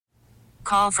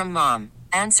Call from mom.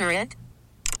 Answer it.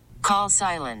 Call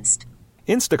silenced.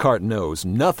 Instacart knows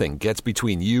nothing gets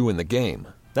between you and the game.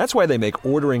 That's why they make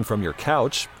ordering from your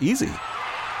couch easy.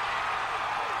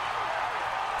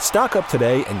 Stock up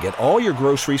today and get all your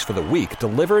groceries for the week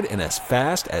delivered in as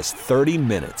fast as 30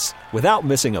 minutes without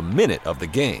missing a minute of the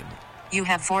game. You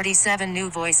have 47 new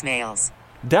voicemails.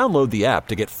 Download the app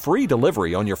to get free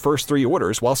delivery on your first 3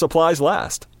 orders while supplies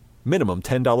last. Minimum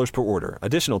 $10 per order.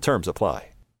 Additional terms apply.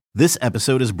 This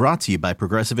episode is brought to you by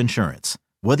Progressive Insurance.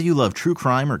 Whether you love true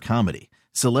crime or comedy,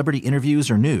 celebrity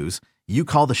interviews or news, you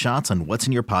call the shots on what's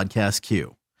in your podcast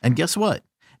queue. And guess what?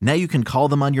 Now you can call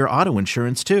them on your auto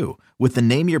insurance too with the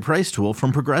Name Your Price tool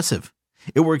from Progressive.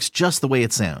 It works just the way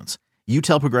it sounds. You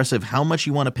tell Progressive how much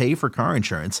you want to pay for car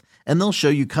insurance, and they'll show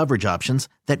you coverage options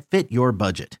that fit your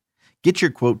budget. Get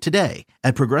your quote today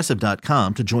at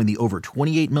Progressive.com to join the over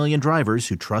 28 million drivers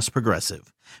who trust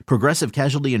Progressive. Progressive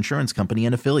Casualty Insurance Company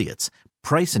and Affiliates.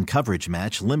 Price and coverage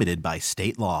match limited by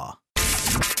state law.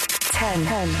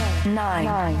 10,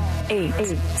 9,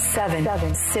 8,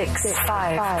 7, 6,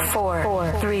 5,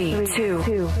 4, 3,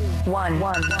 2, 1.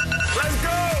 Let's go!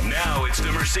 Now it's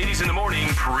the Mercedes in the Morning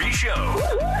pre-show.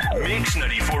 Mix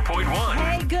 94.1.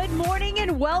 Hey, good morning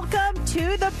and welcome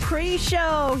to the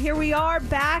pre-show. Here we are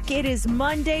back. It is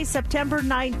Monday, September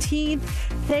 19th.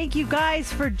 Thank you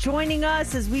guys for joining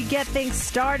us as we get things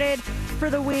started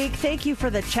for the week. Thank you for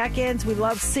the check-ins. We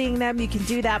love seeing them. You can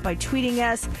do that by tweeting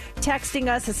us, texting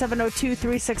us at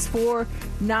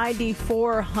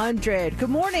 702-364-9400. Good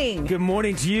morning. Good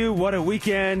morning to you. What a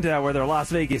weekend where they're Las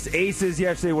Vegas Aces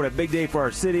yesterday. What a big day for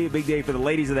our city, a big day for the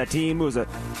ladies of that team. It was an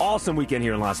awesome weekend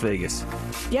here in Las Vegas.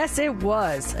 Yes, it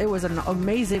was. It was an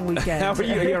amazing weekend. How are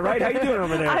you? Yeah, right? How you doing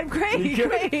over there? I'm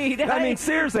great. I mean,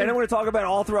 seriously, I don't want to talk about it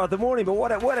all throughout the morning, but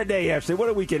what a day, actually. What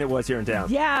a weekend it was here in town.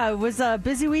 Yeah, it was a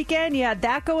busy weekend. You had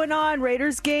that going on.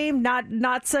 Raiders game,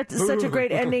 not such a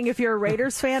great ending if you're a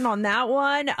Raiders fan on that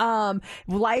one.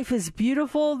 Life is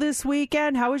beautiful this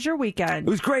weekend. How was your weekend?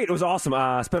 It was great. It was awesome.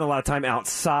 I spent a lot of time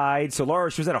outside. So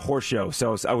Laura, she was at a horse show,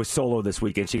 so I was solo this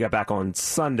weekend. She got back on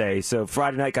Sunday. So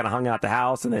Friday night kind of hung out the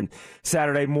house, and then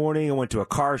Saturday morning I went to a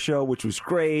car show, which was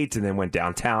great, and then went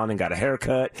downtown and got a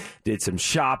haircut, did some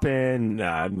shopping,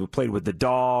 played with the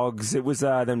dogs. It was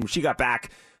then she got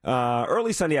back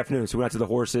early Sunday afternoon, so we went out to the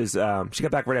horses. She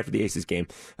got back right after the Aces game.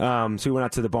 So we went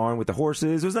out to the barn with the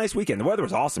horses. It was a nice weekend. The weather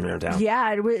was awesome here in town.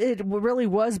 Yeah, it really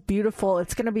was beautiful.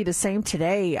 It's going to be the same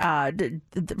today. I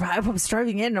was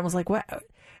driving in and I was like, what?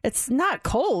 It's not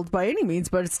cold by any means,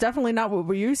 but it's definitely not what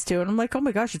we're used to. And I'm like, oh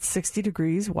my gosh, it's 60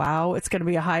 degrees. Wow. It's going to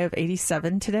be a high of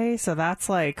 87 today. So that's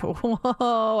like,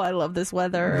 whoa, I love this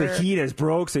weather. The heat has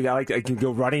broke. So I can go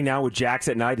running now with Jax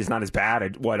at night. It's not as bad.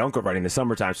 I don't go running in the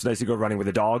summertime. So it's nice to go running with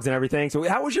the dogs and everything. So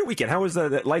how was your weekend? How was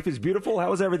Life is Beautiful?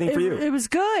 How was everything for you? It was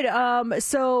good.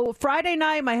 So Friday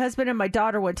night, my husband and my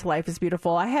daughter went to Life is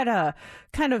Beautiful. I had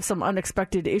kind of some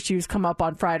unexpected issues come up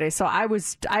on Friday. So I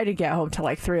didn't get home till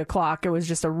like 3 o'clock. It was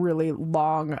just a really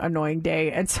long, annoying day.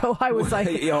 And so I was like,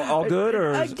 all good?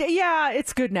 Or yeah,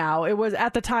 it's good now. It was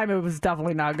at the time, it was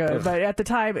definitely not good, but at the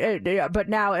time, but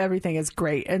now everything is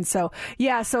great. And so,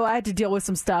 yeah, so I had to deal with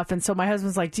some stuff. And so my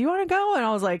husband's like, do you want to go? And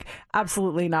I was like,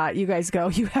 absolutely not. You guys go.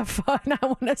 You have fun. I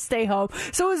want to stay home.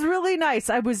 So it was really nice.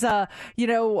 I was, I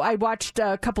watched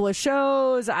a couple of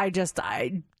shows. I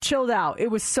chilled out.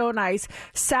 It was so nice.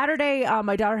 Saturday,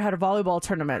 my daughter had a volleyball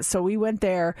tournament, so we went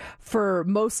there for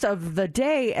most of the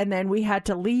day, and then we had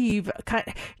to leave.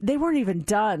 They weren't even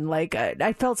done. Like,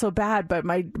 I felt so bad, but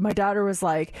my daughter was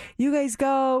like, you guys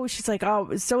go. She's like,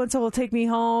 oh, so-and-so will take me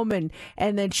home, and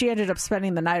then she ended up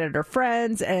spending the night at her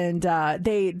friends, and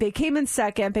they came in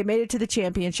second. They made it to the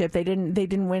championship. They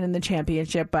didn't win in the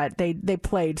championship, but they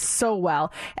played so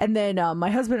well. And then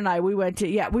my husband and I, we went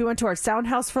to our sound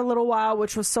house for a little while,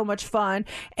 which was so much fun,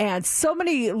 and so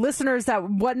many listeners that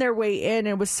won their way in. And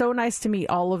it was so nice to meet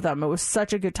all of them. It was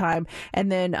such a good time.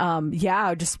 And then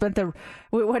I just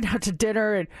we went out to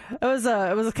dinner, and it was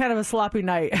a kind of a sloppy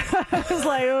night. I was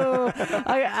like, oh,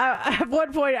 at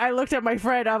one point I looked at my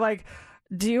friend. I'm like,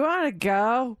 do you want to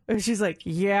go? And she's like,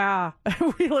 yeah.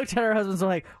 We looked at our husbands and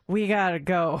we're like, we gotta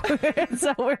go. And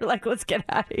so we're like, let's get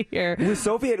out of here. With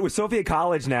Sophie at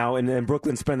college now and in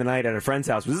Brooklyn, spend the night at a friend's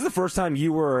house. Was this the first time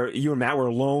you and Matt were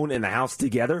alone in the house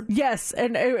together? Yes,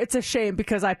 and it's a shame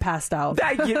because I passed out.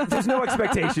 There's no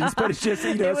expectations, but it's just,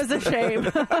 it was a shame.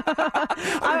 What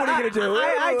are you gonna do?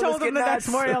 I told him the next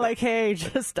morning, I'm like, hey,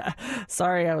 just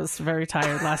sorry, I was very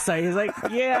tired last night. He's like,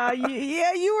 yeah,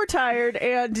 you were tired,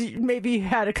 and maybe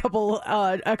had a couple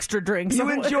extra drinks. You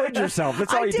enjoyed yourself.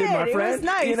 That's all you did, my friend. It was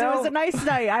nice. You know? It was a nice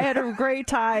night. I had a great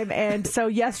time. And so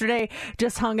yesterday,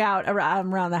 just hung out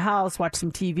around the house, watched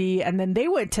some TV, and then they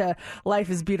went to Life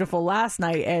is Beautiful last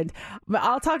night. And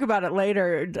I'll talk about it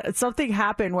later. Something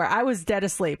happened where I was dead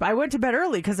asleep. I went to bed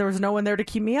early because there was no one there to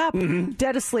keep me up.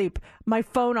 Dead asleep. My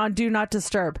phone on Do Not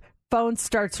Disturb. Phone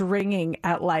starts ringing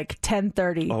at like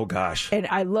 10:30. Oh gosh! And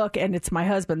I look, and it's my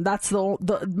husband. That's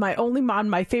my only on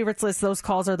my favorites list. Those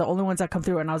calls are the only ones that come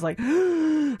through, and I was like,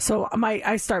 so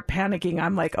I start panicking.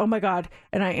 I'm like, oh my god!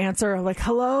 And I answer, I'm like,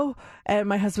 hello, and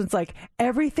my husband's like,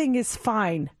 everything is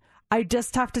fine. I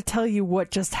just have to tell you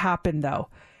what just happened, though.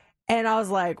 And I was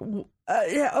like,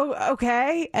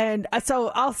 okay. And so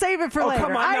I'll save it for later.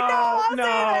 Come on,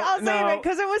 I'll save it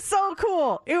because it was so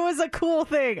cool. It was a cool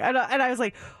thing. And I was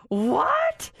like,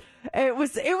 what? It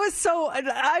was so.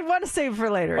 I want to save it for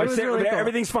later. It was really cool.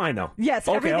 Everything's fine though. Yes,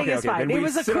 everything is fine. Then it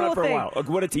was a cool for thing. A while.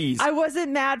 What a tease! I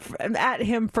wasn't mad at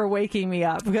him for waking me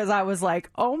up because I was like,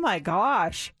 oh my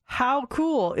gosh. How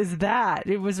cool is that?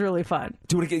 It was really fun.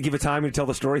 Do you want to give a time to tell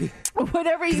the story?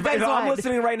 Whatever you guys want. I'm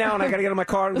listening right now and I got to get in my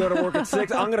car and go to work at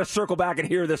 6. I'm going to circle back and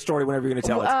hear this story whenever you're going to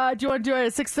tell it. Do you want to do it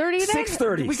at 6:30 then?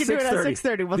 6:30. We can do it at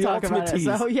 6:30. We'll talk about it.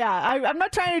 So, yeah, I'm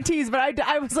not trying to tease, but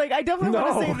I was like, I definitely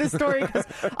want to save this story because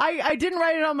I didn't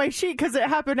write it on my sheet because it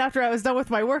happened after I was done with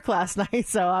my work last night.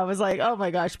 So I was like, oh my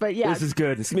gosh. But yeah. This is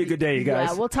good. It's going to be a good day, you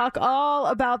guys. Yeah, we'll talk all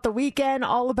about the weekend,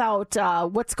 all about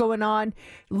what's going on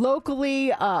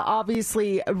locally.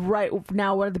 Obviously, right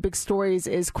now, one of the big stories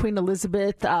is Queen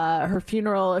Elizabeth, her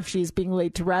funeral, if she's being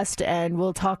laid to rest, and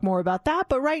we'll talk more about that.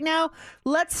 But right now,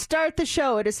 let's start the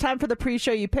show. It is time for the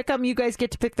pre-show. You pick them. You guys get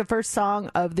to pick the first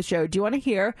song of the show. Do you want to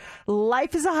hear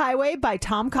Life is a Highway by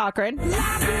Tom Cochrane? Life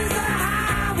is a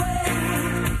highway.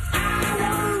 I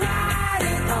will ride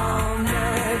it all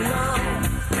night long.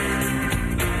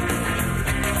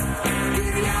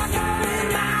 You're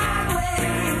going my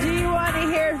way. Do you want to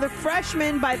hear The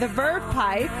Freshman by The Verve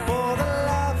Pipe? For the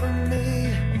life of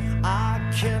me,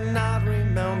 I cannot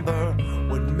remember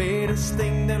what made us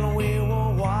think that we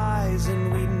were wise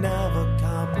and we never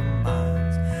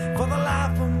compromised. For the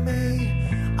life of me,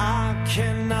 I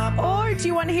cannot. Or do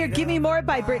you want to hear Give Me More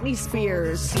by Britney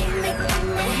Spears?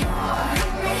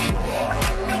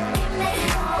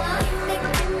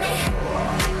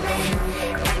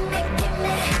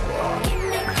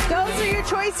 Those are your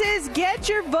choices. Get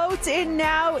your votes in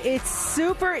now. It's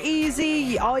super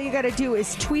easy. All you got to do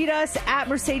is tweet us at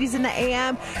Mercedes in the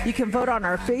AM. You can vote on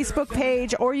our Facebook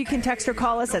page, or you can text or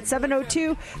call us at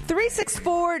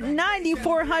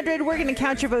 702-364-9400. We're going to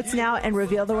count your votes now and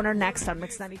reveal the winner next on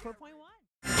Mix 94.1.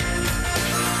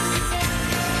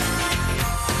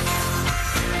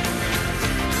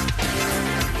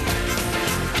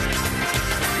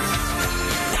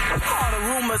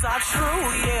 Rumors are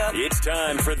true, yeah. It's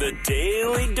time for the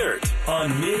Daily Dirt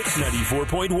on Mix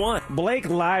 94.1. Blake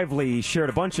Lively shared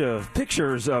a bunch of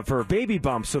pictures of her baby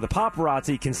bump so the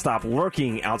paparazzi can stop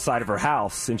lurking outside of her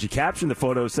house. And she captioned the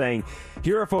photos saying,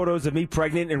 "Here are photos of me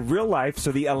pregnant in real life,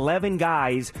 so the 11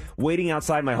 guys waiting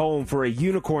outside my home for a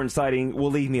unicorn sighting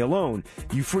will leave me alone.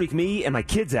 You freak me and my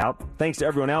kids out. Thanks to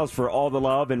everyone else for all the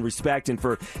love and respect and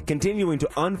for continuing to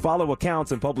unfollow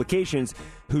accounts and publications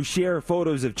who share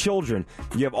photos of children.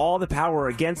 You have all the power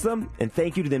against them, and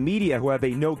thank you to the media who have a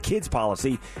no kids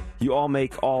policy. You all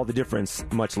make all the difference.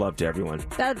 Much love to everyone."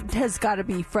 That has got to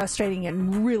be frustrating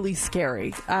and really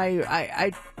scary.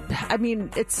 I mean,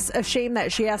 it's a shame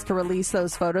that she has to release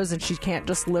those photos and she can't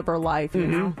just live her life, you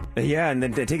know? Yeah, and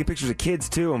then taking pictures of kids,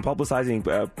 too, and publishing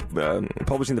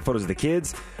the photos of the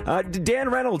kids. Dan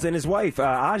Reynolds and his wife,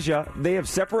 Aja, they have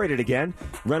separated again.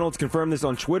 Reynolds confirmed this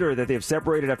on Twitter that they have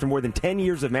separated after more than 10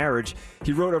 years of marriage.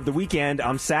 He wrote over the weekend,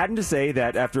 "I'm saddened to say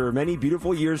that after many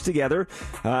beautiful years together,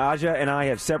 Aja and I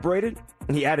have separated."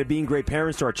 He added, "Being great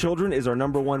parents to our children is our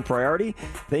number one priority.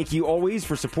 Thank you always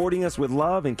for supporting us with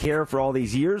love and care for all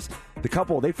these years." The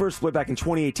couple, they first split back in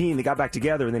 2018. They got back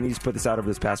together, and then he just put this out over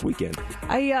this past weekend.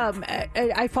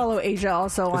 I follow Aja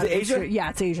also on Aja? Yeah,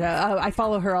 it's Aja. I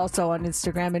follow her also on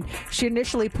Instagram, and she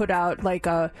initially put out like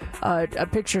a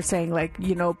picture saying like,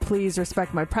 you know, please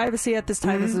respect my privacy at this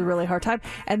time. This is a really hard time.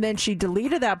 And then she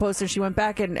deleted that post, and she went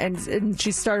back and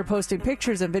she started posting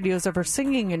pictures and videos of her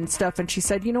singing and stuff. And she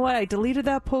said, you know what, I deleted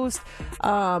that post.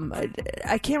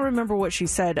 I can't remember what she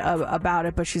said about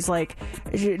it, but she's like,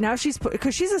 now she's,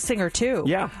 because she's a singer too.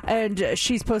 Yeah. And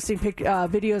she's posting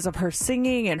videos of her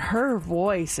singing, and her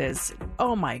voice is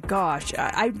oh my gosh,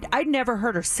 I'd never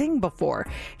heard her sing before.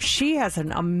 She has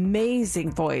an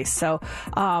amazing voice. So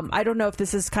I don't know if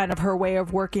this is kind of her way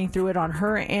of working through it on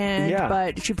her end,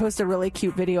 but she posted a really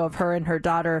cute video of her and her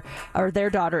daughter, or their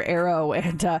daughter, Arrow,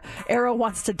 and Arrow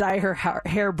wants to dye her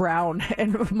hair brown,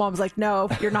 and Mom's like, no,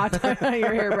 you're not dyeing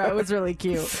your hair brown. It was really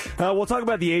cute. We'll talk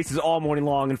about the Aces all morning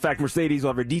long. In fact, Mercedes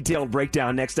will have a detailed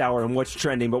breakdown next hour on what's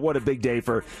trending, but what a big day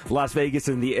for Las Vegas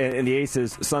and the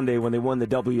Aces Sunday when they won the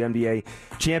WNBA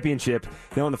championship.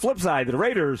 Now, on the flip side, the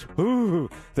Raiders,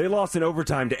 they lost in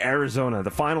overtime to Arizona.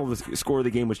 The final score of the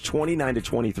game was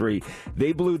 29-23.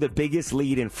 They blew the biggest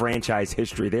lead in franchise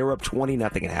history. They were up 20-0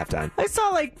 at halftime. I saw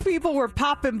like people were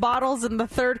popping bottles in the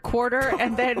third quarter,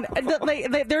 and then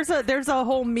there's a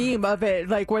whole meme of it,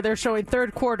 like where they're showing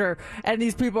third quarter, and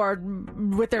these people are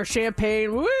with their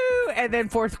champagne, woo, and then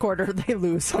fourth quarter they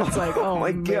lose. So it's like, oh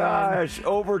my gosh,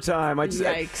 overtime.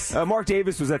 Yikes. Mark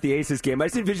Davis was at the Aces game. I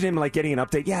just envisioned him like getting an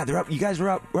update. Yeah, they're up. You guys were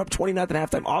up 20-0 at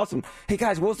halftime. Awesome. Hey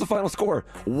guys, what was the final score?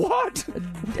 What?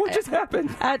 What just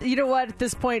happened? You know what? At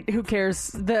this point, who cares?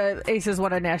 The Aces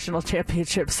won a national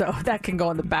championship, so that can go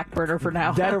on the back burner for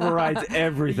now. That overrides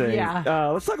everything.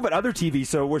 Yeah. Let's talk about other TV.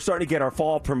 So we're starting to get our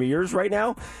fall premieres right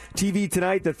now. TV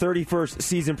tonight, the 31st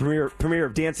season premiere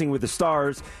of Dancing with the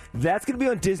Stars. That's going to be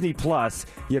on Disney Plus.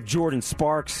 You have Jordan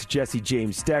Sparks, Jesse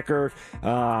James Decker,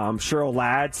 Cheryl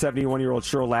Ladd, 71-year-old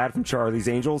Cheryl Ladd from Charlie's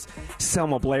Angels.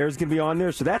 Selma Blair is going to be on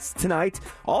there. So that's tonight.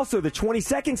 Also, the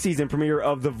 22nd season premiere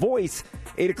of The Voice,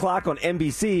 8 o'clock on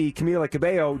NBC. Camila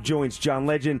Cabello joins John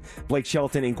Legend, Blake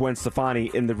Shelton, and Gwen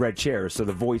Stefani in the red chair. So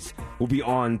The Voice will be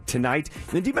on tonight.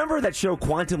 And do you remember that show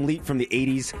Quantum Leap from the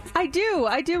 80s? I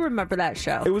do remember that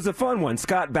show. It was a fun one.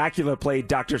 Scott Bakula played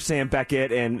Dr. Sam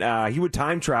Beckett, and he would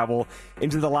time travel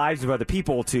into the lives of other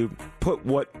people to put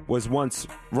what was once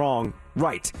wrong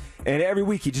right. And every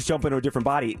week he'd just jump into a different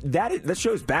body. That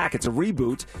show's back. It's a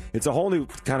reboot. It's a whole new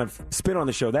kind of spin on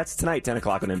the show. That's tonight, 10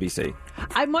 o'clock on NBC.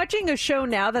 I'm watching a show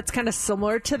now that's kind of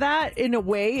similar to that in a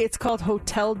way. It's called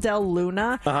Hotel Del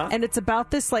Luna, and it's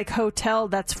about this like hotel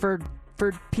that's for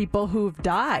people who've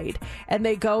died, and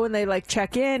they go and they like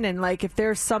check in, and like if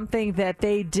there's something that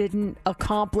they didn't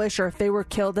accomplish or if they were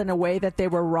killed in a way that they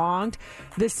were wronged,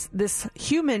 this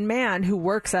human man who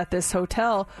works at this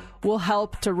hotel will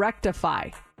help to rectify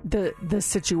the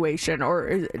situation.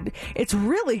 Or it's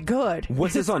really good.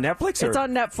 What's this on Netflix? It's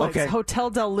on Netflix. Okay. Hotel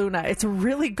Del Luna. It's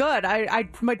really good.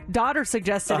 My daughter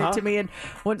suggested it to me, and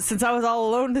since I was all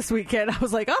alone this weekend, I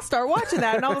was like, I'll start watching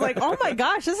that. And I was like, oh my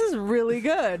gosh, this is really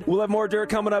good. We'll have more dirt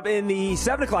coming up in the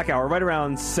 7 o'clock hour, right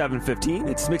around 7:15.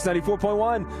 It's Mix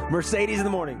 94.1, Mercedes in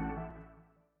the Morning.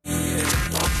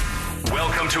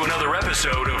 Welcome to another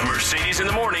episode of Mercedes in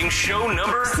the Morning, show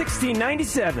number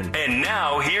 1697. And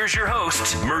now, here's your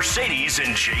hosts, Mercedes and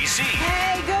JC.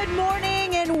 Hey, good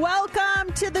morning and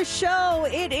welcome to the show.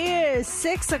 It is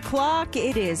 6 o'clock.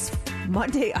 It is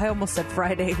Monday. I almost said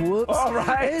Friday. Whoops. All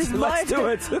right, let's do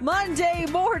it. Monday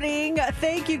morning.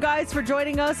 Thank you guys for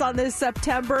joining us on this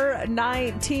September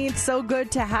 19th. So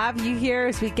good to have you here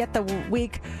as we get the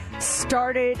week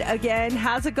started again.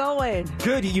 How's it going?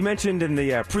 Good. You mentioned in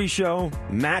the pre-show,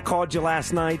 Matt called you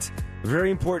last night.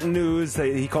 Very important news.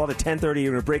 He called at 10:30.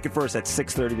 You're going to break it first at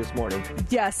 6:30 this morning.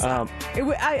 Yes.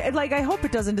 I hope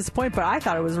it doesn't disappoint, but I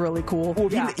thought it was really cool. Well,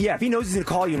 if he knows he's going to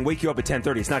call you and wake you up at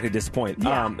 10:30, it's not going to disappoint.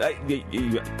 Yeah.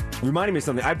 You reminded me of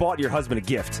something. I bought your husband a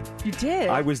gift. You did?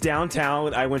 I was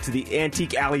downtown. I went to the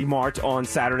Antique Alley Mart on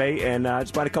Saturday and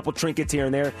just bought a couple trinkets here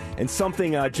and there, and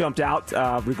something jumped out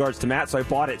regards to Matt, so I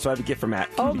bought it. So I have a gift for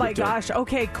Matt. Oh, my gosh.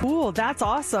 Okay, cool. That's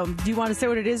awesome. Do you want to say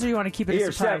what it is, or you want to keep it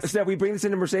a surprise? Steph, we bring this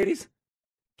into Mercedes?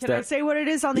 Can I say what it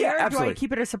is on the air, or absolutely. do I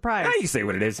keep it a surprise? Yeah, you can say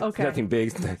what it is. Okay. Nothing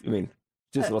big. I mean,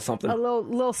 just a little something. A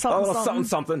little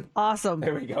something. Awesome.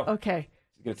 There we go. Okay.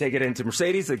 I'm going to take it into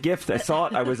Mercedes, a gift. I saw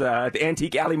it. I was at the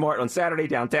Antique Alley Mart on Saturday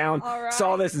downtown. All right.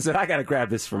 Saw this and said, I got to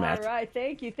grab this for Matt. All right.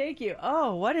 Thank you.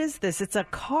 Oh, what is this? It's a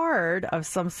card of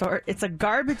some sort. It's a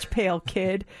Garbage Pail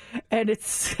Kid, and it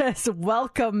says,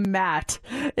 Welcome, Matt.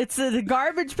 It's a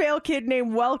Garbage Pail Kid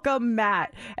named Welcome,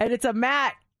 Matt, and it's a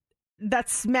Matt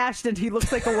that's smashed and he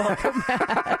looks like a welcome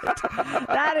mat.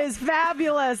 That is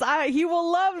fabulous. He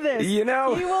will love this. He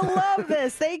will love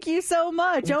this. Thank you so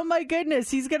much. Oh my goodness.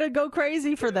 He's going to go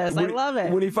crazy for this. I love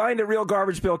it. When you find a real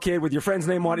Garbage Pail Kid with your friend's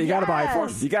name on it, you got to buy it for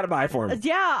him. You got to buy it for him.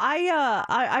 Yeah,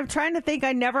 I'm trying to think.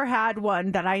 I never had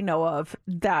one that I know of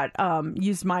that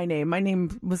used my name. My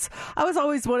name I was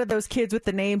always one of those kids with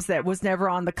the names that was never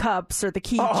on the cups or the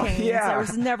keychains. Yeah. There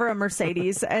was never a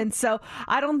Mercedes. And so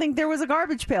I don't think there was a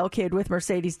Garbage Pail Kid with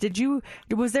Mercedes.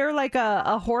 Was there like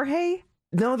a Jorge?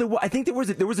 No, I think there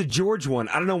was a George one.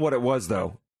 I don't know what it was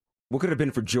though. What could it have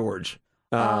been for George?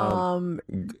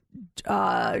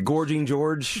 Gorging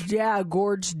George. Yeah,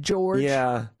 Gorge George.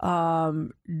 Yeah.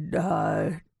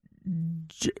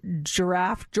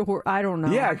 Giraffe George. I don't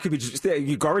know. Yeah, it could be just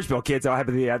Garbage Pail Kids. I'll have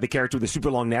the character with the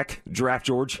super long neck, Giraffe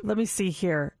George. Let me see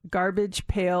here. Garbage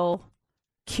Pail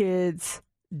Kids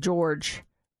George.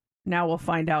 Now we'll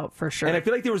find out for sure. And I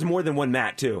feel like there was more than one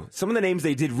Matt, too. Some of the names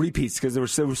they did repeats because there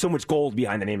was so much gold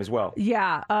behind the name as well.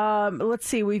 Yeah. Let's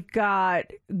see. We've got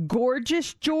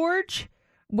Gorgeous George,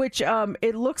 which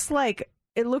it looks like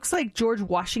George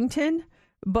Washington,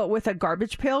 but with a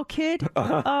Garbage Pail Kid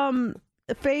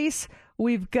face.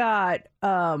 We've got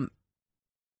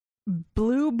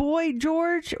Blue Boy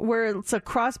George, where it's a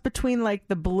cross between like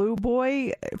the Blue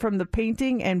Boy from the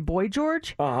painting and Boy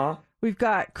George. We've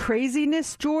got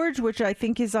Craziness George, which I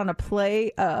think is on a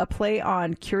play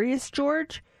on Curious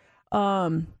George.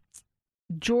 George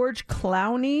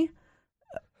Clowney.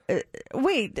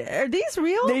 Wait, are these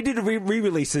real? They did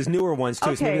re-releases, newer ones too.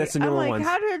 Okay. So maybe that's the newer I'm like, ones.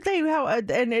 how did they?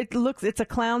 And it's a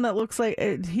clown that looks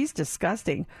like he's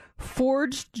disgusting.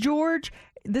 Forged George.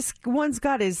 This one's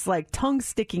got his like tongue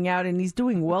sticking out, and he's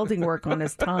doing welding work on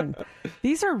his tongue.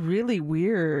 These are really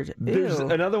weird. There's Ew.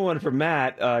 another one for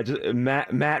Matt,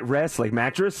 Matt Rest, like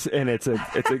mattress, and it's a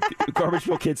Garbage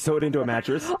Pail Kid sewed into a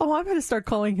mattress. Oh, I'm going to start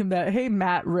calling him that. Hey,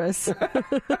 Matt Riss.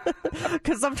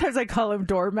 Because sometimes I call him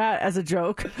doormat as a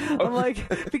joke. I'm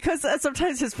like, because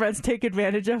sometimes his friends take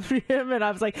advantage of him, and I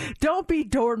was like, don't be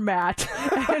doormat.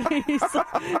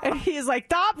 And he's like,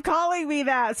 stop calling me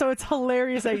that. So it's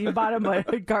hilarious that you bought him a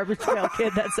Garbage Pail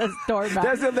Kid that says doormat.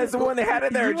 That's the one they had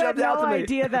in there. You had no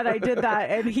idea that I did that,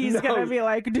 and he's going to be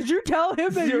like, did you tell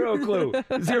him? Zero clue.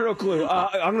 Zero clue.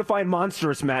 I'm going to find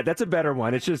Monstrous Matt. That's a better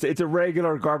one. It's a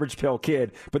regular Garbage Pail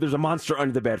Kid, but there's a monster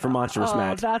under the bed for Monstrous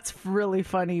Matt. That's really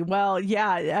funny. Well,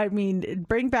 yeah, I mean,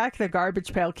 bring back the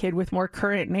Garbage Pail Kid with more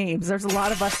current names. There's a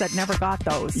lot of us that never got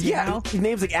those. You know?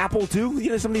 Names like Apple too. You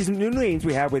know, some of these new names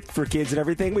we have for kids and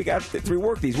everything. We got to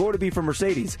rework these. What would it be for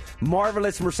Mercedes?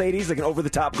 Marvelous Mercedes, like an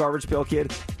over-the-top Garbage Pail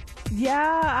Kid.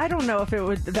 Yeah, I don't know if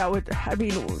I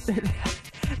mean,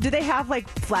 do they have like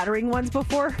flattering ones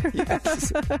before?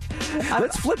 Yes.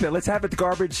 Let's flip it. Let's have it the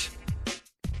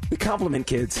compliment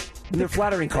kids. And they're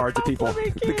flattering cards to people.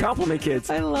 The compliment kids.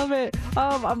 I love it.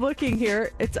 I'm looking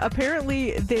here. It's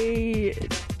apparently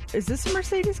is this a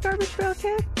Mercedes Garbage Pail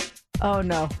Kid? Oh,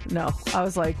 no. I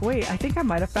was like, wait, I think I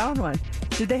might have found one.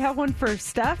 Did they have one for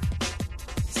Steph?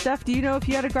 Steph, do you know if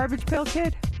you had a Garbage Pail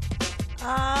Kid?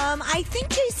 I think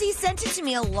JC sent it to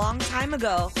me a long time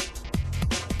ago.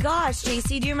 Gosh,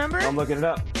 JC, do you remember? I'm looking it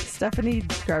up. Stephanie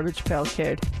Garbage Pail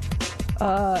Kid.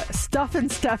 Stuff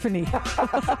and Stephanie.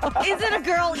 Is it a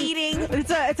girl eating?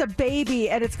 It's a baby,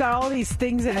 and it's got all these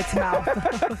things in its mouth.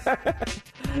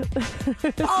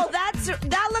 Oh,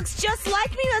 that looks just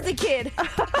like me as a kid.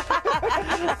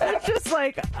 It's just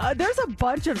like there's a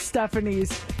bunch of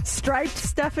Stephanies. Striped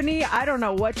Stephanie, I don't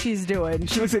know what she's doing.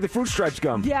 She looks like the Fruit Stripes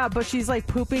gum. Yeah, but she's like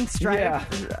pooping striped.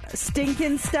 Yeah.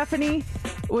 Stinking Stephanie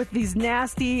with these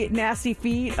nasty, nasty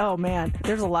feet. Oh man,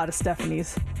 there's a lot of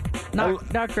Stephanies.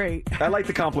 Not great. I like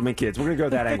the compliment kids. We're going to go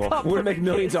that angle. We're going to make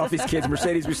millions off these kids.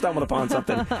 Mercedes, we stumbled upon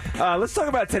something. Let's talk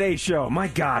about today's show. My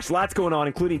gosh, lots going on,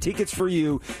 including tickets for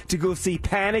you to go see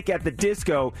Panic at the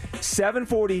Disco,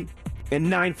 7:40 and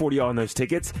 9:40 on those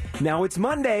tickets. Now it's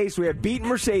Monday, so we have Beat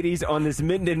Mercedes on this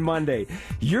Minden Monday.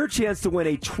 Your chance to win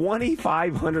a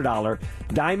 $2,500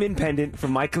 diamond pendant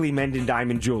from Michael E. Menden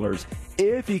Diamond Jewelers.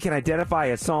 If you can identify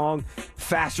a song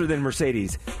faster than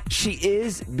Mercedes. She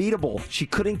is beatable. She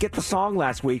couldn't get the song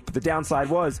last week, but the downside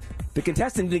was the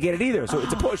contestant didn't get it either, so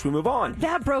it's a push. We move on.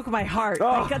 That broke my heart.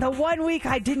 Oh. Like, the 1 week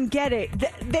I didn't get it.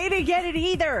 They didn't get it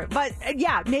either. But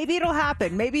yeah, maybe it'll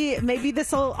happen. Maybe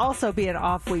this will also be an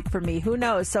off week for me. Who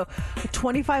knows? So a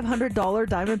 $2,500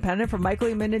 diamond pendant from Michael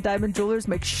E. Menden Diamond Jewelers.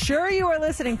 Make sure you are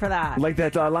listening for that. Like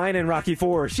that line in Rocky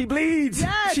IV. She bleeds.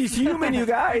 Yes. She's human, you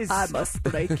guys. I must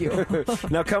break you.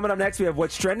 Now, coming up next, we have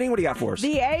What's Trending. What do you got for us?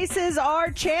 The Aces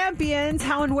are champions.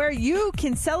 How and where you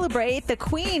can celebrate. The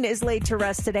Queen is laid to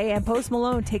rest today, and Post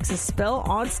Malone takes a spill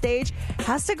on stage,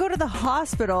 has to go to the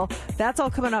hospital. That's all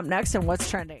coming up next on What's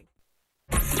Trending.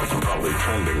 Probably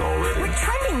trending already. We're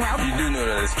trending now. You do know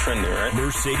that it's trending, right?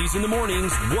 Mercedes in the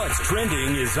mornings. What's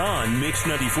Trending is on Mix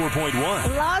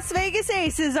 94.1. Las Vegas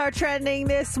Aces are trending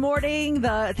this morning.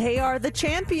 They are the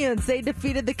champions. They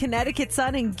defeated the Connecticut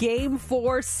Sun in Game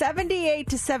 4,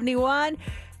 78-71.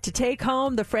 to take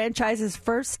home the franchise's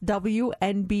first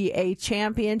WNBA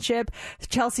championship.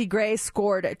 Chelsea Gray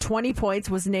scored 20 points,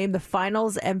 was named the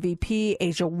finals MVP.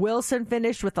 Asia Wilson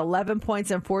finished with 11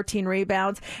 points and 14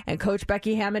 rebounds. And Coach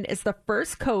Becky Hammon is the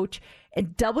first coach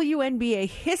in WNBA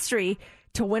history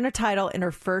to win a title in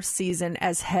her first season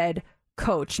as head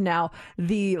coach. Now,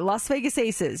 the Las Vegas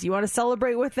Aces, you want to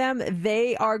celebrate with them?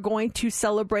 They are going to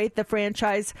celebrate the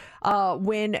franchise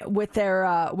win with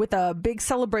a big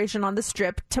celebration on the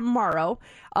Strip tomorrow.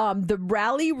 The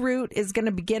rally route is going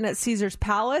to begin at Caesars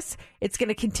Palace. It's going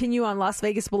to continue on Las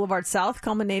Vegas Boulevard South,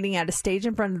 culminating at a stage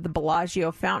in front of the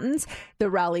Bellagio fountains. The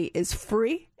rally is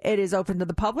free. It is open to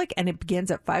the public, and it begins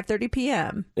at 5:30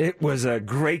 p.m. It was a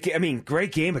great game. I mean,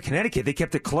 great game of Connecticut. They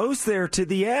kept it close there to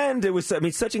the end. It was, I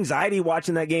mean, such anxiety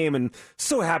watching that game, and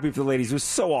so happy for the ladies. It was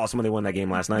so awesome when they won that game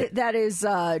last night. That is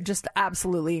just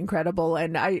absolutely incredible.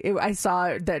 And I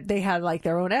saw that they had like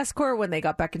their own escort when they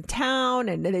got back in town,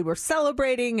 and they were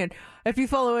celebrating. And if you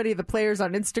follow any of the players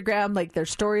on Instagram, like their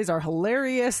stories are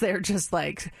hilarious. They're just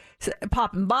like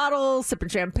popping bottles, sipping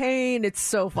champagne. It's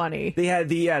so funny. They had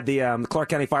the Clark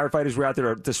County firefighters were out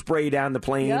there to spray down the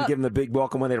plane, give them the big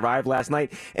welcome when they arrived last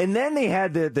night. And then they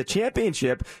had the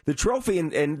championship, the trophy,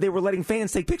 and they were letting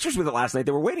fans take pictures with it last night.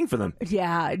 They were waiting for them.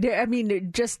 Yeah, I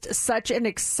mean, just such an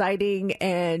exciting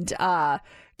and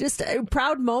just a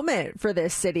proud moment for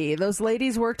this city. Those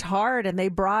ladies worked hard and they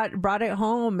brought it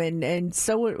home, and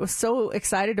so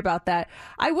excited about that.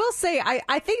 I will say,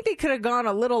 I think they could have gone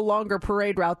a little longer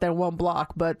parade route than one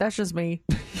block, but that's just me.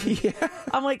 Yeah.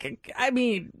 I'm like, I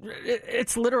mean,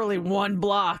 it's literally one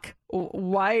block.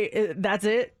 Why? That's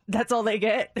it? That's all they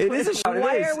get? It is a shot.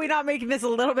 Why are we not making this a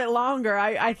little bit longer?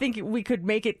 I think we could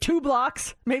make it 2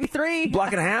 blocks, maybe 3.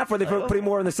 Block and a half? Are they putting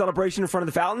more in the celebration in front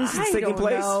of the fountains that's taking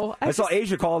place? Know. I saw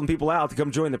Asia calling people out to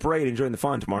come join the parade and join the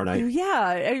fun tomorrow night.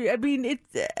 Yeah, I mean,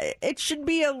 it should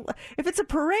be if it's a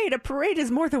parade is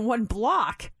more than 1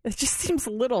 block. It just seems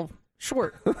a little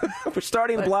short. We're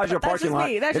starting in the Bellagio parking lot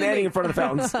and ending in front of the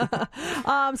fountains.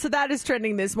 So that is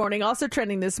trending this morning. Also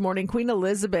trending this morning, Queen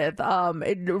Elizabeth.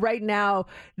 Right now,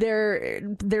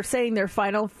 they're saying their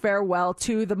final farewell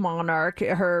to the monarch.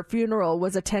 Her funeral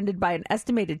was attended by an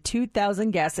estimated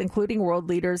 2,000 guests, including world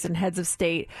leaders and heads of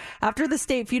state. After the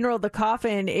state funeral, the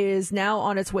coffin is now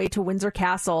on its way to Windsor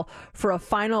Castle for a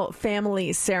final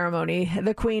family ceremony.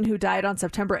 The Queen, who died on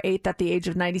September 8th at the age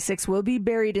of 96, will be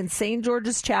buried in St.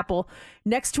 George's Chapel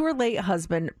next to her late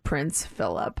husband, Prince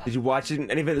Philip. Did you watch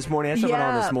any of it this morning? I had something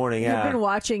on this morning. Yeah, I've been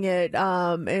watching it,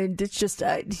 and it's just,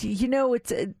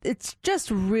 it's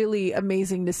just really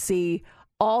amazing to see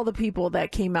all the people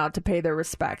that came out to pay their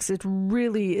respects. It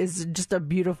really is just a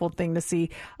beautiful thing to see.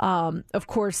 Of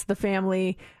course, the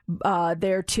family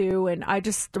there too, and I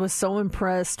just was so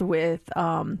impressed with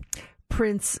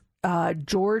Prince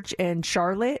George and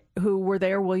Charlotte, who were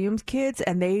there, Williams kids,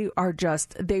 and they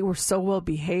were so well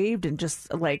behaved and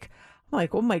just like, I'm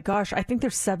like, oh my gosh, I think they're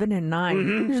 7 and 9.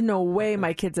 Mm-hmm. There's no way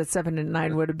my kids at 7 and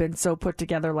 9 would have been so put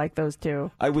together like those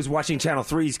two. I was watching Channel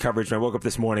 3's coverage when I woke up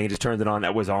this morning and just turned it on.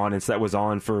 That was on, and so that was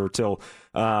on for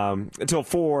until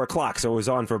 4 o'clock. So it was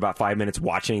on for about 5 minutes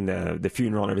watching the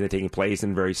funeral and everything taking place,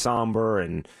 and very somber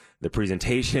and the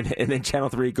presentation, and then Channel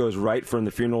 3 goes right from the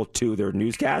funeral to their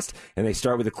newscast, and they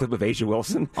start with a clip of Asia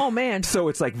Wilson. Oh, man. So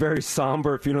it's like very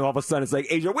somber funeral. All of a sudden, it's like,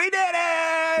 Asia, we did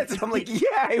it! And I'm like,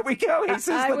 yeah, here we go, Jesus, let's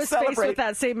celebrate. I was faced with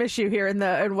that same issue here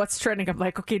in What's Trending. I'm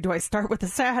like, okay, do I start with the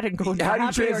sad and go into How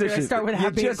happy, do you transition? or do I start with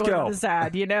happy and go to the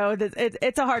sad? You know,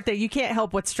 it's a hard thing. You can't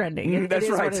help what's trending. That's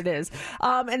it is right. what it is.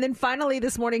 And then finally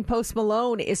this morning, Post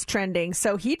Malone is trending.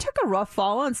 So he took a rough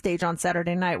fall on stage on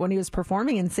Saturday night when he was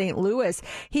performing in St. Louis.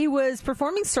 He was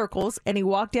performing circles, and he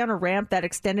walked down a ramp that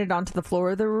extended onto the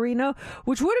floor of the arena,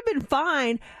 which would have been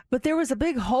fine, but there was a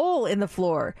big hole in the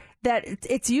floor that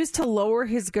it's used to lower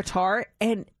his guitar,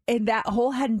 and that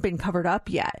hole hadn't been covered up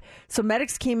yet. So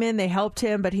medics came in, they helped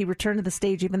him, but he returned to the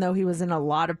stage even though he was in a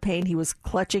lot of pain. He was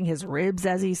clutching his ribs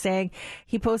as he sang.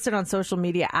 He posted on social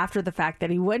media after the fact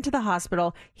that he went to the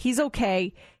hospital. He's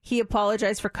okay. He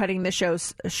apologized for cutting the show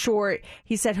short.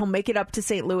 He said he'll make it up to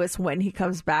St. Louis when he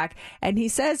comes back, and he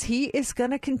says he is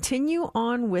going to continue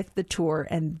on with the tour,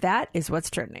 and that is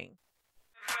what's trending.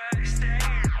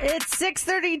 It's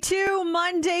 6:32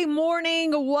 Monday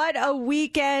morning. What a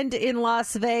weekend in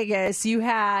Las Vegas. You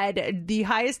had the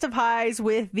highest of highs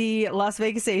with the Las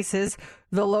Vegas Aces,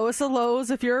 the lowest of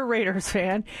lows if you're a Raiders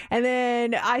fan. And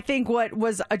then I think what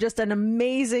was just an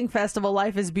amazing festival,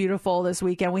 Life is Beautiful, this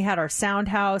weekend. We had our Sound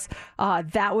House.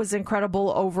 That was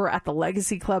incredible over at the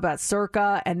Legacy Club at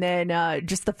Circa. And then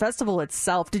just the festival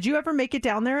itself. Did you ever make it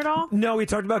down there at all? No, we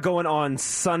talked about going on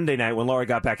Sunday night when Laura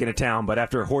got back into town. But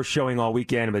after horse showing all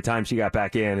weekend, by the time she got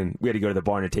back in and we had to go to the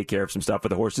barn and take care of some stuff with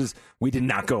the horses, we did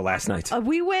not go last night.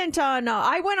 We went on,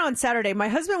 I went on Saturday. My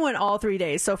husband went all 3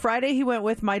 days. So Friday he went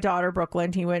with my daughter, Brooklyn.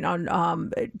 He went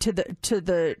on to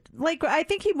the like I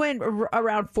think he went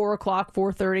around 4 o'clock,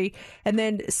 4:30, and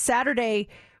then Saturday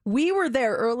we were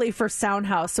there early for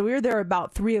Soundhouse. So we were there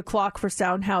about 3:00 for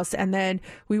Soundhouse. And then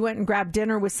we went and grabbed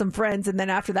dinner with some friends. And then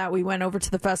after that, we went over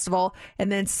to the festival.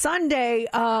 And then Sunday,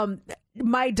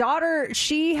 my daughter,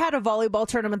 she had a volleyball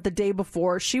tournament the day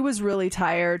before. She was really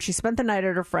tired. She spent the night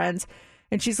at her friend's.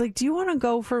 And she's like, do you want to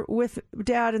go with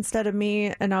Dad instead of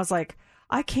me? And I was like,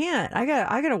 I can't. I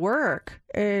got to work.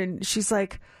 And she's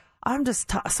like, I'm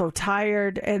just so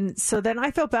tired. And so then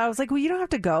I felt bad. I was like, well, you don't have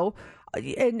to go.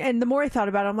 And the more I thought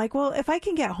about it, I'm like, well, if I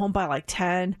can get home by like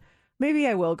 10, maybe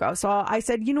I will go. So I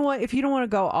said, you know what? If you don't want to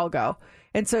go, I'll go.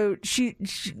 And so she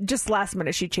just last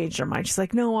minute, she changed her mind. She's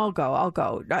like, no, I'll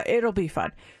go. It'll be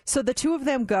fun. So the two of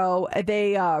them go.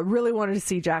 They really wanted to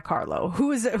see Jack Harlow,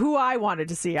 who I wanted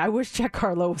to see. I wish Jack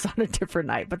Harlow was on a different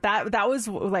night, but that was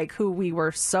like who we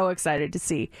were so excited to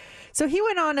see. So he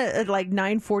went on at like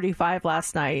 9:45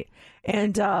 last night,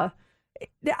 and I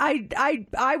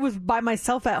was by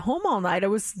myself at home all night.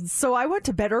 So I went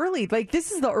to bed early. Like,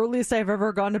 this is the earliest I've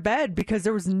ever gone to bed because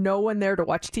there was no one there to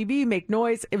watch TV, make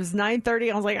noise. It was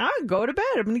 9:30. I was like, I'm going to go to bed.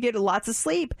 I'm going to get lots of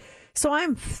sleep. So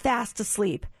I'm fast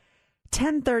asleep.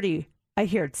 10:30, I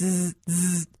hear zzz,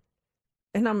 zzz.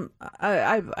 And I'm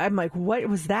like, what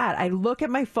was that? I look at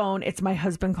my phone. It's my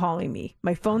husband calling me.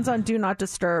 My phone's on Do Not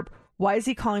Disturb. Why is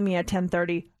he calling me at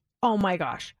 10:30? Oh my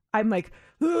gosh. I'm like,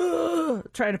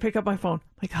 trying to pick up my phone.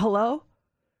 I'm like, hello?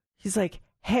 He's like,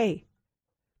 hey,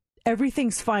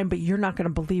 everything's fine, but you're not going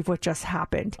to believe what just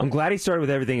happened. I'm glad he started with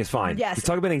everything is fine. Yes. He's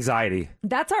talking about anxiety.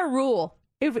 That's our rule.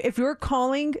 If you're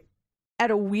calling at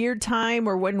a weird time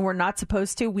or when we're not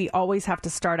supposed to, we always have to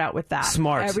start out with that.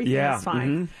 Smart. Everything is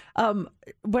fine. Mm-hmm.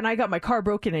 When I got my car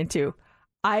broken into,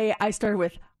 I started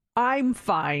with, I'm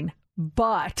fine.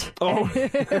 But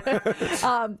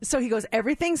so he goes,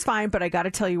 everything's fine, but I got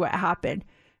to tell you what happened.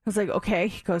 I was like, okay.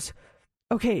 He goes,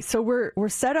 okay, so we're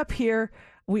set up here.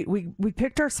 We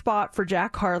picked our spot for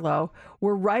Jack Harlow.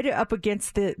 We're right up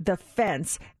against the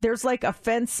fence. There's like a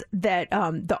fence that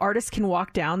the artist can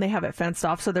walk down. They have it fenced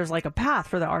off, so there's like a path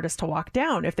for the artist to walk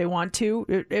down if they want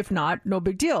to. If not, no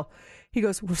big deal. He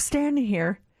goes, we're standing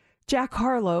here. Jack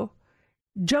Harlow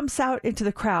jumps out into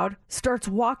the crowd, starts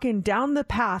walking down the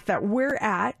path that we're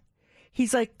at.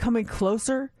 He's like coming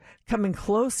closer.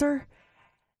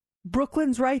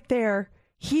 Brooklyn's right there.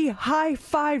 He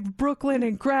high-fived Brooklyn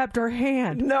and grabbed her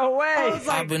hand. No way. I was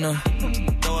like, what?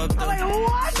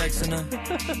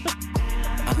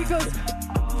 He goes,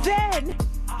 then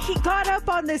he got up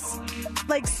on this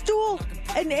like stool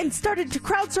and started to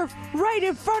crowd surf right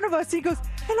in front of us. He goes,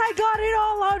 and I got it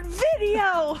all on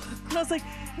video. And I was like,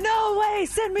 no way,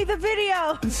 send me the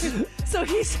video. So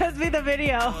he sends me the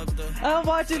video. I'm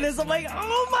watching this. I'm like,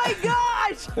 oh my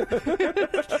gosh.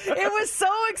 It was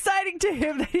so exciting to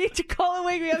him that he had to call and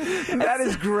wake me up. That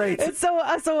is great. And so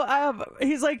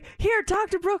he's like, here, talk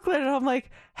to Brooklyn. And I'm like,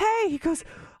 hey. He goes,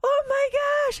 oh my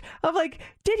gosh. I'm like,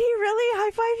 did he really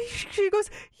high five? She goes,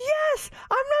 yes,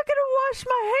 I'm not going to wash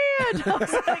my hand. I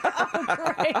was like, oh,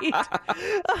 great.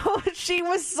 Oh, she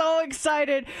was so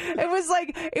excited. It was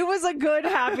a good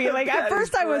happy. Like, at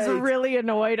first I was really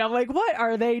annoyed. I'm like, what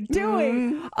are they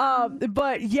doing?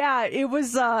 But yeah, it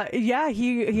was,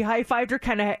 he high fived her,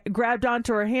 kind of grabbed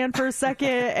onto her hand for a second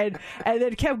and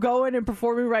then kept going and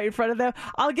performing right in front of them.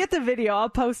 I'll get the video. I'll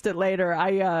post it later.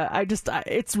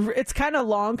 It's kind of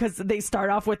long because they start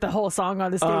off with the whole song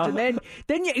on the stage, and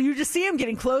then you just see him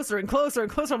getting closer and closer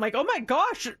and closer. I'm like, oh my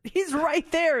gosh, he's right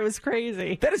there. It was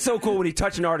crazy. That is so cool when you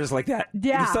touch an artist like that.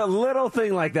 Yeah, just a little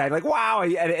thing like that. Like, wow.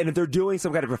 And if they're doing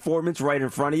some kind of performance right in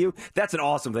front of you, that's an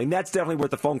awesome thing. That's definitely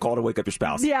worth a phone call to wake up your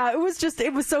spouse. Yeah, it was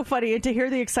so funny, and to hear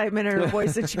the excitement in her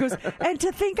voice. And she goes, and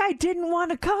to think I didn't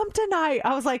want to come tonight.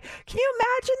 I was like, can you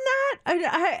imagine that?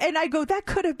 And I go, that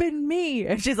could have been me.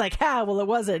 And she's like, well, it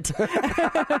wasn't.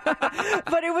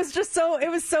 But it was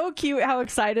so cute how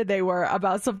excited they were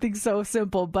about something so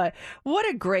simple. But what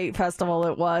a great festival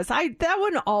it was. That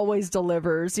one always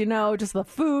delivers, just the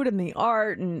food and the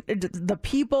art and the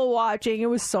people watching. It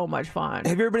was so much fun.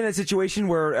 Have you ever been in that situation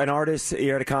where an artist,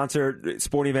 you're at a concert,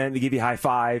 sporting event, they give you a high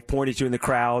five, point at you in the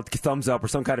crowd, thumbs up, or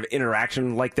some kind of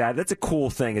interaction like that? That's a cool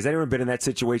thing. Has anyone been in that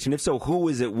situation? If so, who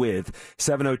is it with?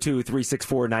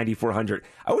 702-364-9400.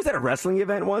 I was at a wrestling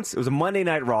event once. It was a Monday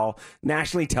Night Raw,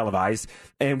 nationally televised,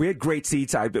 and we had great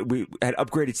seats. We had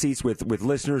upgraded seats with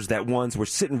listeners that ones were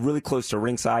sitting really close to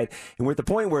ringside, and we're at the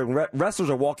point where wrestlers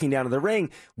are walking down to the ring.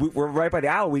 We're right by the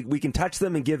aisle. We can touch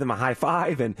them and give them a high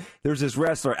five, and there's this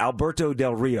wrestler, Alberto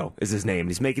Del Rio is his name.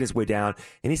 He's making his way down,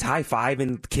 and he's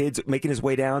high-fiving kids, making his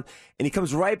way down, and he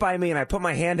comes right by me, and I put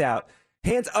my hand out,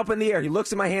 hands up in the air. He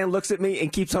looks at my hand, looks at me,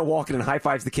 and keeps on walking and high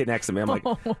fives the kid next to me. I'm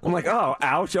like, oh,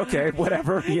 ouch, okay,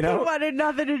 whatever, you know. He wanted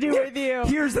nothing to do with you.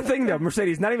 Here's the thing, though,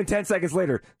 Mercedes. Not even 10 seconds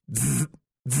later. Zzz,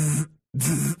 zzz,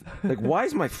 zzz. Like, why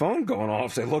is my phone going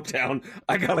off? So I look down.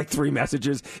 I got like 3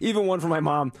 messages, even one from my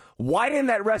mom. Why didn't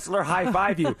that wrestler high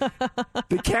five you?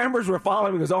 The cameras were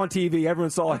following me. It was on TV. Everyone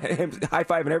saw him high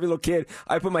fiving every little kid.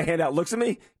 I put my hand out, looks at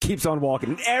me, keeps on walking,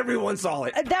 and everyone saw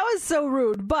it. That was so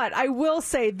rude. But I will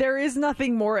say there is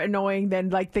nothing more annoying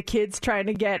than like the kids trying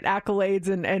to get accolades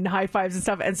and high fives and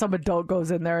stuff, and some adult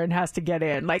goes in there and has to get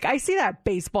in. Like I see that at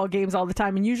baseball games all the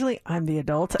time, and usually I'm the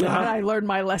adult. And I learned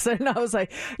my lesson. I was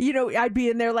like, I'd be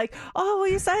in there like, oh, will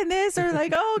you sign this? Or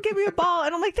like, oh, give me a ball.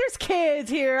 And I'm like, there's kids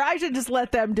here. I should just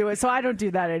let them do it. So I don't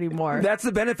do that anymore. That's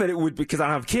the benefit it would, because I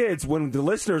don't have kids. When the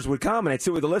listeners would come and I'd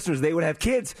sit with the listeners, they would have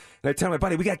kids. And I'd tell my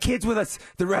buddy, we got kids with us.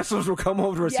 The wrestlers will come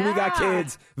over to us. So we got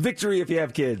kids. Victory if you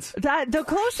have kids. The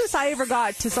closest I ever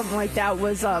got to something like that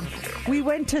was we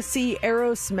went to see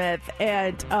Aerosmith,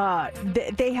 and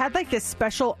they had like this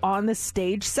special on the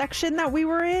stage section that we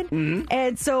were in. Mm-hmm.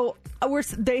 And so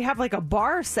they have like a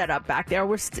bar set up back there.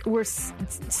 We're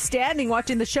standing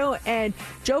watching the show, and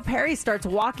Joe Perry starts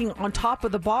walking on top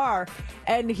of the bar,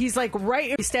 and he's like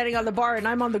he's standing on the bar, and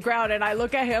I'm on the ground, and I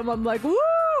look at him, I'm like, woo!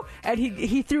 And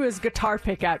he threw his guitar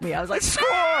pick at me. I was like,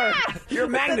 score! You're a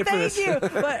magnet for this. Thank you.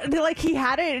 But like he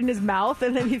had it in his mouth,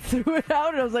 and then he threw it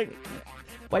out, and I was like,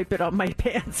 wipe it on my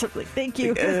pants. I'm like, thank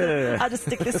you. I'll just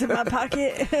stick this in my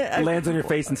pocket. Lands on your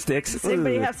face and sticks. Does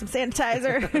anybody have some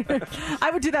sanitizer?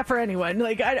 I would do that for anyone.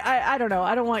 Like, I don't know.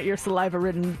 I don't want your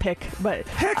saliva-ridden pick, but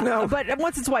heck no. But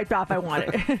once it's wiped off, I want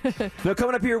it. Now,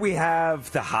 coming up here, we have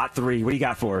the Hot 3. What do you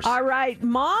got for us? All right.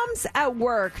 Moms at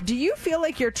work, do you feel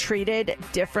like you're treated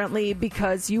differently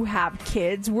because you have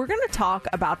kids? We're going to talk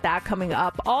about that coming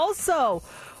up. Also,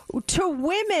 to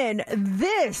women,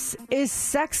 this is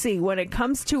sexy when it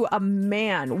comes to a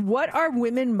man. What are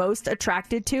women most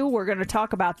attracted to? We're going to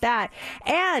talk about that.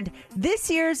 And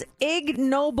this year's Ig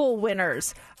Nobel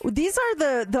winners. These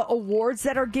are the awards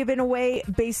that are given away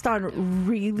based on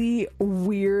really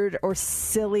weird or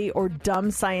silly or dumb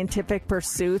scientific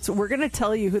pursuits. We're going to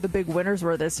tell you who the big winners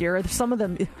were this year. Some of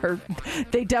them,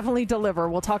 they definitely deliver.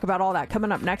 We'll talk about all that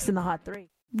coming up next in the Hot 3.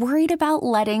 Worried about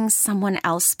letting someone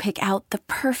else pick out the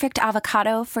perfect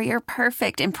avocado for your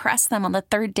perfect impress them on the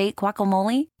third date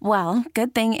guacamole? Well,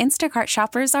 good thing Instacart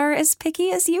shoppers are as picky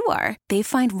as you are. They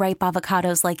find ripe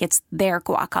avocados like it's their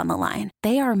guac on the line.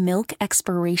 They are milk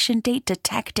expiration date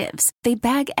detectives. They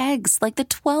bag eggs like the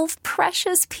 12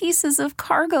 precious pieces of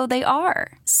cargo they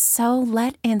are. So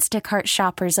let Instacart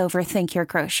shoppers overthink your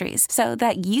groceries so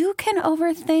that you can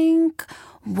overthink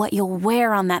what you'll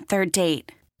wear on that third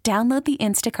date. Download the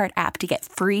Instacart app to get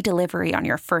free delivery on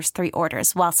your first 3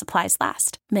 orders while supplies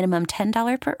last. Minimum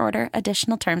 $10 per order.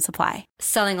 Additional terms apply.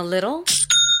 Selling a little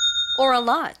or a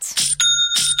lot?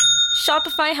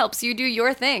 Shopify helps you do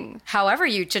your thing, however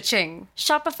you cha-ching.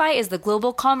 Shopify is the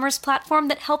global commerce platform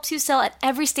that helps you sell at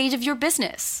every stage of your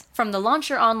business. From the launch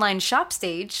your online shop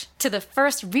stage, to the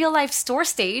first real-life store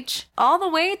stage, all the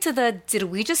way to the did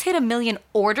we just hit 1 million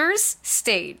orders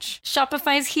stage.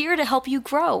 Shopify's here to help you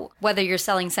grow. Whether you're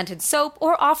selling scented soap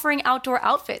or offering outdoor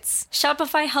outfits,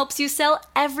 Shopify helps you sell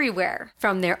everywhere.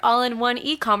 From their all-in-one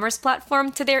e-commerce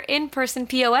platform to their in-person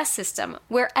POS system,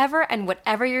 wherever and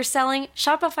whatever you're selling,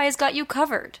 Shopify's got you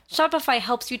covered. Shopify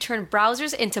helps you turn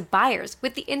browsers into buyers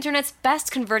with the internet's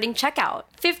best converting checkout.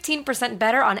 15%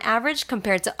 better on average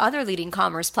compared to other leading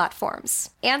commerce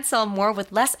platforms. And sell more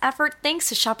with less effort thanks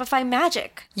to Shopify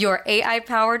Magic, your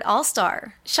AI-powered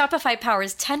all-star. Shopify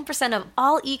powers 10% of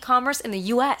all e-commerce in the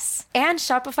U.S. And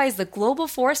Shopify is the global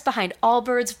force behind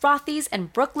Allbirds, Rothy's,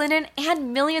 and Brooklinen,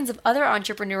 and millions of other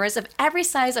entrepreneurs of every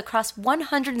size across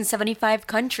 175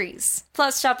 countries.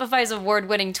 Plus, Shopify's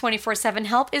award-winning 24/7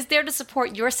 help is there to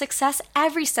support your success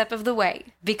every step of the way.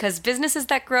 Because businesses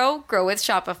that grow, grow with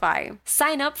Shopify.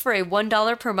 Sign up for a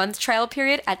 $1 per month trial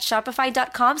period at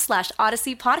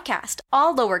shopify.com/Odyssey Podcast,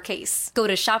 all lowercase. Go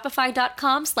to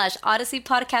shopify.com/Odyssey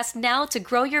Podcast now to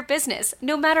grow your business,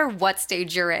 no matter what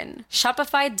stage you're in.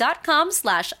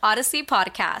 Shopify.com/Odyssey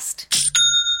Podcast.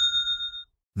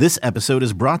 This episode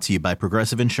is brought to you by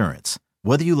Progressive Insurance.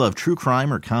 Whether you love true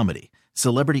crime or comedy,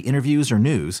 celebrity interviews or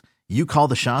news, you call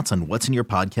the shots on what's in your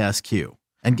podcast queue.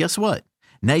 And guess what?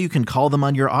 Now you can call them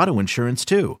on your auto insurance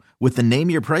too, with the Name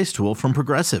Your Price tool from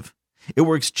Progressive. It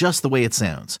works just the way it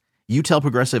sounds. You tell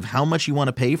Progressive how much you want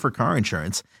to pay for car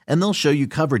insurance, and they'll show you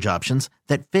coverage options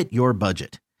that fit your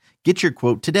budget. Get your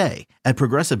quote today at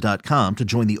Progressive.com to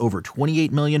join the over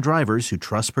 28 million drivers who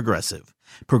trust Progressive.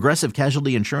 Progressive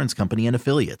Casualty Insurance Company and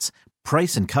Affiliates.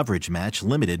 Price and coverage match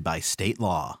limited by state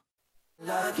law.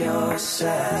 Love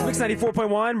yourself. Mix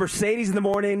 94.1, Mercedes in the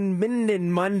morning,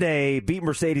 Minden Monday. Beat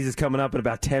Mercedes is coming up in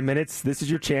about 10 minutes. This is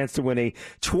your chance to win a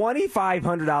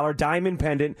 $2,500 diamond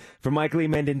pendant from Michael E.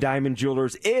 Menden Diamond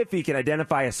Jewelers if you can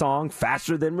identify a song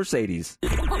faster than Mercedes.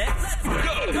 Here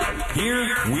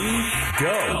we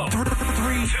go.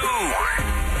 3, 2.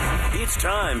 It's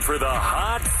time for the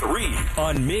Hot 3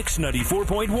 on Mix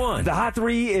 94.1. The Hot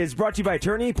 3 is brought to you by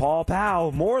attorney Paul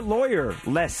Powell. More lawyer,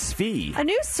 less fee. A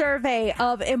new survey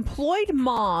of employed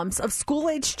moms of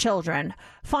school-aged children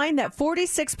find that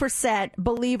 46%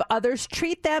 believe others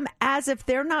treat them as if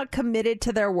they're not committed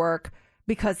to their work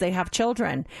because they have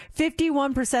children.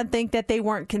 51% think that they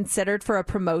weren't considered for a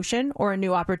promotion or a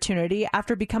new opportunity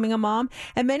after becoming a mom.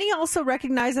 And many also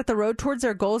recognize that the road towards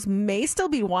their goals may still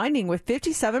be winding, with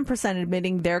 57%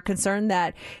 admitting they're concerned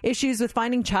that issues with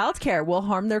finding childcare will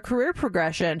harm their career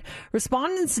progression.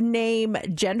 Respondents name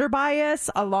gender bias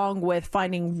along with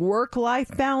finding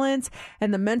work-life balance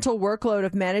and the mental workload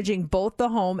of managing both the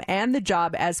home and the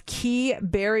job as key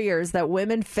barriers that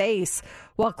women face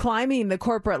while climbing the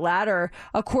corporate ladder.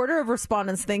 A quarter of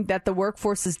respondents think that the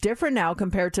workforce is different now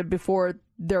compared to before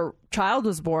their child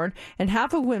was born, and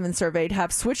half of women surveyed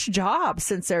have switched jobs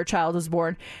since their child was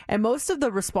born. And most of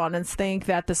the respondents think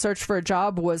that the search for a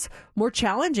job was more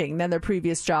challenging than their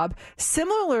previous job.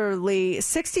 Similarly,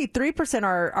 63%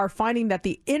 are finding that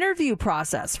the interview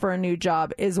process for a new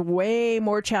job is way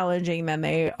more challenging than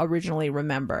they originally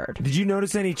remembered. Did you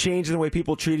notice any change in the way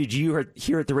people treated you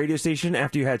here at the radio station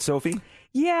after you had Sophie?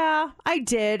 Yeah, I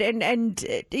did. And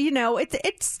you know,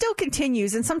 it still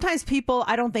continues. And sometimes people,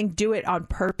 I don't think, do it on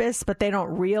purpose, but they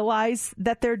don't realize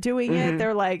that they're doing it.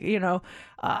 They're like, you know,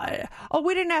 oh,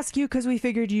 we didn't ask you because we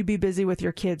figured you'd be busy with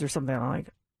your kids or something. I'm like,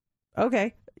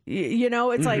 okay. You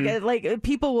know, it's like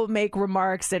people will make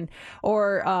remarks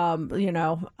or you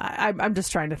know, I'm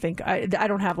just trying to think. I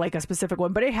don't have like a specific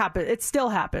one, but it still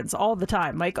happens all the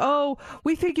time. Like, oh,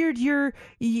 we figured you're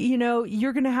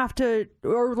going to have to,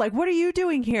 or like, what are you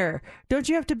doing here? Don't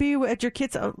you have to be at your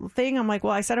kids' thing? I'm like,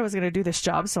 well, I said I was going to do this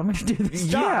job, so I'm going to do this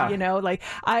job. You know, like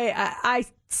I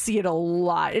see it a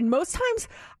lot. And most times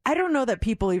I don't know that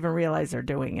people even realize they're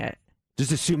doing it.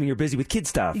 Just assuming you're busy with kid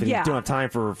stuff and you don't have time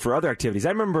for other activities. I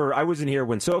remember I wasn't here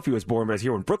when Sophie was born, but I was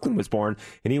here when Brooklyn was born,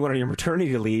 and you went on your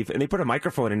maternity leave, and they put a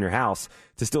microphone in your house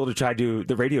to try to do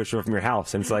the radio show from your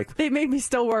house. And it's like... They made me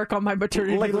still work on my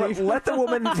maternity leave. Let the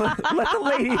woman, let the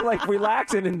lady, like,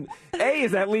 relax, and A,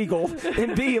 is that legal?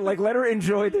 And B, like, let her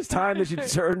enjoy this time that she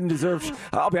deserves.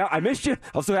 I missed you.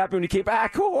 I was so happy when you came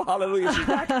back. Oh, hallelujah, she's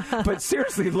back. But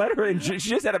seriously, let her enjoy. She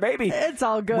just had a baby. It's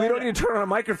all good. We don't need to turn on a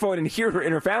microphone and hear her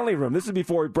in her family room. This is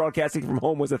before broadcasting from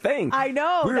home was a thing. I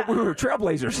know. We were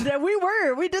trailblazers. We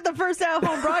were. We did the first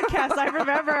at-home broadcast. I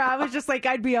remember. I was just like,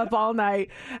 I'd be up all night.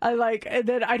 And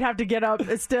then I'd have to get up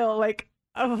and still like,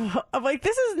 I'm like,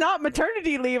 this is not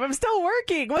maternity leave. I'm still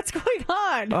working. What's going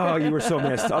on? Oh, you were so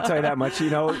missed. I'll tell you that much. You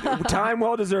know, time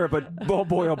well deserved, but oh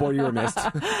boy, you were missed.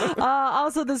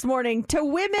 Also this morning, to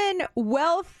women,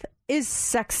 wealth is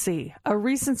sexy. A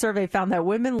recent survey found that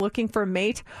women looking for a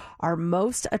mate are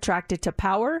most attracted to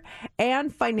power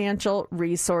and financial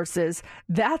resources.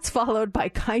 That's followed by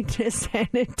kindness and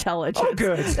intelligence. Oh,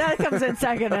 good. That comes in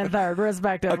second and third,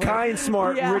 respectively. A kind,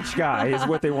 smart, rich guy is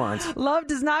what they want. Love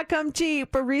does not come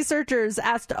cheap. Researchers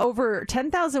asked over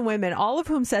 10,000 women, all of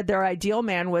whom said their ideal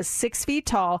man was 6 feet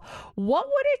tall. What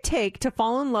would it take to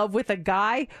fall in love with a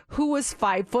guy who was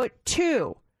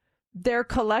 5'2"? Their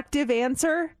collective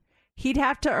answer? He'd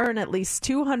have to earn at least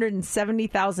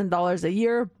 $270,000 a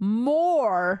year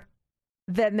more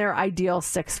than their ideal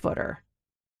 6-footer.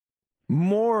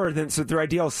 More than, so their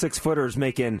ideal 6-footer is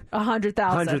making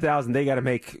 $100,000. They got to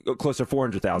make close to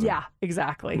 $400,000. Yeah,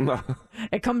 exactly.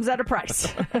 It comes at a price.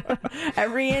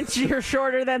 Every inch you're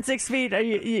shorter than 6 feet,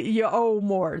 you owe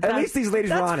more. At least these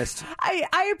ladies were honest.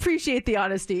 I appreciate the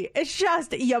honesty. It's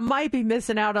just you might be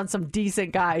missing out on some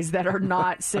decent guys that are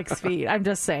not 6 feet. I'm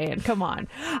just saying. Come on.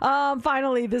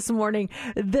 Finally, this morning,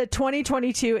 the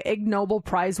 2022 Ig Nobel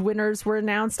Prize winners were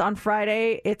announced on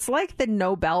Friday. It's like the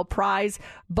Nobel Prize,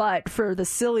 but for the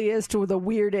silliest or the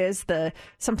weirdest, the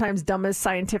sometimes dumbest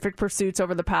scientific pursuits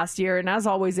over the past year. And as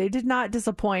always, they did not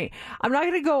disappoint. I'm not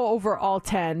going to go over all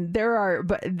 10. There are,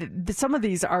 but some of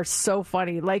these are so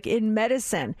funny. Like in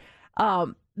medicine,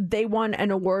 they won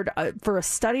an award for a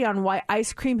study on why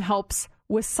ice cream helps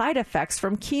with side effects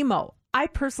from chemo. I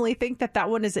personally think that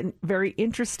one is very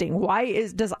interesting. Why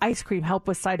does ice cream help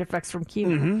with side effects from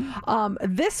chemo?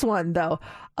 This one, though,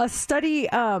 a study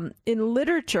in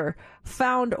literature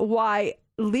found why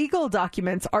legal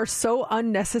documents are so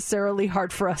unnecessarily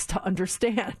hard for us to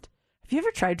understand. Have you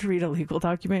ever tried to read a legal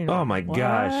document? Oh, my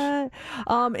gosh.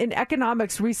 In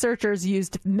economics, researchers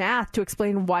used math to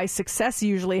explain why success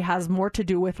usually has more to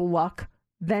do with luck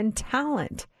than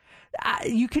talent.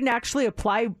 You can actually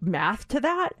apply math to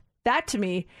that. That, to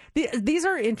me, these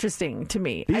are interesting to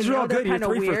me. These are all good. You're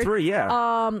 3 for 3,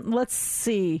 yeah. Let's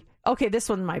see. Okay, this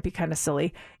one might be kind of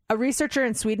silly. A researcher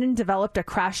in Sweden developed a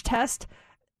crash test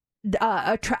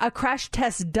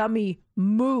dummy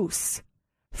moose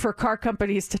for car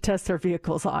companies to test their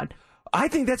vehicles on. I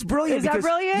think that's brilliant. Is that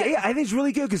brilliant? Yeah, I think it's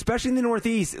really good, especially in the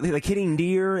Northeast, like hitting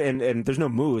deer, and there's no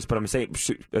moose, but I'm saying,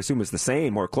 assume it's the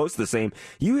same or close to the same.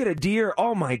 You hit a deer,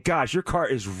 oh my gosh, your car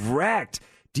is wrecked.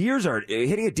 Deers are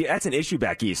hitting a deer. That's an issue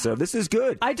back east, so this is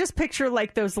good. I just picture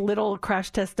like those little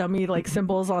crash test dummy like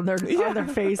symbols on their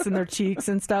face and their cheeks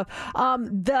and stuff.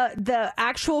 The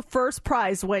actual first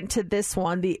prize went to this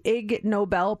one. The Ig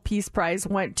Nobel Peace Prize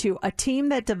went to a team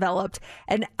that developed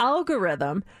an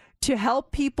algorithm to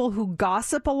help people who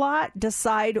gossip a lot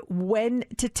decide when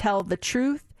to tell the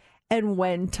truth and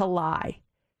when to lie.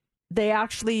 They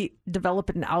actually develop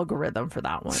an algorithm for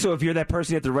that one. So if you're that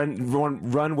person, you have to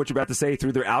run what you're about to say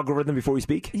through their algorithm before you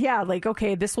speak? Yeah, like,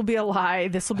 okay, this will be a lie.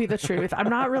 This will be the truth. I'm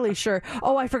not really sure.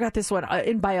 Oh, I forgot this one.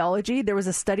 In biology, there was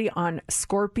a study on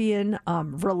scorpion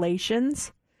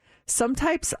relations. Some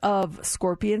types of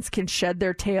scorpions can shed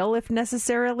their tail if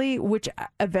necessarily, which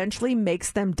eventually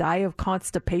makes them die of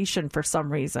constipation for some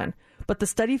reason. But the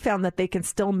study found that they can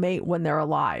still mate when they're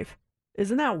alive.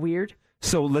 Isn't that weird?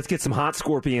 So let's get some hot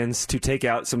scorpions to take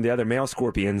out some of the other male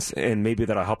scorpions, and maybe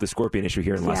that'll help the scorpion issue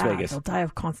here in Las Vegas. They'll die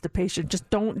of constipation. Just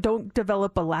don't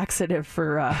develop a laxative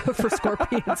for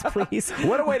scorpions, please.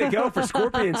 What a way to go for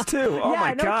scorpions too! Oh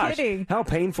my gosh, kidding. How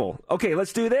painful. Okay,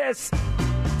 let's do this.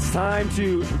 It's time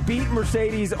to beat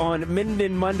Mercedes on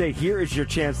Minden Monday. Here is your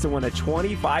chance to win a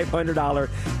 $2,500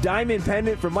 diamond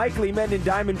pendant from Michael E. Minden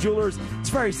Diamond Jewelers.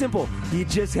 It's very simple. You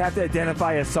just have to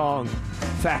identify a song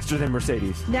faster than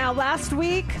Mercedes. Now, last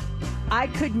week, I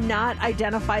could not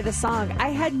identify the song. I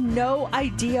had no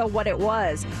idea what it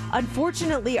was.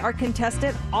 Unfortunately, our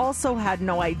contestant also had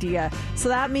no idea. So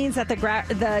that means that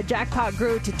the jackpot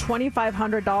grew to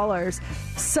 $2,500.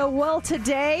 So will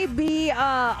today be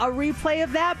a replay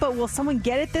of that? But will someone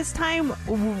get it this time?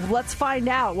 Let's find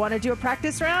out. Want to do a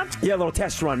practice round? Yeah, a little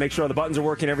test run. Make sure all the buttons are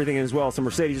working, everything as well. So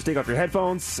Mercedes, just take off your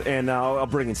headphones, and I'll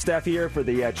bring in Steph here for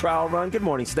the trial run. Good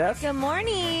morning, Steph. Good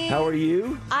morning. How are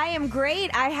you? I am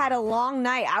great. I had a long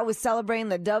night. I was celebrating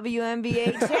the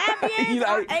WNBA champions.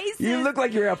 Aces. You look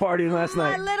like you were out partying last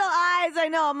night. My little eyes. I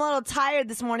know. I'm a little tired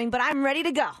this morning, but I'm ready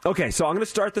to go. Okay, so I'm going to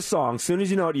start the song. As soon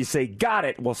as you know it, you say, got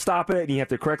it. We'll stop it, and you have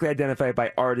to correctly identify it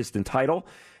by artist and title.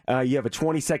 You have a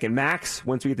 20-second max.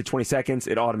 Once we get to 20 seconds,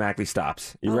 it automatically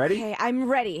stops. You ready? Okay, I'm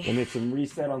ready. And it's some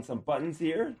reset on some buttons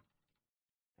here.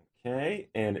 Okay,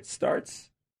 and it starts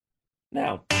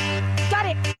now. Got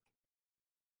it.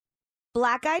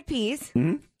 Black Eyed Peas.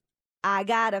 Mm-hmm. I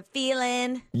got a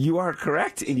feeling. You are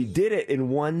correct, and you did it in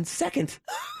 1 second.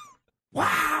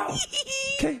 Wow.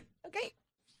 Okay.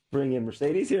 Bring in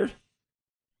Mercedes here.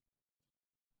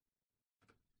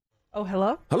 Oh,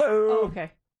 hello? Hello. Oh,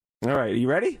 okay. All right, are you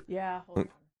ready? Yeah. Hold on.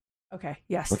 Okay,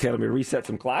 yes. Okay, let me reset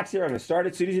some clocks here. I'm going to start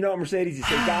it. As soon as you know it, Mercedes, you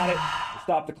say got it.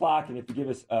 Stop the clock, and you have to give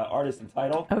us artist and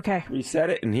title. Okay. Reset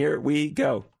it, and here we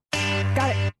go.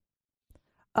 Got it.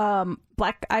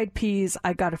 Black Eyed Peas,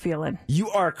 I got a feeling. You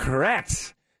are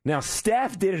correct. Now,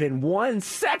 Steph did it in 1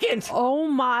 second. Oh,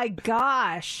 my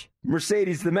gosh.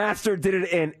 Mercedes, the master, did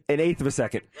it in an eighth of a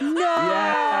second. No.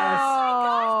 Yes.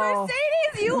 Oh, my gosh,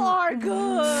 Mercedes, you are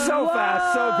good. So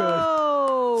fast, so good.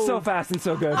 So fast and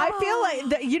so good. I feel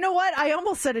like, you know what? I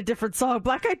almost said a different song.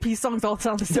 Black Eyed Peas songs all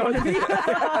sound the same to me.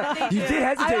 You did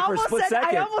hesitate for a split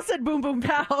second. I almost said boom, boom,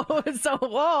 pow. So,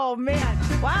 oh, man.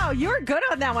 Wow, you're good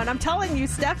on that one. I'm telling you,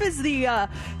 Steph is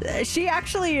she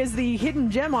actually is the hidden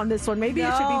gem on this one. Maybe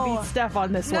it should be beat Steph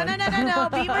on this one. No.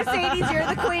 Beat Mercedes. You're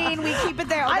the queen. We keep it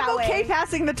there. I'm okay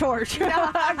passing the torch.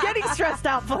 I'm getting stressed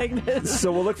out playing this.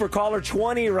 So we'll look for caller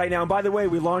 20 right now. And by the way,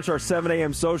 we launched our 7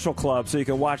 a.m. social club, so you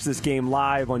can watch this game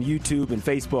live on YouTube and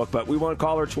Facebook. But we want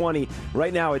caller 20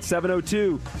 right now at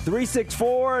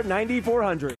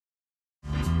 702-364-9400.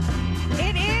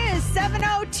 It is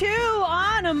 7:02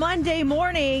 on a Monday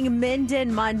morning,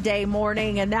 Minden Monday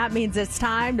morning, and that means it's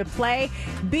time to play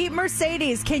Beat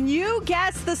Mercedes. Can you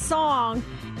guess the song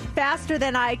faster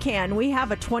than I can? We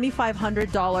have a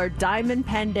 $2,500 diamond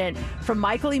pendant from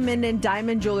Michael E. Minden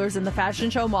Diamond Jewelers in the Fashion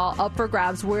Show Mall up for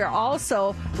grabs. We're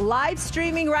also live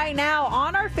streaming right now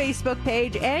on our Facebook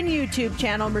page and YouTube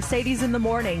channel, Mercedes in the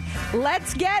Morning.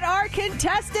 Let's get our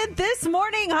contestant this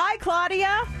morning. Hi,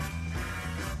 Claudia.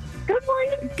 Good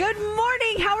morning. Good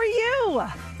morning. How are you?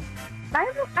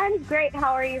 I'm great.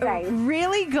 How are you guys?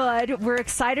 Really good. We're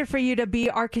excited for you to be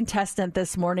our contestant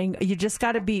this morning. You just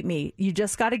got to beat me. You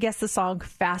just got to guess the song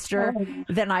faster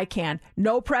than I can.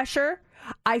 No pressure.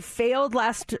 I failed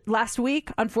last week.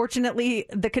 Unfortunately,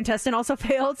 the contestant also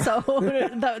failed, so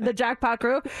the jackpot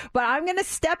crew. But I'm going to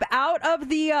step out of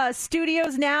the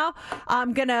studios now.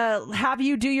 I'm going to have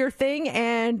you do your thing,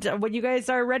 and when you guys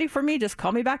are ready for me, just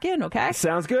call me back in, okay?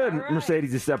 Sounds good. Right.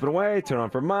 Mercedes is stepping away. Turn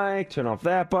on for Mike. Turn off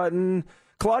that button.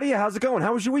 Claudia, how's it going?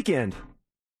 How was your weekend?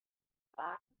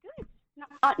 Good.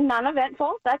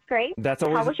 Non-eventful. That's great. That's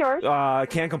always. How was yours?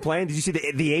 Can't complain. Did you see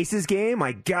the Aces game?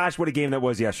 My gosh, what a game that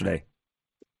was yesterday.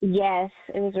 Yes,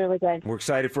 it was really good. We're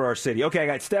excited for our city. Okay, I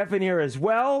got Steph in here as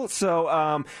well. So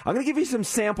I'm going to give you some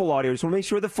sample audio. Just want to make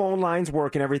sure the phone lines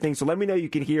work and everything. So let me know you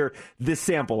can hear this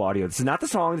sample audio. This is not the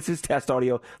song. This is test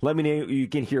audio. Let me know you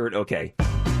can hear it okay.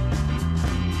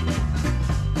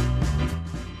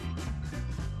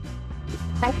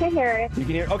 I can hear it. You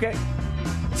can hear it? Okay.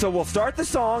 So we'll start the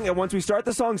song, and once we start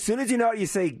the song, as soon as you know it, you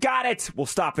say, got it. We'll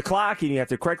stop the clock, and you have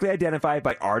to correctly identify it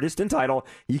by artist and title.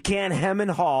 You can't hem and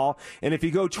haw. And if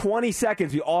you go 20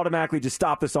 seconds, we automatically just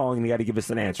stop the song, and you got to give us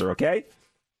an answer, okay?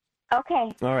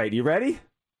 Okay. All right, you ready?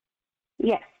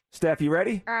 Yes. Steph, you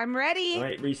ready? I'm ready. All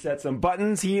right, reset some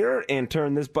buttons here, and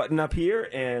turn this button up here,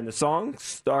 and the song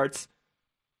starts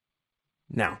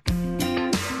now.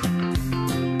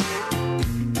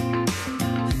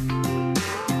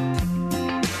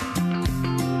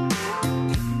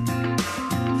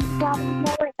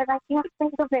 But I can't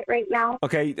think of it right now.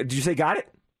 Okay, did you say got it?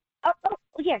 Oh,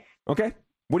 yes. Okay,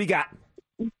 what do you got?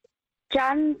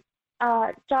 John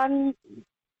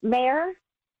Mayer.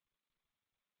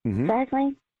 Mm-hmm. Is that his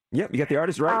name? Yep, you got the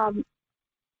artist right.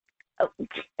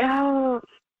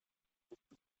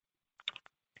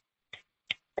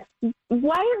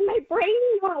 Why is my brain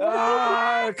not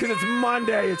working? Because it's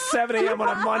Monday. It's 7 a.m. on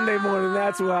a Monday morning.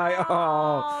 That's why.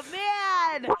 Oh,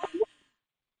 man.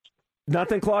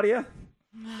 Nothing, Claudia?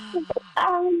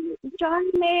 John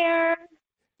Mayer.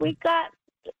 We got.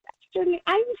 I'm singing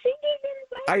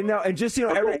it. I know, and just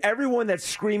everyone that's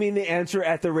screaming the answer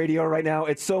at the radio right now,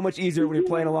 it's so much easier when you're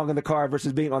playing along in the car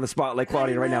versus being on the spot like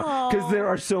Claudia right now, because there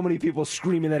are so many people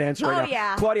screaming that answer right now.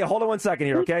 Yeah. Claudia, hold on 1 second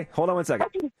here, okay? Hold on 1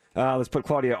 second. Let's put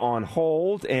Claudia on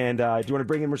hold, and do you want to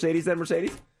bring in Mercedes then,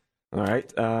 Mercedes? All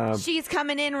right. She's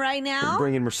coming in right now.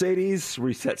 Bring in Mercedes,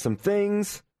 reset some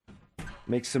things,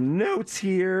 make some notes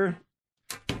here.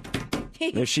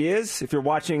 There she is. If you're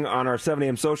watching on our 7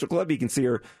 a.m. social club, you can see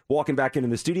her walking back into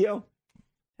the studio.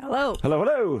 Hello. Hello,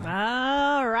 hello.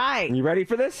 All right. You ready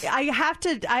for this? I have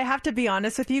to be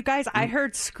honest with you guys. I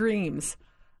heard screams.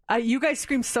 You guys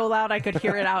screamed so loud I could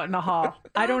hear it out in the hall.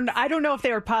 I don't know if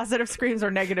they were positive screams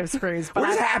or negative screams, but We're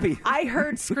just happy. I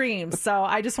heard screams, so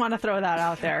I just want to throw that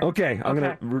out there. Okay, I'm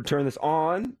going to return this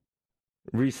on,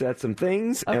 reset some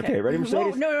things. Okay, ready,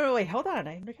 Mercedes? Whoa, no, wait, hold on.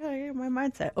 I gotta get my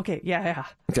mindset. Okay, yeah.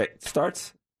 Okay,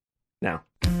 starts now.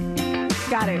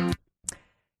 Got it.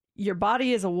 Your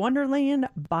Body is a Wonderland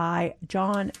by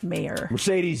John Mayer.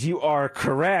 Mercedes, you are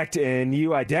correct, and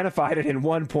you identified it in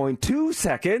 1.2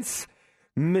 seconds.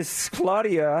 Miss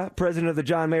Claudia, president of the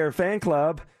John Mayer fan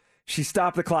club, she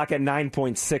stopped the clock at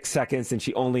 9.6 seconds, and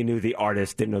she only knew the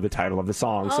artist, didn't know the title of the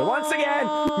song. So once again,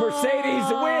 Mercedes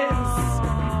wins.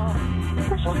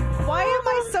 Why am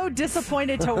I so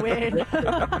disappointed to win?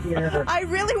 I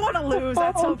really want to lose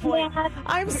at some point.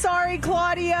 I'm sorry,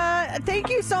 Claudia. Thank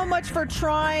you so much for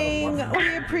trying.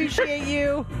 We appreciate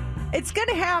you. It's going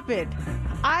to happen.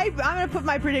 I'm going to put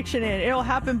my prediction in. It'll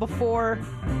happen before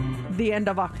the end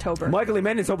of October. Michael E.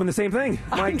 Menden's hoping the same thing.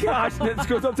 My gosh, this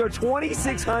goes up to a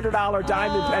 $2,600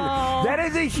 diamond pendant. That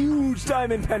is a huge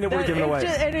diamond pendant we're giving away.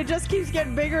 And it just keeps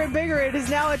getting bigger and bigger. It is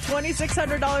now a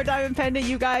 $2,600 diamond pendant.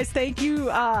 You guys, thank you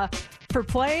for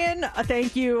playing.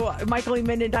 Thank you, Michael E.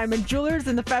 Menden Diamond Jewelers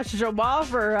and the Fashion Show Mall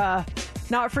for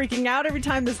not freaking out every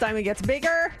time this diamond gets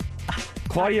bigger.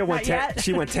 Claudia went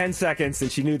 10 seconds,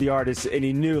 and she knew the artist, and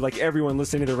he knew, like, everyone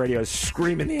listening to the radio is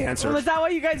screaming the answer. Was that why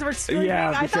you guys were screaming?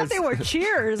 Yeah, I thought they were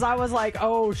cheers. I was like,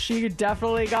 oh, she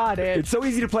definitely got it. It's so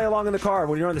easy to play along in the car.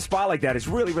 When you're on the spot like that, it's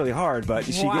really, really hard, but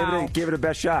she gave it a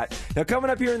best shot. Now,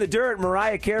 coming up here in the dirt,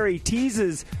 Mariah Carey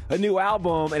teases a new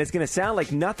album, and it's going to sound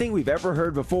like nothing we've ever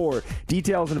heard before.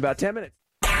 Details in about 10 minutes.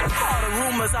 All the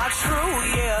rumors are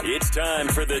true, yeah. It's time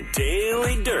for the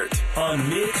Daily Dirt on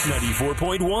Mix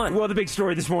 94.1. Well, the big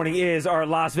story this morning is our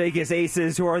Las Vegas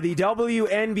Aces, who are the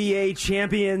WNBA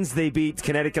champions. They beat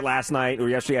Connecticut last night or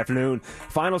yesterday afternoon.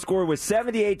 Final score was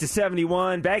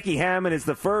 78-71. Becky Hammon is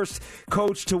the first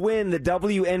coach to win the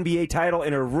WNBA title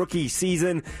in her rookie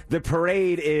season. The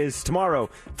parade is tomorrow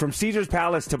from Caesars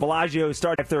Palace to Bellagio,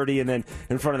 start at 5:30, and then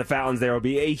in front of the fountains there will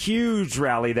be a huge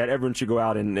rally that everyone should go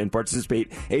out and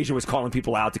participate. Asia was calling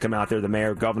people out to come out there, the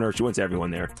mayor, governor. She wants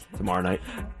everyone there tomorrow night.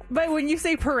 But when you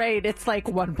say parade, it's like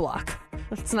one block.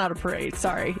 It's not a parade.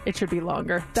 Sorry, it should be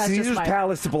longer. That's Caesars just my...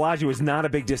 Palace to Bellagio is not a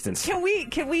big distance. Can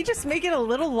we just make it a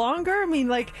little longer? I mean,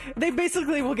 like, they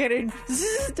basically will get in.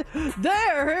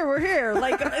 There, here, we're here.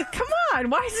 Like, come on,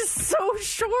 why is this so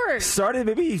short? Start at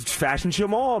maybe Fashion Show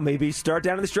Mall. Maybe start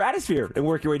down in the Stratosphere and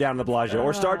work your way down to Bellagio,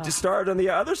 or start on the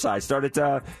other side. Start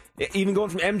at even going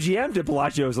from MGM to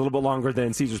Bellagio is a little bit longer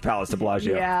than Caesars Palace to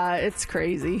Bellagio. Yeah, it's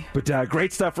crazy. But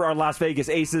great stuff for our Las Vegas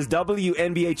Aces,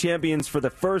 WNBA champions for the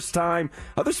first time.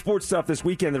 Other sports stuff this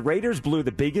weekend, the Raiders blew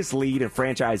the biggest lead in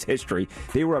franchise history.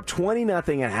 They were up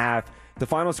 20-0 at half. The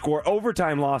final score,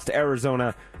 overtime loss to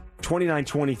Arizona,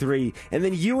 29-23. And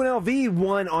then UNLV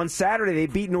won on Saturday. They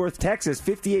beat North Texas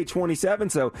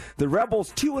 58-27. So the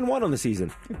Rebels 2-1 on the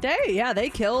season. They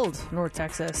killed North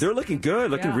Texas. They're looking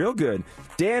good, looking real good.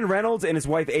 Dan Reynolds and his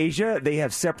wife Asia, they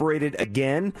have separated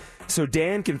again. So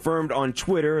Dan confirmed on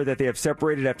Twitter that they have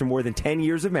separated after more than 10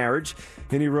 years of marriage.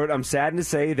 And he wrote, "I'm saddened to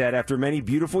say that after many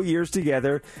beautiful years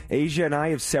together, Asia and I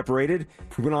have separated."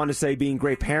 He went on to say, "Being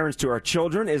great parents to our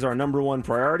children is our number one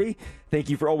priority. Thank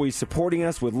you for always supporting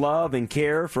us with love and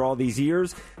care for all these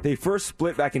years." They first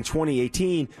split back in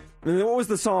 2018. And then what was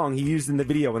the song he used in the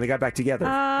video when they got back together?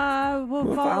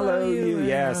 We'll follow you.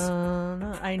 Yes.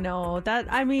 I know that.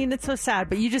 I mean, it's so sad,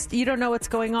 but you don't know what's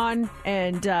going on,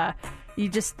 and you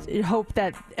just hope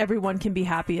that everyone can be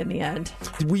happy in the end.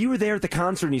 You were there at the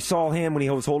concert and you saw him when he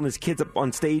was holding his kids up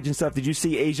on stage and stuff. Did you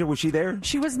see Asia? Was she there?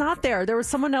 She was not there. There was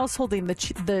someone else holding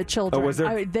the children. Oh, was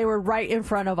there? They were right in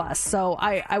front of us. So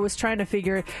I was trying to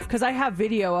figure, because I have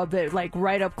video of it like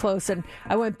right up close, and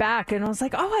I went back and I was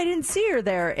like, oh, I didn't see her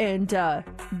there. And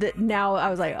now I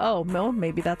was like, oh, no,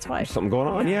 maybe that's why. Something going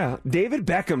on, yeah. David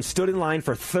Beckham stood in line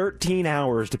for 13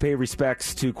 hours to pay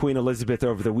respects to Queen Elizabeth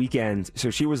over the weekend.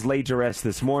 So she was laid to rest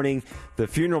this morning. The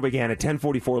funeral began at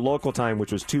 10:44 local time,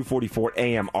 which was 2:44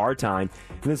 a.m. our time.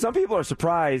 And then some people are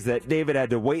surprised that David had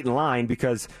to wait in line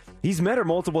because he's met her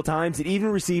multiple times and even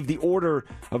received the Order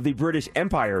of the British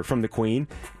Empire from the Queen.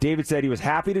 David said he was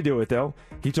happy to do it, though.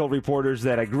 He told reporters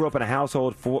that I grew up in a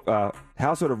household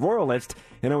of royalists,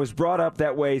 and I was brought up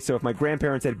that way, so if my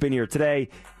grandparents had been here today,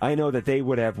 I know that they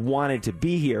would have wanted to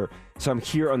be here. So I'm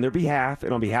here on their behalf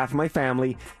and on behalf of my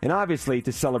family, and obviously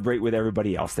to celebrate with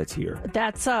everybody else that's here.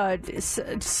 That's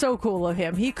so cool of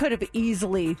him. He could have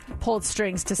easily pulled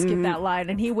strings to skip that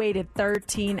line, and he waited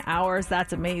 13 hours.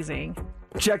 That's amazing.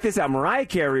 Check this out. Mariah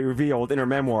Carey revealed in her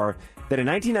memoir that in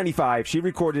 1995, she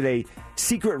recorded a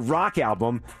secret rock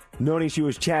album, noting she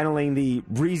was channeling the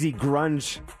breezy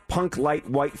grunge punk light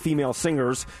white female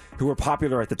singers who were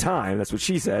popular at the time. That's what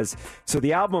she says. So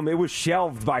the album, it was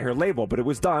shelved by her label, but it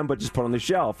was done, but just put on the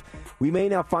shelf. We may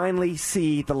now finally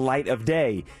see the light of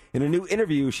day. In a new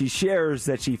interview, she shares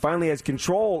that she finally has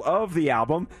control of the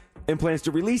album and plans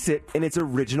to release it in its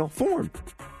original form.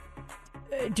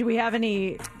 Do we have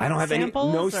any I don't have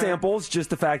samples, samples, just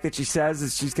the fact that she says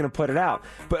is she's going to put it out.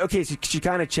 But okay, so she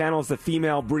kind of channels the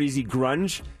female breezy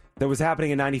grunge that was happening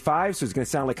in 95, so it's going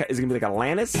to sound like, it's going to be like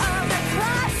Alanis. I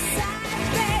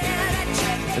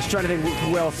was trying to think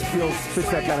who else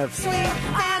fits that kind of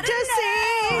fantasy,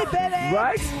 baby.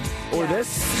 Right? Or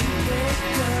this.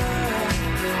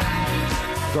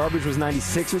 Garbage was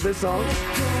 96 with this song.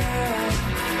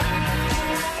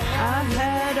 I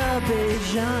had a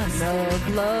vision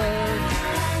of love,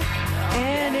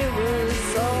 and it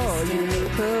was all you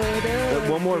could have.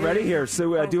 One more, ready? Here,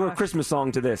 so do a Christmas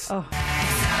song to this. Oh.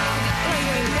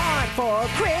 For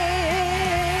Christmas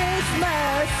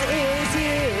is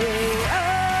you.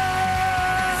 All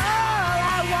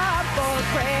I want for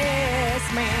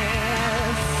Christmas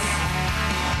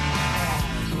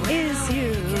is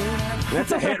you.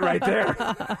 That's a hit right there.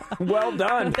 Well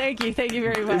done. Thank you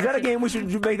very much. Is that a game? We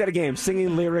should make that a game.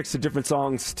 Singing lyrics to different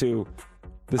songs to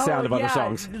the sound of other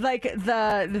songs. Like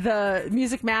the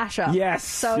music mashup. Yes.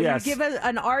 So you give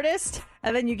an artist,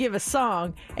 and then you give a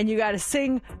song, and you got to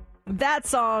sing that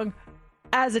song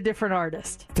as a different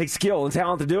artist. Takes skill and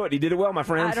talent to do it. He did it well, my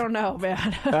friends. I don't know,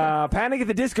 man. Panic at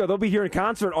the Disco, they'll be here in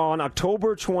concert on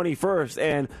October 21st,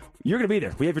 and you're going to be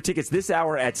there. We have your tickets this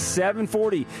hour at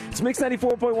 7:40. It's Mix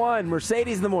 94.1,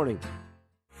 Mercedes in the morning.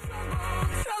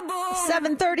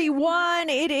 7:31.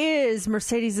 It is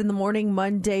Mercedes in the Morning,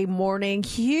 Monday morning.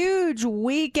 Huge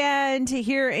weekend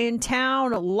here in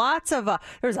town. Lots of, there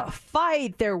was a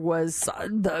fight. There was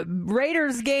the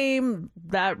Raiders game.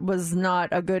 That was not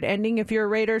a good ending if you're a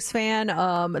Raiders fan.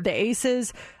 The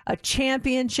Aces, a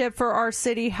championship for our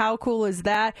city. How cool is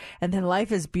that? And then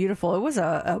life is beautiful. It was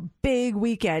a big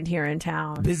weekend here in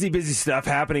town. Busy stuff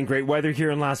happening. Great weather here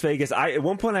in Las Vegas. At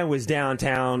one point I was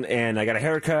downtown and I got a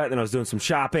haircut, and I was doing some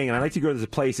shopping, and I like to go to this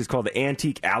place. It's called the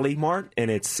Antique Alley Mart,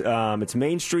 and it's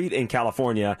Main Street in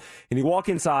California. And you walk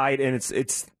inside, and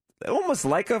it's almost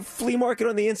like a flea market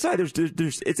on the inside.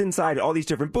 It's inside all these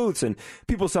different booths and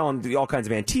people selling all kinds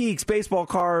of antiques, baseball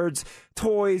cards,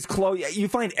 toys, clothes. You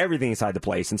find everything inside the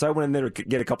place. And so I went in there to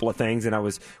get a couple of things, and I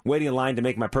was waiting in line to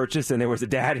make my purchase, and there was a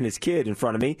dad and his kid in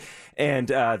front of me. And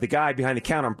the guy behind the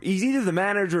counter, he's either the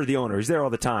manager or the owner. He's there all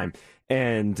the time.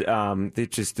 And they're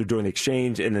doing the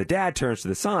exchange, and the dad turns to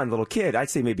the son, little kid, I'd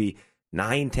say maybe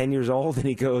 9-10 years old, and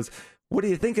he goes, "What do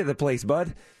you think of the place,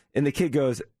 bud?" And the kid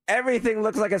goes, "Everything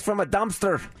looks like it's from a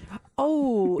dumpster."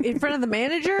 Oh, in front of the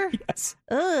manager? Yes.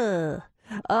 Ugh.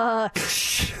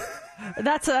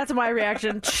 That's my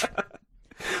reaction.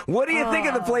 What do you think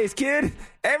of the place, kid?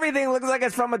 Everything looks like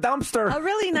it's from a dumpster. A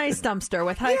really nice dumpster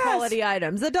with high quality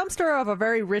items. The dumpster of a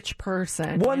very rich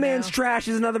person. One man's trash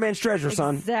is another man's treasure,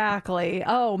 son. Exactly.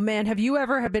 Oh man, have you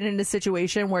ever been in a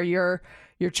situation where your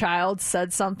child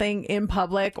said something in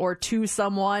public or to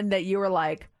someone that you were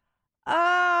like,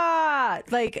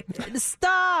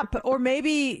 stop? Or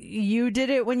maybe you did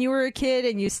it when you were a kid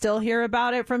and you still hear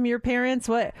about it from your parents.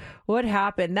 What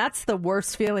happened? That's the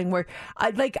worst feeling where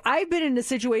I've been in a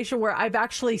situation where I've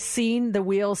actually seen the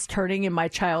wheels turning in my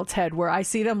child's head, where I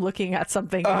see them looking at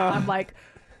something and I'm like,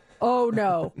 oh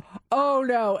no.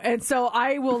 And so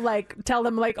I will tell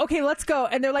them okay, let's go.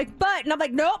 And they're like, but, and I'm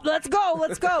like, nope, let's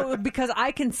go. Because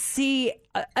I can see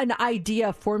an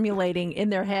idea formulating in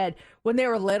their head when they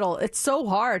were little. It's so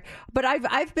hard. But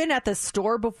I've been at the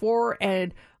store before,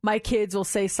 and my kids will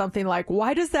say something like,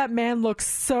 "Why does that man look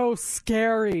so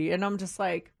scary?" And I'm just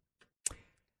like,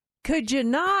 could you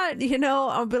not,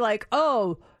 I'll be like,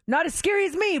 "Oh, not as scary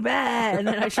as me, man." And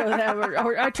then I show them,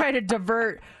 or I try to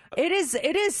divert. It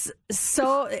is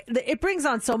so, it brings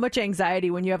on so much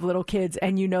anxiety when you have little kids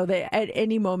and you know that at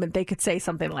any moment they could say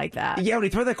something like that. Yeah, when you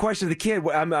throw that question to the kid,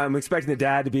 I'm expecting the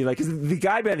dad to be like, 'cause the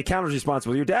guy behind the counter is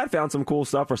responsible. Your dad found some cool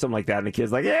stuff or something like that. And the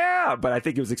kid's like, yeah, but I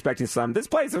think he was expecting this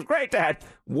place is great, Dad.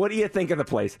 What do you think of the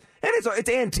place? And it's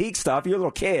antique stuff. You're a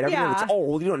little kid. Everything that's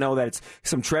old. You don't know that it's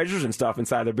some treasures and stuff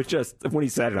inside there. But just when he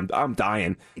said it, I'm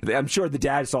dying. I'm sure the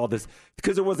dad saw this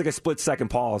because it was like a split second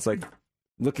pause, like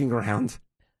looking around.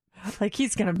 Like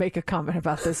he's going to make a comment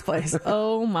about this place.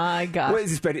 Oh, my God. What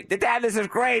is this? Dad, this is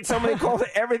great. Somebody called it.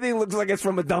 Everything looks like it's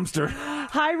from a dumpster.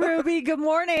 Hi, Ruby. Good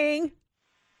morning.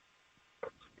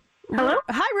 Hello?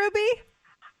 Hi, Ruby.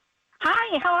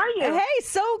 Hi, how are you? Hey,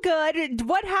 so good.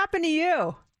 What happened to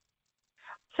you?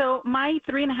 So my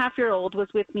 3.5-year-old was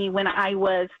with me when I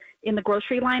was in the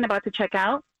grocery line about to check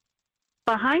out.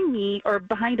 Behind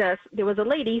us, there was a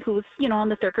lady who was, on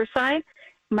the thicker side.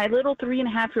 My little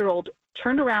 3.5-year-old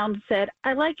turned around and said,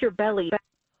 "I like your belly."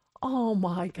 Oh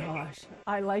my gosh.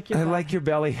 I like your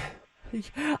belly.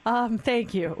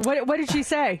 Thank you. What did she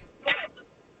say?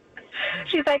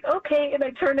 She's like, "Okay." And I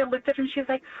turned and looked at her, and she's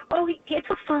like, "Oh, it's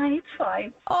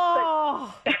fine.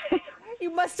 Oh, you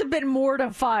must have been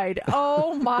mortified.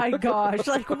 Oh my gosh.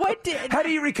 How do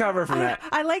you recover from that?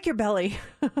 I like your belly.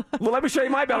 Well, let me show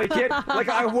you my belly, kid. How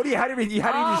do you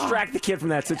distract the kid from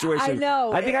that situation? I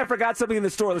know. I think I forgot something in the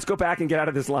store. Let's go back and get out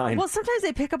of this line. Well, sometimes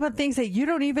they pick up on things that you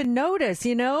don't even notice,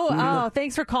 Oh,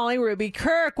 thanks for calling, Ruby.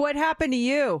 Kirk, what happened to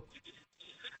you?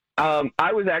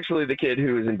 I was actually the kid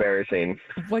who was embarrassing.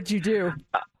 What'd you do?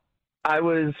 I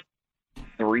was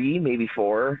 3, maybe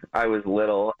 4. I was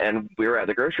little, and we were at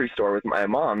the grocery store with my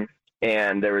mom,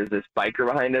 and there was this biker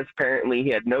behind us. Apparently, he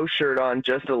had no shirt on,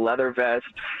 just a leather vest,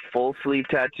 full sleeve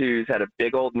tattoos, had a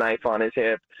big old knife on his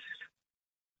hip,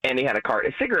 and he had a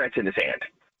carton of cigarettes in his hand.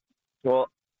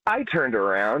 Well, I turned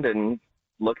around and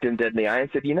looked him dead in the eye and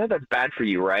said, "That's bad for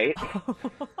you, right?"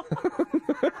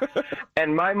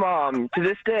 And my mom, to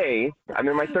this day, I'm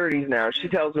in my 30s now, she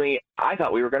tells me, "I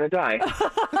thought we were going to die."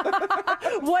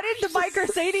 What did the biker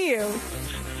say to you?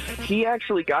 He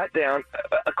actually got down,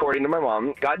 according to my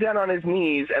mom, got down on his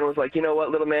knees and was like, "You know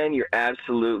what, little man, you're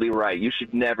absolutely right. You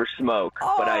should never smoke,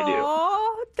 but I do."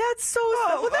 Oh, that's so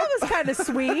well, that was kind of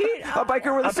sweet. A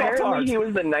biker with a soft heart. Apparently, he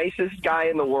was the nicest guy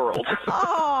in the world.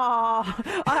 Oh,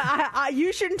 No,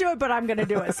 you shouldn't do it, but I'm going to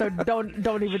do it. So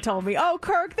don't even tell me. Oh,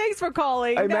 Kirk, thanks for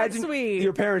calling. I That's imagine sweet.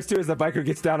 your parents too, as the biker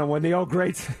gets down on one knee. Oh,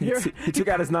 great! He took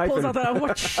out his knife Pulls and,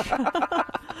 out the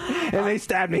and they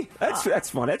stabbed me. That's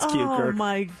fun. That's cute, Oh Kirk.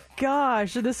 my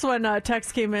gosh! This one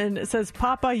text came in. It says,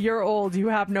 "Papa, you're old. You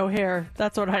have no hair."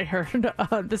 That's what I heard.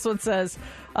 This one says,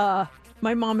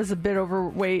 "My mom is a bit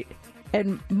overweight."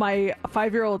 And my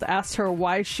 5-year-old asked her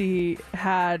why she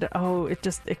had.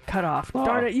 It cut off. Oh.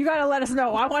 Darn it! You gotta let us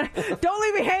know. Don't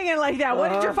leave me hanging like that.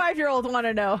 What did your 5-year-old want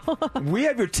to know? We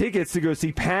have your tickets to go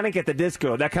see Panic at the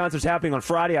Disco. That concert's happening on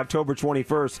Friday, October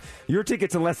 21st. Your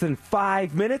tickets in less than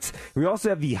 5 minutes. We also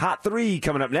have the Hot 3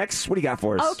 coming up next. What do you got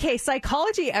for us? Okay,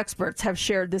 psychology experts have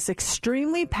shared this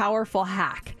extremely powerful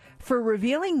hack for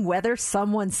revealing whether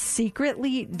someone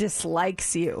secretly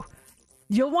dislikes you.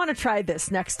 You'll want to try this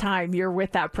next time you're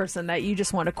with that person that you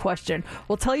just want to question.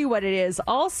 We'll tell you what it is.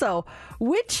 Also,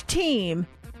 which team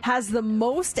has the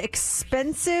most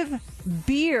expensive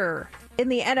beer in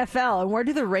the NFL? And where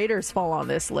do the Raiders fall on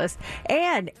this list?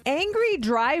 And angry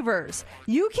drivers.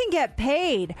 You can get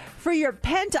paid for your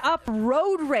pent-up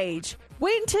road rage.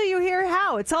 Wait until you hear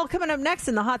how. It's all coming up next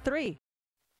in the Hot 3.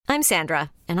 I'm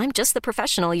Sandra, and I'm just the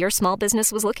professional your small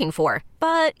business was looking for.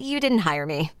 But you didn't hire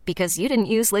me because you didn't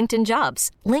use LinkedIn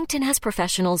Jobs. LinkedIn has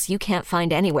professionals you can't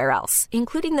find anywhere else,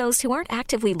 including those who aren't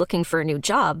actively looking for a new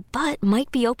job, but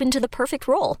might be open to the perfect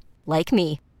role, like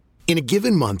me. In a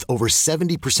given month, over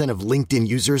 70% of LinkedIn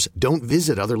users don't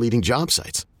visit other leading job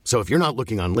sites. So if you're not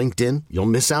looking on LinkedIn, you'll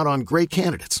miss out on great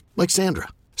candidates like Sandra.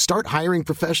 Start hiring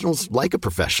professionals like a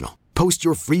professional. Post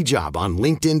your free job on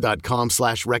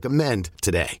linkedin.com/recommend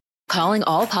today. Calling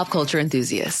all pop culture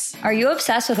enthusiasts. Are you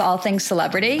obsessed with all things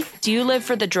celebrity? Do you live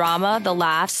for the drama, the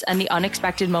laughs, and the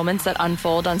unexpected moments that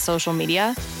unfold on social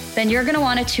media? Then you're going to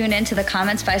want to tune in to the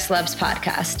Comments by Celebs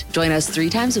podcast. Join us 3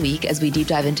 times a week as we deep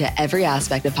dive into every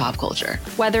aspect of pop culture.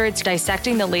 Whether it's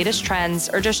dissecting the latest trends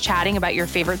or just chatting about your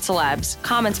favorite celebs,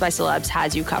 Comments by Celebs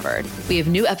has you covered. We have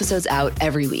new episodes out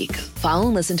every week. Follow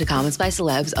and listen to Comments by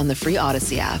Celebs on the free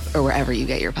Odyssey app or wherever you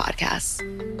get your podcasts.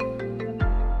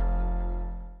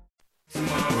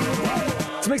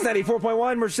 It's Mix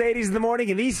 94.1 Mercedes in the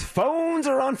morning, and these phones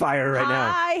are on fire right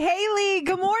now. Hi, Haley.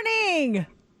 Good morning.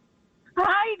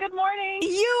 Hi, good morning.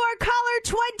 You are caller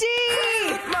 20.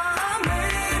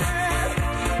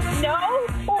 No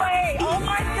way. Oh,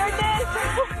 my goodness.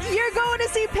 You're going to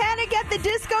see Panic at the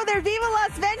Disco, their Viva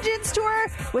Las Vengeance tour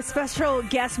with special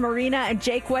guest Marina and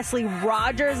Jake Wesley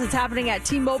Rogers. It's happening at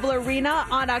T-Mobile Arena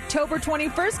on October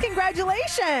 21st.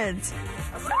 Congratulations.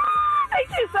 Thank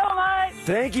you so much.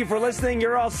 Thank you for listening.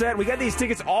 You're all set. We got these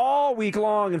tickets all week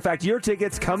long. In fact, your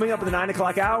tickets coming up at the 9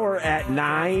 o'clock hour at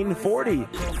 9:40.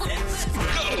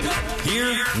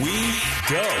 Here we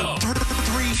go.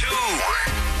 3, 2.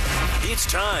 It's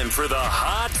time for the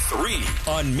Hot 3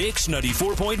 on Mix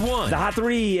 94.1. The Hot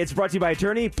 3, it's brought to you by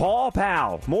attorney Paul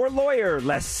Powell. More lawyer,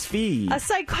 less fee. A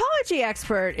psychology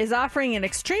expert is offering an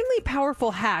extremely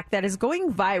powerful hack that is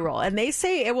going viral, and they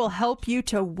say it will help you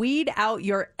to weed out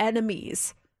your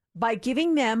enemies by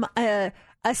giving them a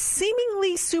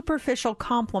seemingly superficial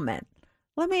compliment.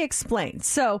 Let me explain.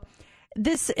 So,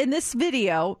 in this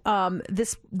video,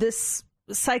 this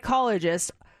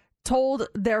psychologist told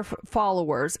their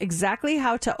followers exactly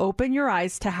how to open your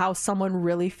eyes to how someone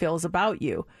really feels about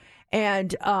you.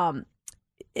 And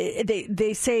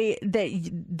they say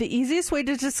that the easiest way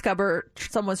to discover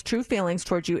someone's true feelings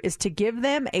towards you is to give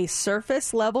them a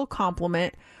surface level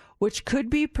compliment, which could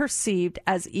be perceived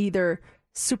as either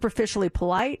superficially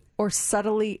polite or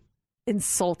subtly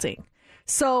insulting.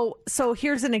 So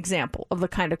here's an example of the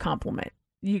kind of compliment.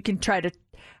 You can try to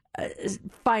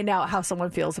find out how someone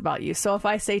feels about you. So if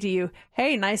I say to you,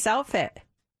 "Hey, nice outfit."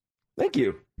 Thank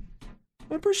you.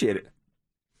 I appreciate it.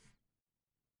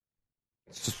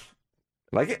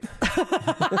 Like it?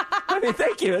 I mean,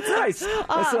 thank you. It's nice.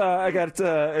 I got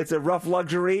it's a Rough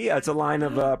Luxury. It's a line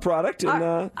of product.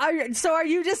 And, so are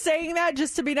you just saying that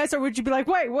just to be nice, or would you be like,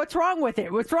 "Wait, what's wrong with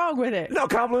it? What's wrong with it?" No,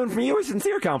 compliment from you, a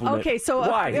sincere compliment. Okay, so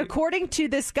why? According to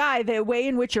this guy, the way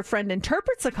in which your friend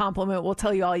interprets a compliment will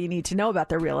tell you all you need to know about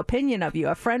their real opinion of you.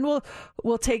 A friend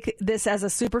will take this as a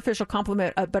superficial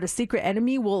compliment, but a secret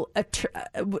enemy will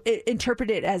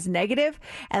interpret it as negative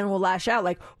and will lash out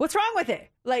like, "What's wrong with it?"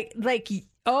 Like,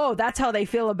 oh, that's how they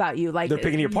feel about you. Like they're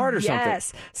picking you apart or something.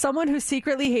 Yes. Someone who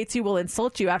secretly hates you will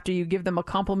insult you after you give them a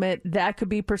compliment that could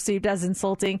be perceived as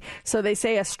insulting. So they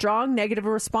say a strong negative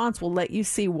response will let you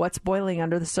see what's boiling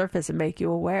under the surface and make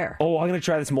you aware. Oh, I'm going to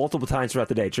try this multiple times throughout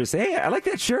the day. Just say, "Hey, I like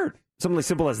that shirt." Something as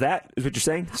simple as that is what you're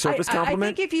saying? Surface compliment?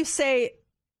 I think if you say,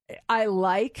 "I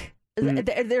like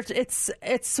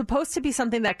It's supposed to be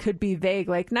something that could be vague,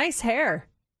 like nice hair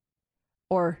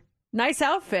or nice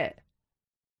outfit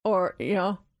or,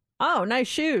 oh, nice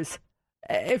shoes.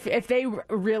 If they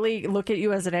really look at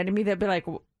you as an enemy, they'll be like,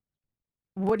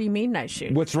 what do you mean nice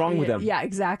shoes? What's wrong with them? Yeah,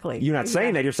 exactly. You're not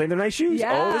saying that. You're saying they're nice shoes?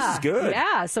 Yeah. Oh, this is good.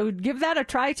 Yeah, so give that a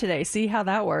try today. See how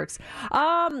that works.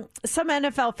 Some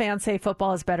NFL fans say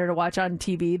football is better to watch on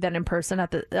TV than in person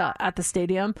at the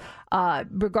stadium.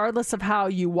 Regardless of how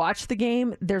you watch the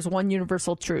game, there's one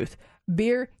universal truth.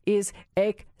 Beer is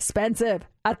expensive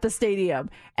at the stadium.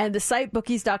 And the site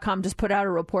bookies.com just put out a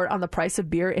report on the price of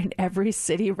beer in every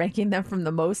city, ranking them from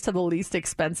the most to the least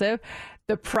expensive.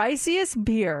 The priciest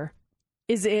beer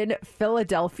is in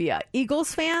Philadelphia.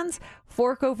 Eagles fans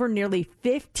fork over nearly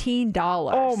 $15.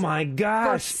 Oh my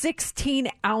gosh. For 16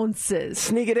 ounces.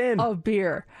 Sneak it in. Of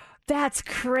beer. That's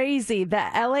crazy. The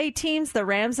LA teams, the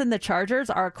Rams and the Chargers,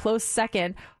 are a close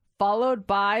second, followed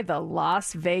by the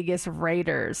Las Vegas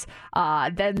Raiders.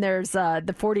 Then there's the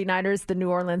 49ers, the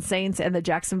New Orleans Saints, and the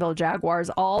Jacksonville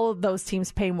Jaguars. All of those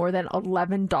teams pay more than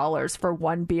 $11 for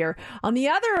one beer. On the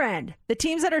other end, the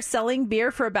teams that are selling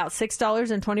beer for about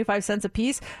 $6.25 a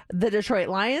piece, the Detroit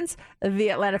Lions,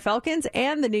 the Atlanta Falcons,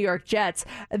 and the New York Jets.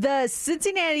 The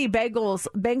Cincinnati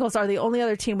Bengals are the only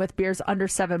other team with beers under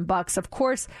 $7. Of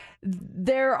course,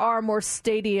 there are more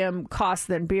stadium costs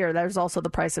than beer. There's also the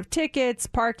price of tickets,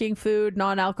 parking, food,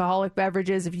 non-alcoholic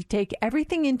beverages. If you take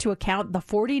everything into account, the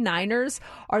 49ers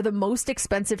are the most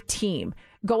expensive team.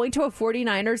 Going to a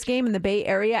 49ers game in the Bay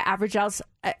Area averages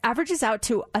out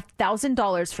to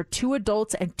 $1,000 for 2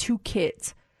 adults and 2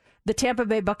 kids. The Tampa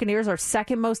Bay Buccaneers are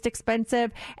second most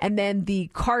expensive. And then the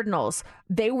Cardinals,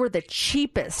 they were the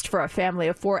cheapest for a family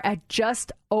of 4 at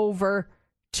just over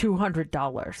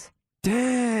 $200.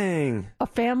 Dang. A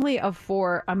family of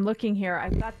 4. I'm looking here.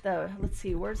 I've got let's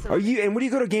see, where's the... And when do you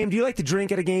go to a game? Do you like to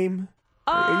drink at a game?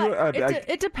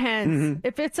 It depends. Mm-hmm.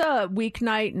 If it's a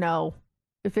weeknight, no.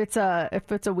 If it's a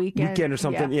weekend or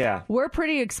something, yeah. We're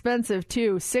pretty expensive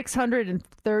too.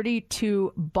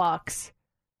 $632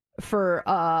 for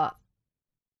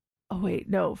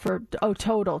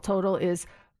total is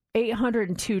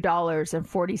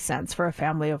 $802.40 for a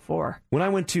family of 4. When I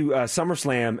went to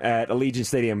SummerSlam at Allegiant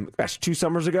Stadium, 2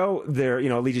 summers ago,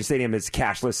 Allegiant Stadium is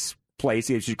cashless place.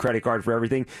 You use your credit card for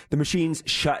everything. The machines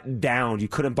shut down. You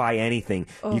couldn't buy anything.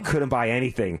 Oh. You couldn't buy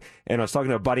anything. And I was talking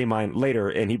to a buddy of mine later,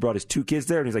 and he brought his 2 kids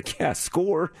there, and he's like, yeah,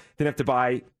 score. Didn't have to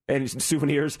buy any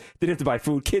souvenirs. Didn't have to buy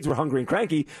food. Kids were hungry and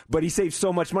cranky, but he saved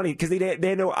so much money because they had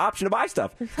no option to buy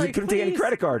stuff. Like, he couldn't take any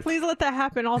credit card. Please let that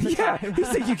happen all the time. He's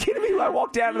like, you kidding me? I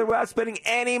walked down there without spending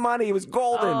any money. It was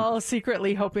golden. Oh,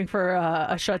 secretly hoping for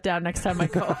a shutdown next time I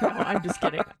go. No, I'm just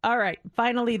kidding. All right.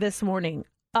 Finally this morning,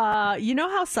 you know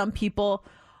how some people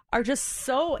are just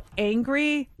so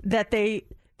angry that they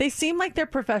seem like they're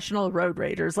professional road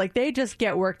raiders. Like they just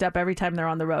get worked up every time they're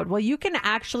on the road. Well, you can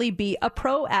actually be a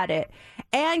pro at it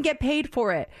and get paid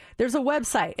for it. There's a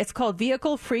website. It's called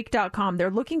vehiclefreak.com.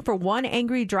 They're looking for one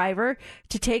angry driver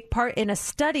to take part in a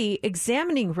study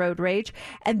examining road rage,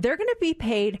 and they're going to be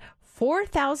paid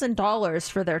 $4,000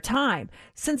 for their time.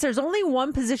 Since there's only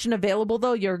one position available,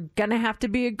 though, you're going to have to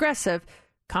be aggressive,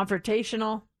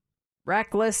 confrontational,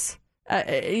 reckless.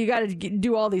 You got to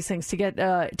do all these things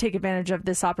to take advantage of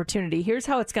this opportunity. Here's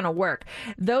how it's going to work.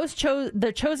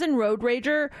 The chosen road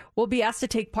rager will be asked to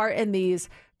take part in these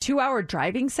 2-hour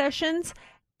driving sessions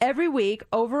every week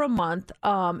over a month.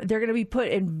 They're going to be put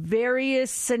in various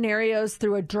scenarios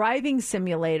through a driving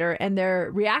simulator, and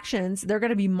their reactions, they're going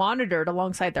to be monitored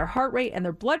alongside their heart rate and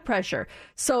their blood pressure.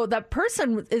 So that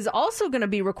person is also going to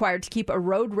be required to keep a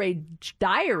road rage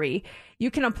diary. You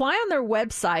can apply on their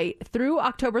website through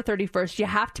October 31st. You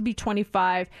have to be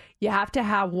 25. You have to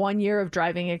have 1 year of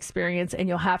driving experience, and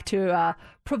you'll have to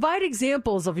provide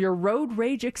examples of your road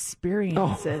rage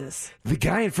experiences. Oh, the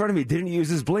guy in front of me didn't use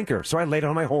his blinker, so I laid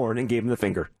on my horn and gave him the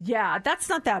finger. Yeah, that's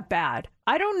not that bad.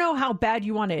 I don't know how bad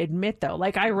you want to admit, though.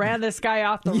 Like, I ran this guy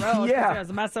off the road because he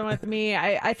was messing with me.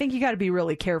 I think you got to be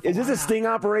really careful. Is this a sting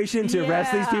operation to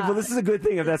arrest these people? This is a good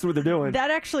thing if that's what they're doing.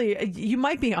 That actually, you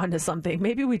might be onto something.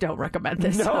 Maybe we don't recommend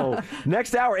this. No.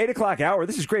 Next hour, 8 o'clock hour.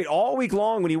 This is great. All week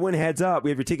long when you win Heads Up,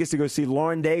 we have your tickets to go see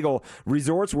Lauren Daigle,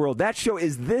 Resorts World. That show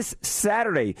is this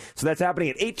Saturday. So that's happening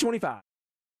at 8:25.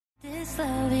 This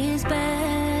love is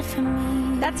bad for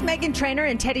me. That's Meghan Trainor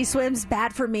and Teddy Swims'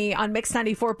 Bad for Me on Mix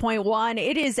 94.1.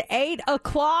 It is 8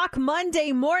 o'clock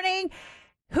Monday morning.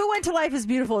 Who Went to Life is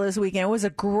Beautiful this weekend? It was a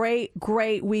great,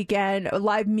 great weekend.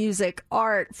 Live music,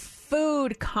 art,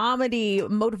 food, comedy,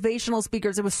 motivational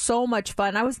speakers. It was so much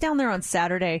fun. I was down there on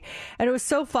Saturday, and it was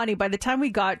so funny. By the time we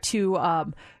got to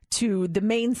the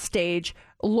main stage,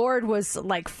 Lorde was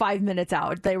like 5 minutes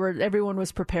out. Everyone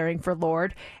was preparing for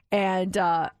Lorde, and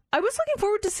I was looking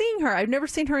forward to seeing her. I've never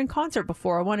seen her in concert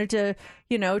before. I wanted to,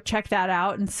 check that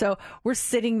out. And so we're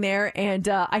sitting there, and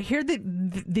I hear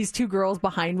these two girls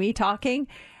behind me talking,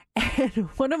 and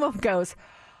one of them goes,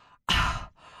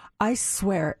 I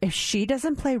swear, if she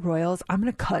doesn't play Royals, I'm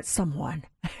going to cut someone.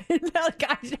 And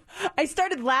I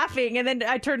started laughing, and then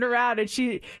I turned around, and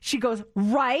she goes,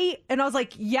 right? And I was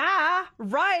like, yeah,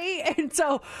 right. And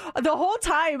so the whole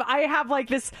time I have like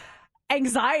this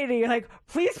anxiety, like,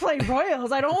 please play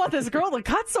Royals. I don't want this girl to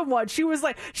cut someone. She was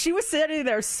sitting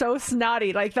there so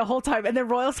snotty like the whole time. And then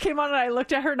Royals came on, and I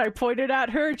looked at her and I pointed at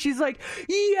her, and she's like,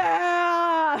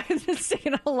 yeah, and just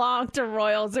singing along to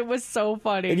Royals. It was so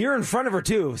funny. And you're in front of her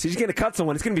too, so she's gonna cut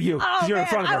someone. It's gonna be you. Oh, you're man, in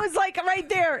front of her. I was like right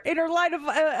there in her line of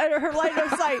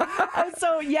sight.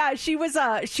 So yeah, she was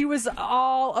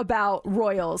all about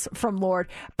Royals from Lorde.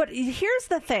 But here's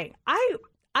the thing,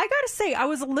 I gotta say, I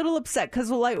was a little upset because,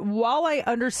 while I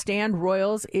understand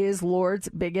Royals is Lorde's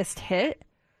biggest hit,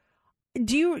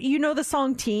 do you know the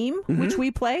song Team, which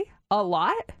we play a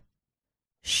lot?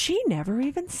 She never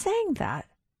even sang that.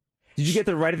 Did you get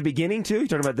there right at the beginning too? You're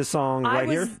talking about this song right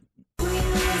here?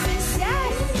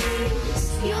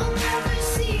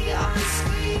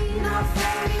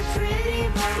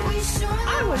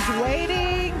 I was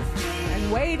waiting and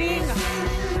waiting.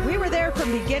 We were there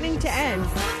from beginning to end.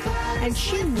 And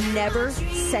she never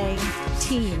sang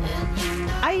Team.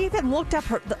 I even looked up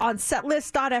her on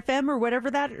setlist.fm or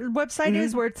whatever that website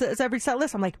is, where it's every set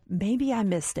list. I'm like, maybe I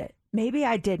missed it. Maybe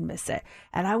I did miss it.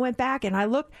 And I went back and I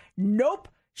looked. Nope.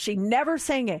 She never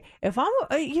sang it. If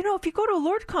if you go to a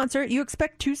Lorde concert, you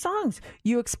expect two songs.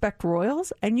 You expect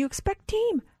Royals and you expect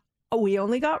Team. We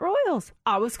only got Royals.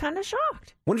 I was kind of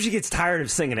shocked. What if she gets tired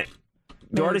of singing it?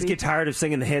 Do artists get tired of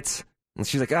singing the hits? And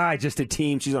she's like, I just did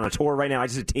Team. She's on a tour right now. I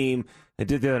just did Team. I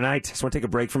did the other night. Just want to take a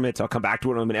break from it, so I'll come back to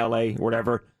it when I'm in L.A. or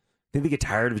whatever. Think they get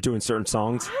tired of doing certain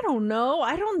songs? I don't know.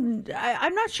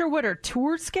 I'm not sure what her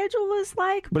tour schedule is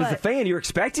like. But as a fan, you're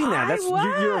expecting that.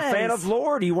 You're a fan of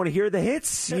Lorde. You want to hear the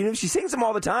hits. She sings them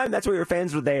all the time. That's why your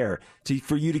fans are there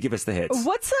for you to give us the hits.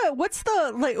 What's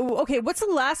the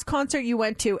last concert you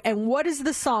went to, and what is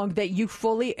the song that you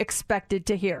fully expected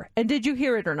to hear? And did you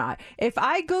hear it or not? If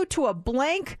I go to a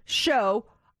blank show,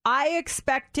 I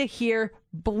expect to hear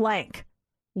blank.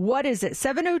 What is it?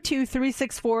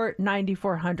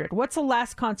 702-364-9400. What's the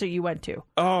last concert you went to?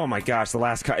 Oh, my gosh. The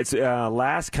last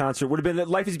concert would have been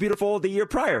Life is Beautiful the year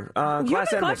prior. You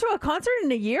haven't gone to a concert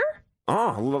in a year?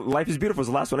 Oh, Life is Beautiful was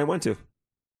the last one I went to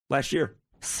last year.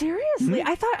 Seriously?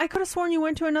 I thought I could have sworn you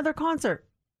went to another concert.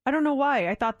 I don't know why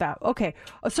I thought that. Okay.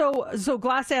 So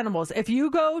Glass Animals. If you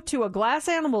go to a Glass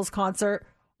Animals concert,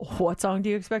 what song do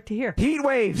you expect to hear? Heat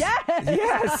Waves.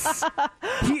 Yes.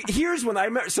 Here's when I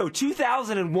remember. So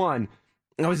 2001,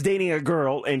 I was dating a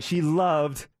girl, and she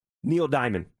loved Neil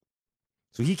Diamond.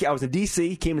 So I was in D.C.,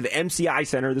 he came to the MCI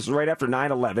Center. This was right after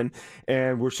 9/11,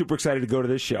 and we're super excited to go to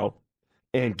this show.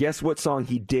 And guess what song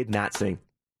he did not sing?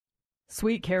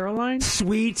 Sweet Caroline?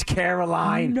 Sweet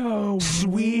Caroline. No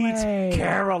Sweet way.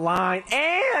 Caroline.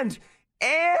 And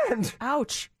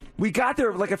ouch. We got there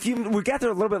a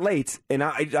little bit late, and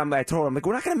I told him,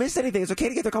 we're not going to miss anything. It's okay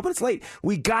to get there a couple minutes late.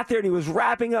 We got there, and he was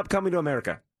wrapping up Coming to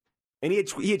America. And he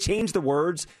had changed the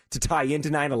words to tie into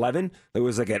 9/11. It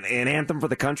was like an anthem for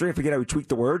the country. I forget how he tweaked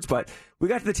the words, but we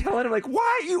got to the tail end. I'm like,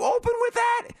 why? You open with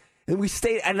that? And we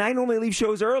stayed, and I normally leave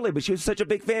shows early, but she was such a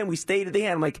big fan. We stayed at the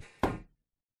end. I'm like,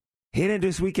 he didn't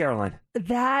do Sweet Caroline. He's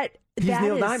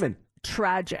Neil Diamond.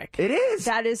 Tragic. It is.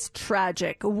 That is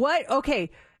tragic. What? Okay.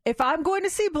 If I'm going to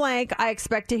see blank, I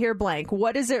expect to hear blank.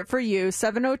 What is it for you?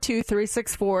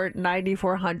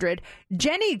 702-364-9400.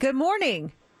 Jenny, good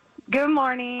morning. Good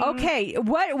morning. Okay,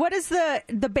 what is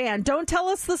the band? Don't tell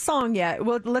us the song yet.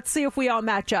 Well, let's see if we all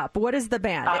match up. What is the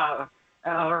band? All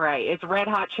right. It's Red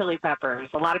Hot Chili Peppers.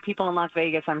 A lot of people in Las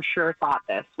Vegas, I'm sure, thought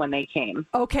this when they came.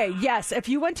 Okay, yes. If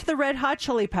you went to the Red Hot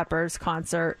Chili Peppers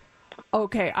concert,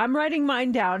 okay, I'm writing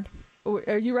mine down.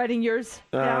 Are you writing yours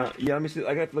down? Yeah, let me see.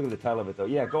 I got to look at the title of it, though.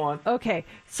 Yeah, go on. Okay.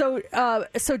 So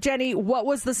Jenny, what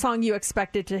was the song you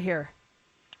expected to hear?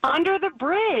 Under the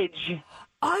Bridge.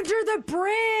 Under the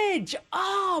Bridge.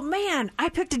 Oh, man. I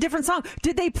picked a different song.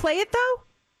 Did they play it, though?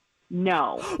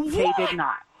 No, what? They did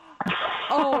not.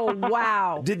 Oh,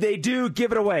 wow. Did they do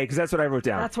Give It Away? Because that's what I wrote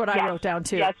down. That's what I wrote down,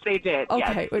 too. Yes, they did.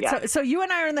 Okay. Yes. So you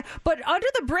and I are in the... But Under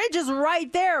the Bridge is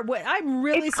right there. I'm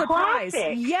really surprised.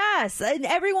 Classic. Yes. And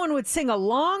everyone would sing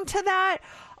along to that.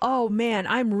 Oh, man.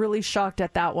 I'm really shocked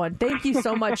at that one. Thank you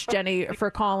so much, Jenny, for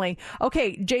calling.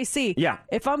 Okay, JC. Yeah.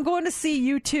 If I'm going to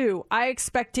see U2, I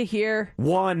expect to hear...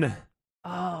 One.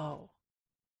 Oh.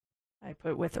 I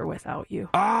put With or Without You.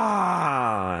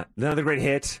 Another great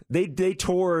hit. They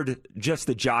toured just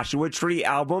the Joshua Tree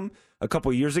album a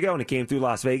couple years ago, and it came through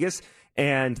Las Vegas.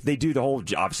 And they do the whole,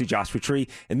 obviously, Joshua Tree,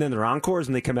 and then their encores,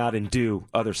 and they come out and do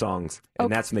other songs.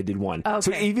 And that's when they did one. Okay.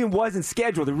 So it even wasn't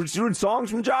scheduled. They were just doing songs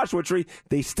from Joshua Tree.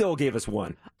 They still gave us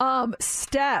one.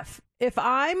 Steph, if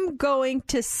I'm going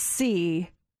to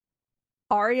see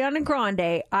Ariana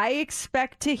Grande, I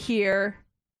expect to hear...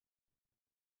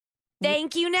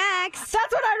 Thank you, next.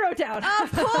 That's what I wrote down.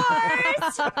 Of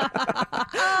course.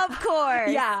 Of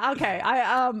course. Yeah, okay.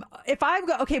 If I'm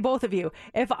okay, both of you.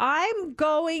 If I'm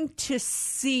going to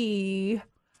see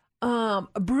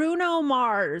Bruno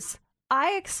Mars,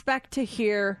 I expect to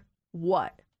hear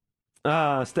what?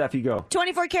 Steph, you go.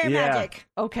 24 Karat Magic.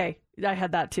 Okay, I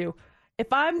had that too.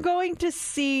 If I'm going to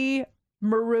see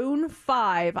Maroon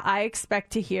 5, I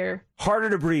expect to hear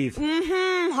Harder to Breathe.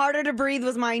 Mm-hmm. Harder to Breathe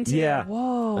was mine too. Yeah.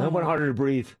 Whoa. I want Harder to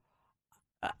Breathe.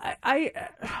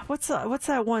 What's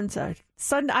that one?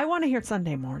 Sunday. I want to hear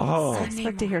Sunday Morning. Oh. I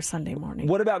expect to hear Sunday Morning.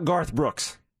 What about Garth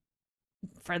Brooks?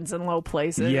 Friends in Low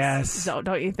Places. Yes.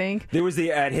 Don't you think? There was when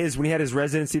he had his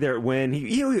residency there at Wynn,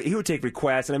 he would take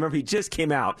requests, and I remember he just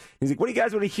came out. He's like, "What do you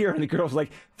guys want to hear?" And the girl's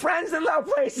like, "Friends in Low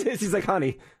Places." He's like,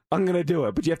 "Honey, I'm going to do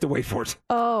it, but you have to wait for it.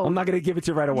 Oh. I'm not going to give it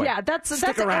to you right away." Yeah, that's the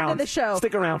end of the show.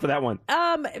 Stick around for that one.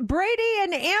 Brady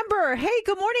and Amber. Hey,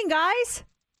 good morning, guys.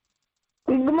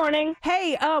 Good morning.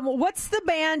 Hey, what's the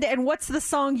band and what's the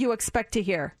song you expect to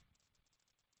hear?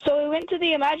 So we went to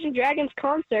the Imagine Dragons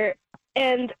concert,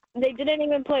 and they didn't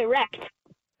even play Wrecked.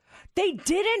 They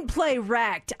didn't play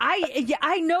Wrecked.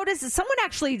 I noticed, someone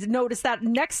actually noticed that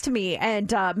next to me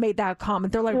and made that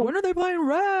comment. They're like, when are they playing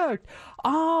Wrecked?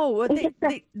 Oh,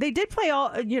 they did play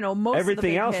all, most everything of the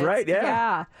big else, hits. right?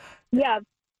 Yeah. Yeah.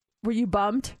 Were you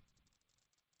bummed?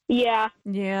 Yeah.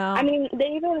 Yeah. I mean,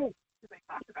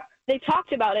 they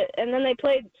talked about it, and then they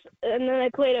played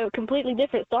a completely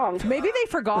different song. Maybe they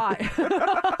forgot.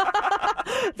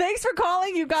 Thanks for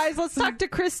calling, you guys. Let's talk to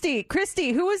Christy.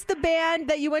 Christy, who was the band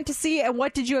that you went to see, and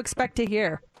what did you expect to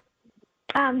hear?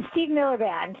 Steve Miller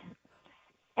Band.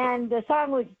 And the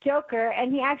song was Joker,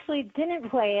 and he actually didn't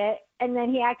play it, and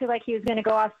then he acted like he was going to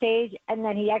go off stage, and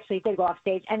then he actually did go off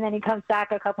stage, and then he comes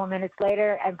back a couple minutes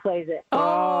later and plays it.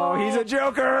 Oh, he's a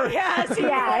joker. Yes, he is.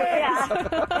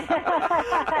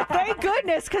 Thank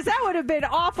goodness, because that would have been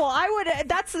awful.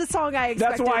 That's the song I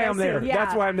expected. That's why I'm there. Yeah.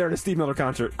 That's why I'm there at a Steve Miller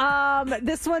concert.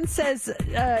 This one says,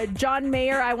 John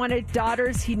Mayer, I Wanted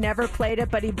Daughters. He never played it,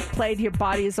 but he played Your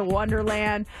Body is a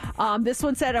Wonderland. This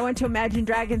one said, I went to Imagine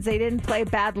Dragons. They didn't play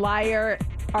Bad Liar,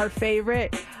 our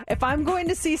favorite. If I'm going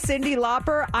to see Cyndi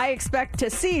Lauper, I expect to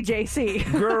see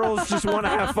JC. Girls just want to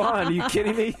have fun. Are you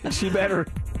kidding me? She better.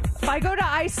 If I go to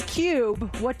Ice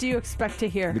Cube, what do you expect to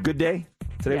hear? The Good Day?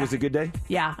 Today was a good day?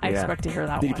 Yeah, I expect to hear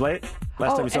that one. Did he play it?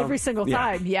 Last time we saw every him? single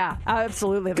time. Yeah,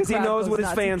 absolutely. Because he knows what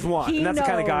his fans want, and that's the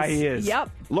kind of guy he is.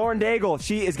 Yep. Lauren Daigle,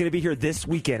 she is going to be here this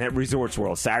weekend at Resorts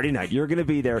World, Saturday night. You're going to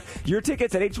be there. Your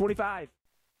tickets at 8:25.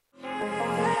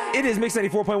 It is Mix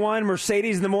 94.1,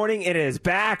 Mercedes in the Morning. It is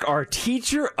back, our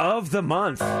Teacher of the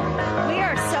Month. We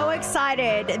are so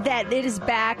excited that it is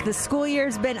back. The school year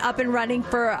has been up and running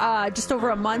for just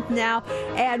over a month now,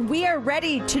 and we are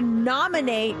ready to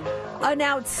nominate an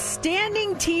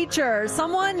outstanding teacher,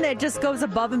 someone that just goes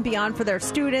above and beyond for their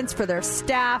students, for their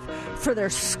staff, for their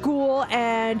school.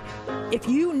 And if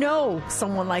you know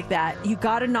someone like that, you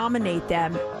got to nominate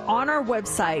them on our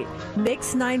website,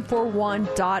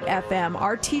 mix941.fm.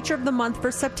 Our Teacher of the Month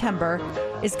for September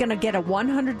is going to get a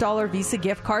 $100 Visa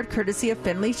gift card courtesy of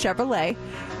Findlay Chevrolet.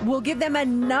 We'll give them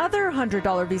another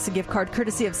 $100 Visa gift card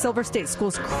courtesy of Silver State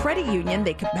Schools Credit Union.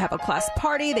 They could have a class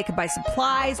party, they could buy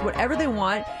supplies, whatever they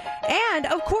want. And,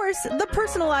 of course, the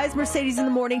personalized Mercedes in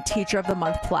the Morning Teacher of the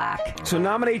Month plaque. So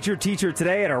nominate your teacher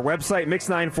today at our website,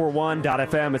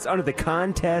 mix941.fm. It's under the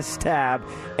contest tab.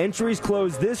 Entries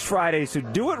close this Friday, so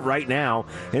do it right now.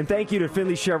 And thank you to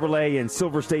Findlay Chevrolet and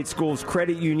Silver State Schools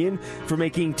Credit Union for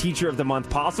making Teacher of the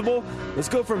Month possible. Let's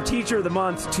go from Teacher of the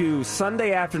Month to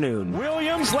Sunday afternoon.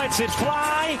 Williams lets it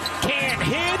fly, can't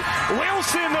hit.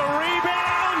 Wilson the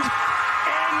rebound,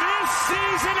 and this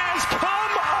season has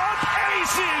come up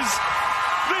aces.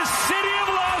 The city of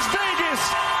Las Vegas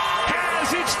has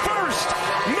its first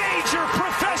major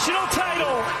professional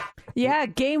title. Yeah,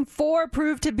 Game 4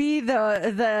 proved to be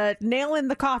the nail in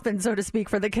the coffin, so to speak,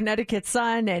 for the Connecticut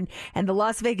Sun, and the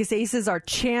Las Vegas Aces are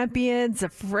champions, the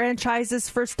franchise's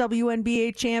first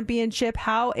WNBA championship.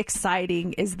 How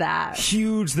exciting is that?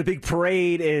 Huge. The big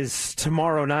parade is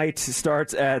tomorrow night. It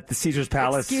starts at the Caesars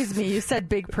Palace. Excuse me, you said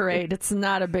big parade. It's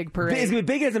not a big parade. It's going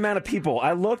to be big as amount of people.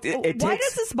 I looked. Why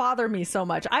does this bother me so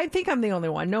much? I think I'm the only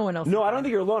one. No one else. No, I don't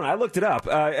think you're alone. I looked it up.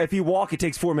 If you walk, it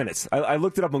takes 4 minutes. I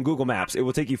looked it up on Google Maps. It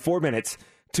will take you 4 minutes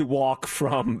to walk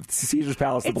from Caesars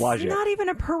Palace to Bellagio. It's not even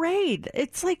a parade.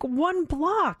 It's like one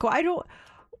block.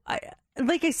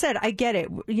 Like I said, I get it.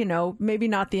 You know, maybe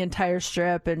not the entire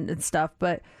strip and stuff,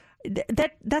 but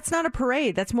that's not a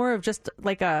parade. That's more of just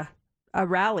like a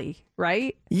rally,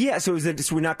 right? Yeah. So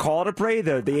so we're not calling it a parade.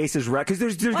 The Aces because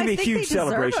there's going to be a huge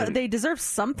celebration. They deserve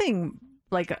something.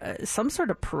 Like some sort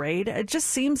of parade. It just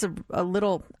seems a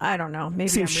little, I don't know, maybe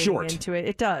seems I'm short. reading into it.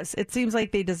 It does. It seems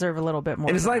like they deserve a little bit more.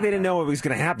 And it's like they didn't know it was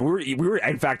going to happen. We were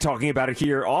in fact talking about it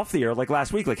here off the air, like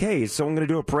last week. Like, hey, is someone going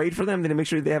to do a parade for them? Then make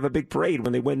sure they have a big parade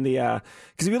when they win the.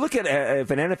 Because if you look at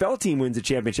if an NFL team wins a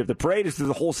championship, the parade is through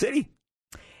the whole city.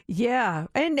 Yeah,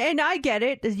 and I get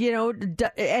it. You know,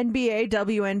 NBA,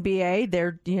 WNBA,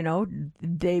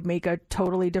 they make a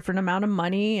totally different amount of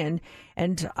money, and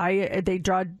the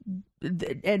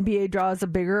NBA draws a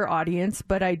bigger audience,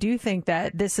 but I do think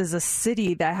that this is a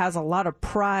city that has a lot of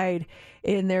pride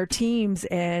in their teams,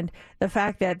 and the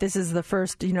fact that this is the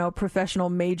first, professional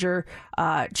major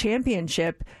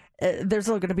championship. There's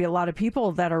going to be a lot of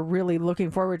people that are really looking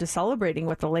forward to celebrating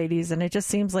with the ladies, and it just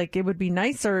seems like it would be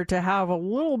nicer to have a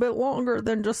little bit longer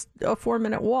than just a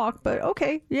 4-minute walk. But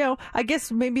okay, I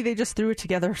guess maybe they just threw it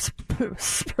together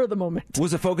spur of the moment.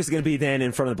 Was the focus going to be then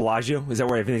in front of the Bellagio? Is that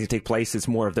where everything's going to take place? It's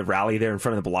more of the rally there in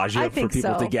front of the Bellagio for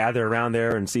people to gather around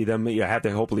there and see them. You have the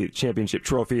hopefully championship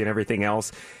trophy and everything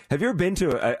else. Have you ever been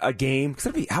to a game?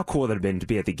 Because how cool would that have been to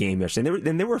be at the game yesterday?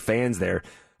 And there were fans there.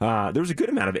 There was a good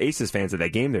amount of Aces fans at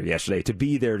that game there yesterday. To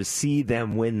be there to see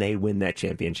them when they win that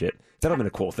championship, that would have been a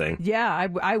cool thing. Yeah,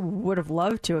 I would have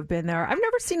loved to have been there. I've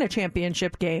never seen a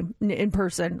championship game in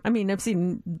person. I mean, I've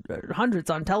seen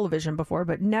hundreds on television before,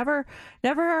 but never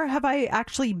have I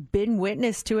actually been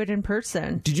witness to it in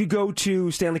person. Did you go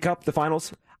to Stanley Cup, the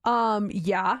finals?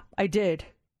 Yeah, I did.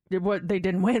 They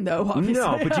didn't win, though, obviously.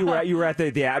 No, but you were at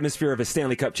the atmosphere of a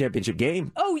Stanley Cup championship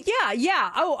game. Oh,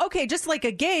 yeah. Oh, okay, just like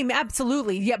a game,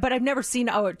 absolutely. Yeah, but I've never seen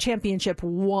a championship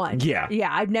won. Yeah. Yeah,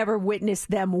 I've never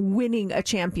witnessed them winning a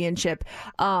championship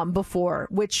before,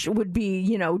 which would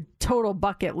be, total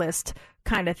bucket list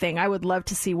kind of thing. I would love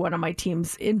to see one of my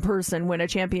teams in person win a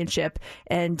championship.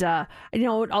 And,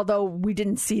 although we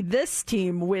didn't see this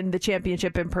team win the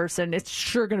championship in person, it's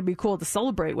sure going to be cool to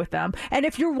celebrate with them. And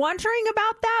if you're wondering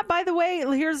about that, by the way,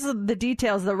 here's the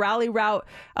details. The rally route,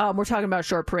 we're talking about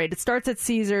short parade. It starts at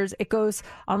Caesars. It goes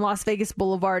on Las Vegas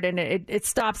Boulevard, and it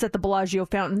stops at the Bellagio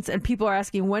fountains. And people are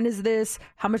asking, when is this?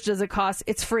 How much does it cost?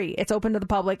 It's free. It's open to the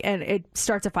public, and it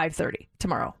starts at 5:30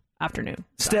 tomorrow afternoon.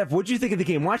 Steph, what did you think of the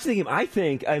game? Watching the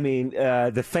game,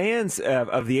 the fans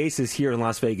of the Aces here in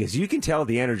Las Vegas, you can tell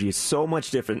the energy is so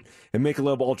much different in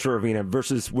Michelob Ultra Arena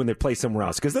versus when they play somewhere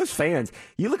else. Because those fans,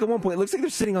 you look at one point, it looks like they're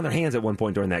sitting on their hands at one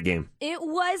point during that game. It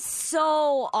was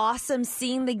so awesome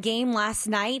seeing the game last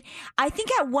night. I think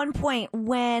at one point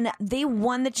when they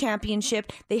won the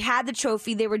championship, they had the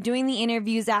trophy, they were doing the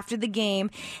interviews after the game,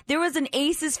 there was an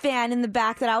Aces fan in the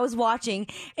back that I was watching,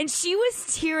 and she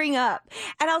was tearing up.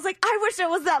 And I was like, I wish I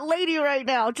was that lady right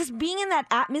now. Just being in that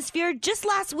atmosphere. Just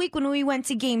last week when we went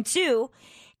to game 2,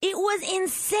 it was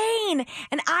insane.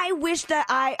 And I wish that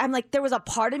I'm like, there was a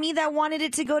part of me that wanted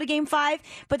it to go to game 5.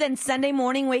 But then Sunday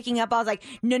morning waking up, I was like,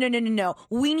 no.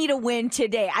 We need a win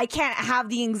today. I can't have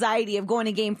the anxiety of going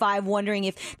to game 5 wondering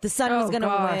if the Sun was going to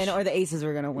win or the Aces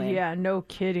were going to win. Yeah, no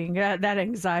kidding. That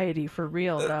anxiety for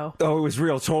real, though. Oh, it was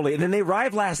real, totally. And then they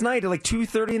arrived last night at like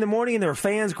 2:30 in the morning, and there were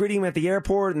fans greeting them at the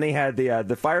airport, and they had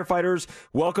the firefighters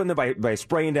welcome them by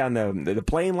spraying down the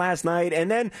plane last night. And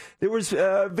then there was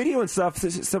video and stuff.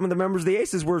 Some of the members of the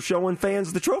Aces were showing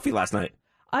fans the trophy last night.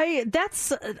 I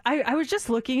was just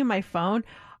looking at my phone.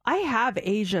 I have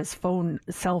Asia's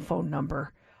cell phone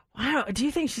number. Do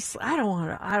you think she's? I don't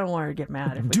want her to get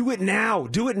mad. Do it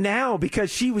now, because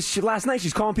she last night.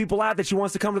 She's calling people out that she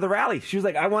wants to come to the rally. She was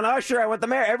like, "I want Usher, I want the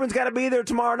mayor. Everyone's got to be there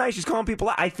tomorrow night." She's calling people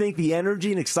out. I think the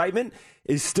energy and excitement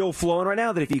is still flowing right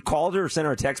now. That if you called her or sent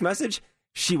her a text message,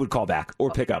 she would call back or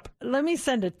pick up. Let me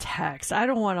send a text. I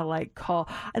don't want to call.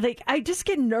 I just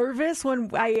get nervous when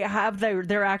I have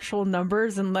their actual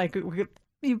numbers and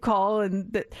You call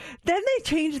and then they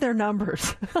change their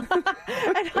numbers. And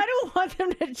I don't want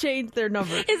them to change their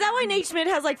numbers. Is that why Nate Schmidt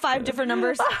has like 5 different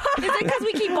numbers? Is it because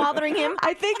we keep bothering him?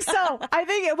 I think so. I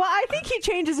think he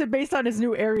changes it based on his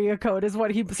new area code is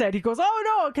what he said. He goes, oh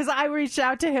no, because I reached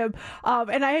out to him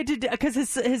and I had to, because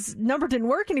his number didn't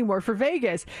work anymore for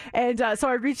Vegas. And so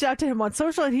I reached out to him on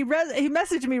social and he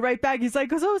messaged me right back. He's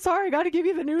like, oh, sorry, I got to give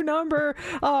you the new number,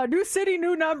 new city,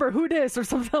 new number, who dis or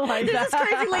something like that. There's this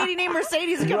crazy lady named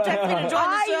Mercedes who kept texting me to join the show.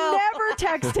 I never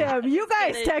text him. You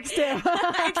guys text him.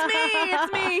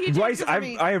 It's me. He Bryce,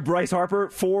 I have Bryce Harper,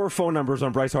 4 phone numbers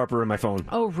on Bryce Harper in my phone.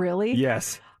 Oh, really?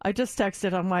 Yes. I just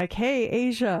texted. I'm like, hey,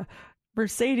 Asia,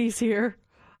 Mercedes here.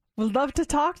 Would love to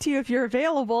talk to you if you're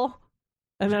available.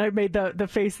 And then I made the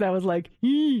face that was like,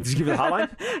 Did you give her the hotline?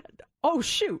 Oh,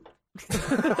 shoot. She's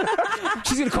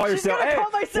going to call yourself. Hey,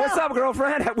 call myself. What's up,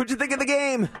 girlfriend? What'd you think of the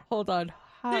game? Hold on.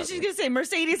 She's going to say,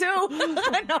 Mercedes who?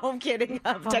 No, I'm kidding.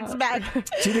 Text back.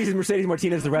 She thinks it's Mercedes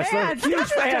Martinez, the wrestler. Man, Huge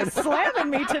she's fan. just slamming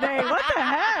me today. What the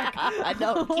heck? I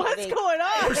know. What's going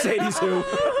on? Mercedes who?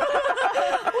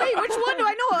 Wait, which one do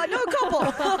I know? I know a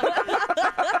couple.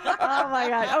 Oh, my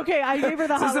God. Okay, I gave her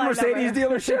the hotline. Is this a Mercedes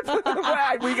dealership?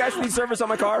 Will you guys need service on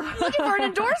my car? Looking for an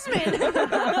endorsement.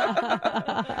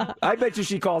 I bet you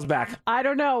she calls back. I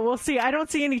don't know. We'll see. I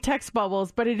don't see any text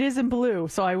bubbles, but it is in blue,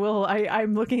 so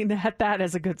I'm looking at that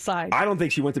as a good sign. I don't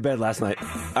think she went to bed last night.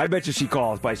 I bet you she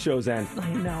calls by show's end.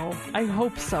 I know. I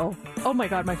hope so. Oh my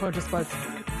God, my phone just buzzed.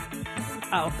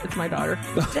 Oh, it's my daughter.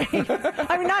 Dang.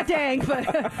 I mean, not dang, but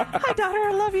hi, daughter,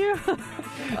 I love you.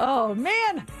 Oh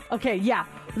man. Okay, yeah.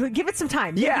 Give it some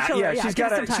time. Yeah. She's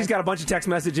got a bunch of text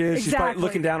messages. Exactly. She's probably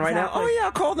looking down right now. Oh yeah,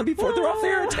 I'll call them before they're off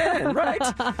there at 10. Right.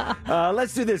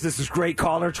 Let's do this. This is great.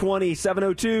 Caller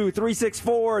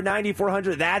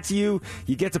 20-702-364-9400. That's you.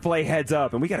 You get to play Heads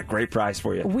Up, and we got a great prize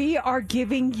for you. We are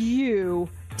giving you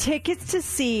tickets to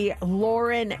see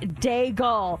Lauren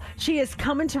Daigle. She is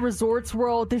coming to Resorts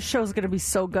World. This show's going to be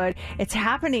so good. It's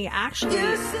happening actually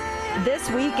this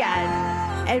weekend.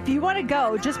 If you want to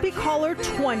go, just be caller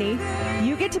 20.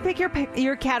 You get to pick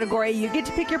your category. You get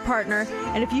to pick your partner.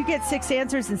 And if you get 6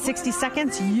 answers in 60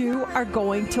 seconds, you are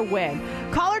going to win.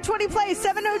 Caller 20 plays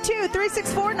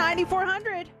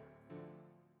 702-364-9400.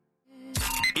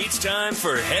 It's time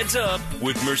for Heads Up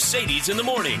with Mercedes in the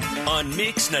Morning on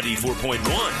Mix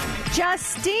 94.1.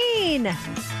 Justine.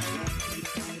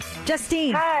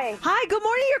 Hi, good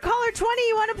morning. You're caller 20.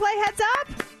 You want to play Heads Up?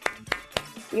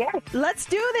 Yes. Let's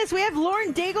do this. We have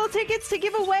Lauren Daigle tickets to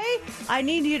give away. I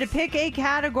need you to pick a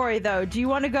category, though. Do you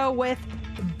want to go with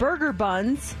burger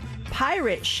buns,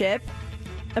 pirate ship,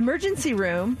 emergency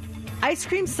room, ice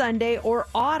cream sundae, or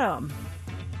autumn?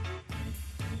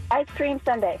 Ice cream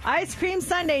sundae. Ice cream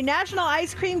sundae. National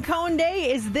Ice Cream Cone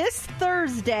Day is this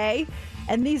Thursday,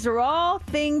 and these are all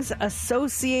things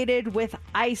associated with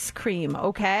ice cream,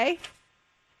 okay?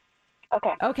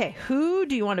 Okay, who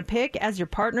do you want to pick as your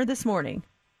partner this morning?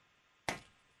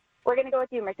 We're going to go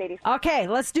with you, Mercedes. Okay,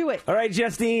 let's do it. All right,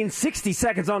 Justine, 60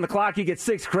 seconds on the clock. You get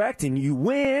 6 correct, and you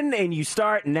win, and you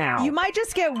start now. You might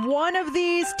just get 1 of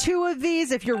these, 2 of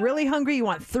these. If you're really hungry, you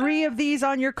want 3 of these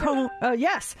on your cone.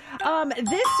 Yes.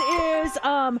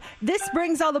 This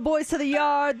brings all the boys to the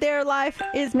yard. Their life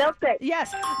is... Milkshake.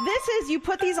 Yes. This is, you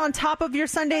put these on top of your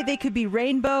sundae. They could be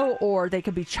rainbow or they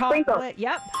could be chocolate. Sprinkle.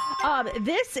 Yep.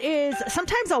 This is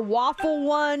sometimes a waffle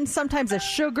one, sometimes a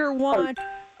sugar one.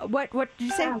 What did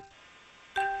you say?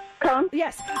 Cone?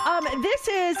 Yes. This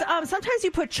is sometimes you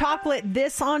put chocolate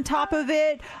this on top of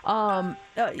it. Sauce?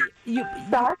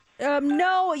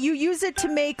 No, you use it to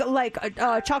make like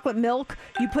chocolate milk.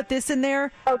 You put this in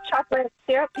there. Oh, chocolate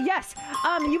syrup? Yes.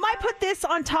 You might put this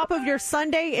on top of your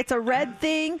sundae. It's a red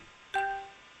thing.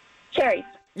 Cherries.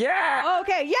 Yeah.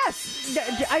 Okay. Yes.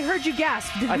 I heard you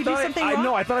gasp. Did we do something wrong?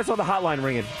 No, I thought I saw the hotline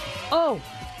ringing.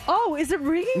 Oh, is it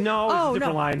ringing? No, it's a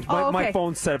different line. My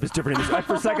phone setup is different.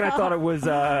 For a second, I thought it was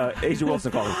Asia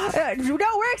Wilson calling. No,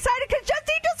 we're excited because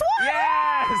Justine just won!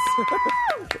 Yes!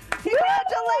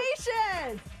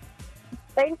 Congratulations!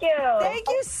 Thank you. Thank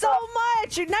you so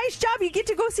much. Nice job. You get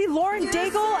to go see Lauren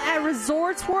Daigle at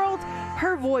Resorts World.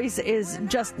 Her voice is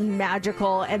just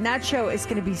magical, and that show is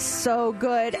going to be so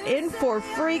good. In for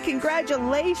free.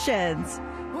 Congratulations.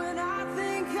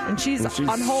 And she's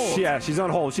on hold. Yeah, she's on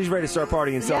hold. She's ready to start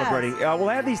partying and celebrating. We'll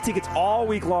have these tickets all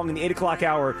week long in the 8 o'clock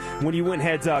hour. When you win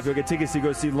Heads Up, you'll get tickets to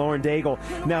go see Lauren Daigle.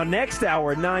 Now, next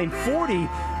hour,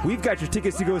 9:40, we've got your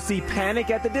tickets to go see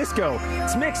Panic at the Disco.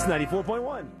 It's Mix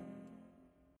 94.1.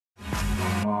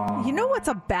 You know what's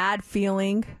a bad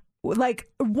feeling? Like,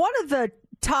 one of the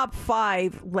top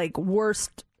 5, like,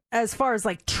 worst, as far as,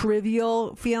 like,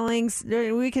 trivial feelings.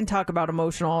 We can talk about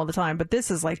emotional all the time, but this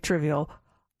is, like, trivial.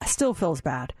 still feels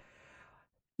bad.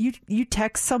 You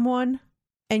text someone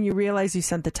and you realize you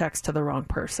sent the text to the wrong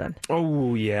person.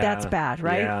 Oh, yeah. That's bad,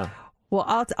 right? Yeah. Well,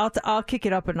 I'll kick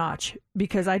it up a notch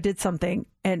because I did something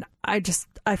and I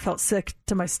felt sick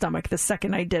to my stomach the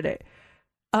second I did it.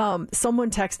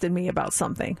 Someone texted me about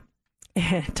something,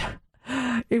 and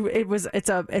it's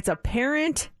a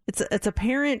parent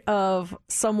of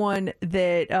someone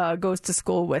that goes to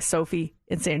school with Sophie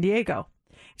in San Diego.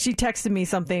 She texted me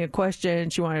something, a question.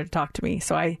 She wanted to talk to me,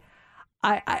 so I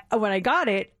when I got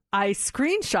it, I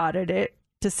screenshotted it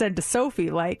to send to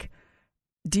Sophie, like,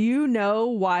 do you know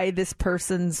why this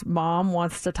person's mom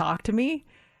wants to talk to me?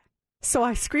 So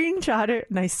I screenshot it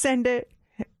and I send it.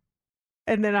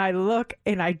 And then I look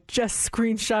and I just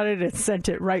screenshotted it and sent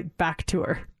it right back to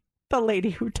her. The lady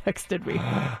who texted me.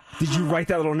 Did you write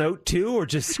that little note too, or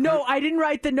just? No, I didn't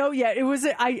write the note yet. It was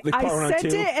I sent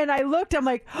it and I looked. I'm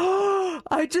like, oh,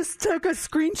 I just took a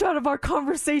screenshot of our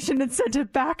conversation and sent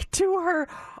it back to her.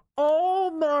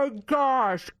 Oh my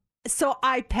gosh! So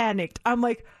I panicked. I'm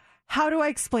like, how do I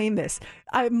explain this?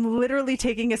 I'm literally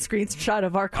taking a screenshot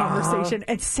of our conversation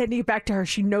and sending it back to her.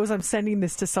 She knows I'm sending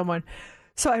this to someone.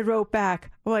 So I wrote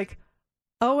back, I'm like,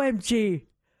 OMG,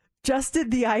 just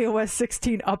did the iOS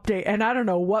 16 update, and I don't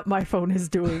know what my phone is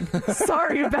doing.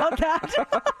 Sorry about that.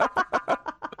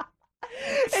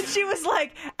 And she was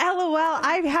like, LOL,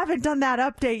 I haven't done that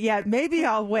update yet. Maybe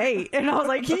I'll wait. And I was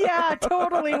like, yeah,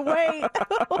 totally wait.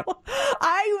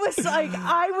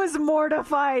 I was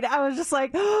mortified. I was just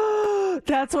like, oh,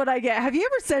 that's what I get. Have you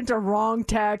ever sent a wrong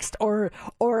text or a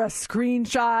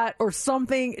screenshot or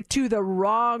something to the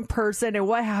wrong person? And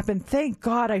what happened? Thank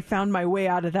God I found my way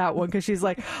out of that one, because she's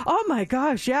like, oh my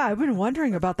gosh, yeah, I've been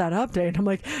wondering about that update. And I'm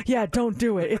like, yeah, don't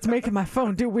do it. It's making my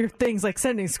phone do weird things like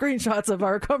sending screenshots of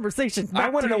our conversation. I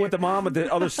want to know what the mom of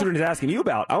the other student is asking you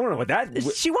about. I want to know what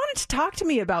that... She wanted to talk to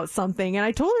me about something, and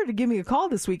I told her to give me a call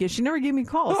this week, and she never gave me a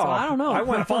call, so I don't know. I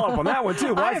want to follow up on that one,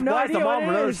 too. Why is the mom of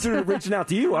another student reaching out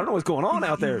to you? I don't know what's going on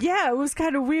out there. Yeah, it was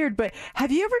kind of weird, but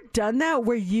have you ever done that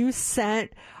where you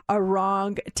sent a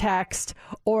wrong text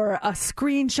or a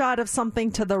screenshot of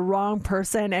something to the wrong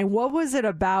person, and what was it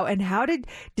about, and how did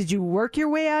you work your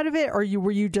way out of it, or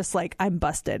were you just like, I'm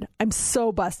busted, I'm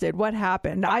so busted, what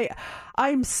happened?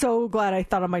 I'm so glad I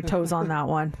thought on my toes on that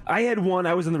one. I had one,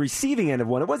 I was on the receiving end of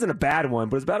one. It wasn't a bad one,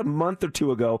 but it was about a month or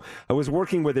two ago. I was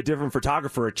working with a different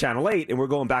photographer at Channel 8, and we're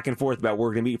going back and forth about where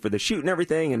we're going to meet for the shoot and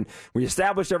everything, and we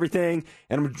established everything,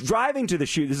 and I'm driving to the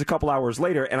shoot. This is a couple hours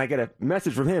later, and I get a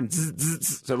message from him. Zzz, zzz,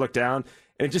 zzz. So I look down,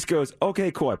 and it just goes,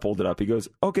 okay, cool. I pulled it up. He goes,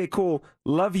 okay, cool.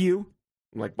 Love you.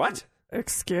 I'm like, what?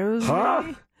 Excuse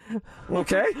me?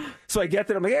 Okay. So I get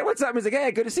that. I'm like, hey, what's up? He's like,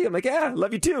 hey, good to see you. I'm like, yeah,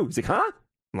 love you too. He's like, huh?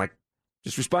 I'm like,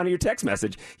 just respond to your text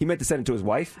message. He meant to send it to his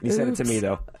wife. He sent it to me,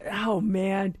 though. Oh,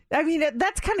 man. I mean,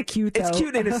 that's kind of cute, though. It's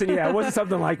cute and innocent, yeah. It wasn't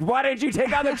something like, why didn't you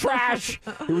take out the trash?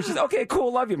 It was just, okay,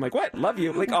 cool, love you. I'm like, what? Love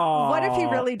you? I'm like, oh. What if he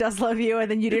really does love you,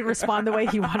 and then you didn't respond the way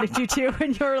he wanted you to,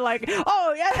 and you were like,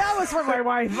 oh, yeah, that was for my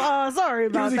wife. Sorry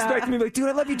about that. He was expecting me, like, dude,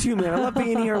 I love you too, man. I love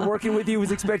being here and working with you. He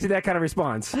was expecting that kind of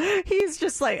response. He's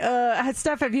just like,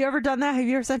 Steph, have you ever done that? Have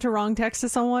you ever sent a wrong text to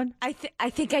someone? I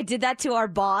think I did that to our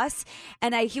boss,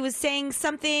 and he was saying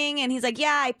something, and he's like,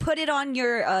 yeah, I put it on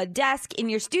your desk in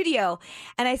your studio.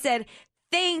 And I said,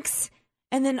 thanks.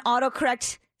 And then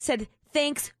autocorrect said,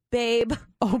 thanks, babe.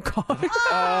 Oh, God.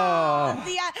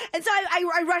 And so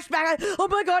I rushed back. Oh,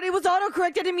 my God, it was autocorrect.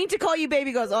 I didn't mean to call you babe.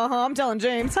 He goes, I'm telling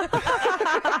James.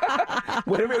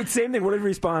 Whatever, same thing. Whatever he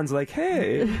responds, like,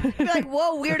 hey. Be like,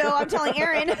 whoa, weirdo, I'm telling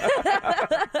Aaron.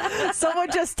 Someone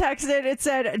just texted. It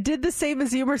said, did the same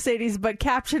as you, Mercedes, but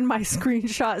captioned my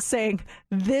screenshot saying,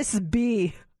 this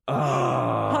bee.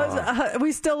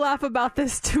 We still laugh about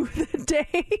this to the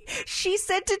day. She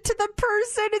sent it to the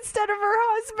person instead of her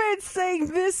husband, saying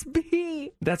this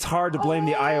be. That's hard to blame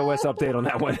the iOS update on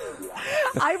that one.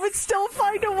 I would still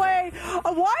find a way.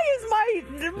 Why is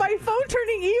my phone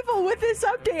turning evil with this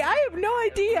update? I have no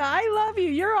idea. I love you.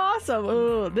 You're awesome.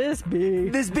 Oh, this bee.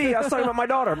 This bee. I was talking about my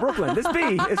daughter, Brooklyn. This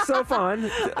bee. It's so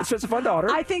fun. It's just a fun daughter.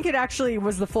 I think it actually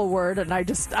was the full word, and I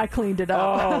cleaned it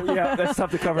up. Oh, yeah. That's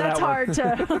tough to cover that one. That's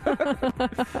hard to... All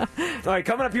right,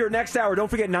 coming up here next hour, don't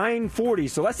forget 9:40.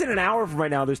 So less than an hour from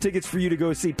right now, there's tickets for you to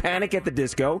go see Panic at the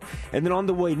Disco. And then on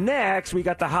the way next, we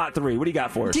got the Hot 3. What do you got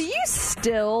for us? Do you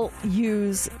still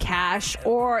use cash,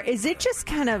 or is it just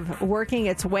kind of working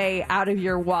its way out of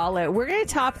your wallet? We're going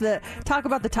to talk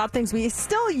about the top things we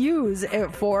still use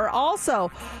it for. Also,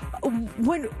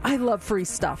 when I love free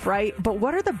stuff, right? But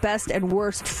what are the best and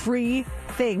worst free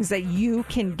things that you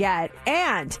can get?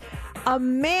 And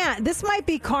this might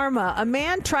be karma. A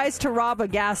man tries to rob a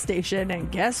gas station,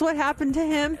 and guess what happened to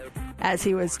him? as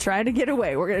he was trying to get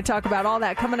away. We're going to talk about all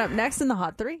that coming up next in the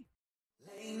Hot 3.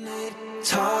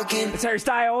 Talking. It's Harry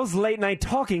Styles, Late Night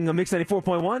Talking on Mix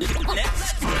 94.1.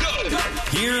 Let's go.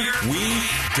 Here we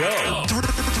go. 3,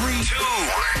 2,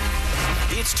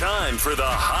 1. It's time for the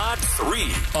Hot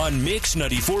 3 on Mix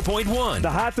 94.1.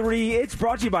 The Hot 3, it's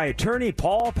brought to you by attorney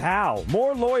Paul Powell.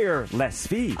 More lawyer, less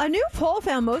fee. A new poll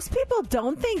found most people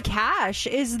don't think cash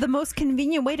is the most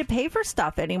convenient way to pay for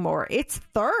stuff anymore. It's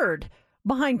third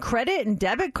behind credit and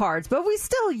debit cards, but we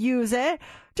still use it.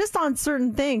 Just on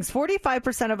certain things.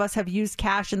 45% of us have used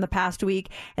cash in the past week,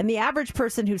 and the average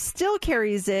person who still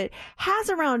carries it has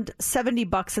around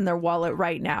 $70 in their wallet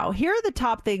right now. Here are the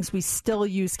top things we still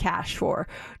use cash for.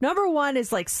 Number one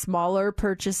is like smaller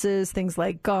purchases, things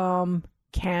like gum,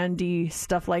 candy,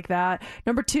 stuff like that.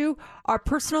 Number two, our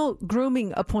personal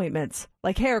grooming appointments,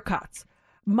 like haircuts.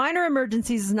 Minor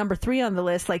emergencies is number 3 on the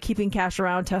list, like keeping cash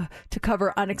around to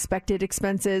cover unexpected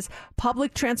expenses.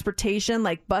 Public transportation,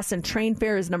 like bus and train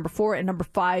fare, is number 4. And number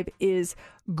 5 is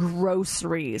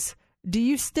groceries. Do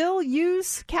you still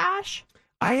use cash?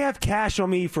 I have cash on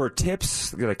me for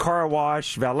tips, like car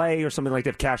wash, valet, or something like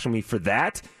that. Cash on me for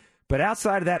that. But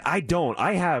outside of that, I don't.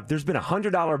 There's been a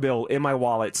 $100 bill in my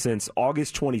wallet since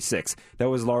August 26th. That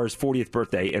was Laura's 40th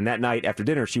birthday. And that night after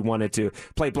dinner, she wanted to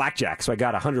play blackjack. So I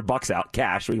got $100 out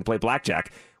cash so we can play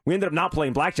blackjack. We ended up not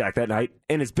playing blackjack that night,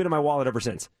 and it's been in my wallet ever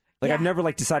since. I've never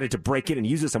decided to break it and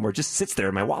use it somewhere. It just sits there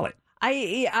in my wallet.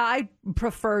 I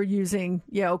prefer using,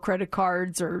 credit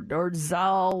cards or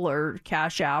Zelle or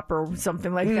Cash App or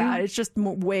something like that. It's just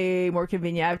way more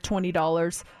convenient. I have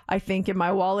 $20, I think, in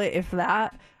my wallet, if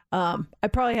that. I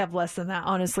probably have less than that.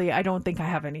 Honestly, I don't think I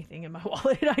have anything in my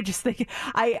wallet. I just think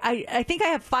I think I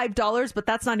have $5, but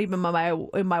that's not even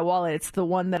in my wallet. It's the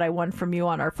one that I won from you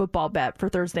on our football bet for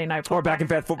Thursday night football. Or back in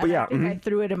fat football, yeah. I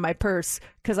threw it in my purse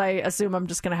because I assume I'm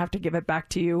just going to have to give it back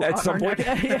to you at some point.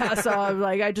 So I'm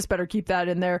like, I just better keep that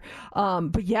in there.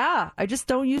 But yeah, I just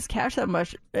don't use cash that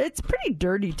much. It's pretty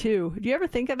dirty too. Do you ever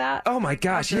think of that? Oh my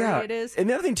gosh, yeah. It is. And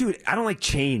the other thing too, I don't like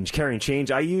carrying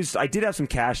change. I did have some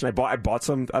cash, and I bought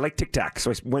some. I like Tic Tacs,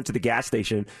 so I went to the gas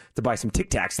station to buy some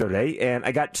Tic Tacs the other day, and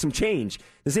I got some change.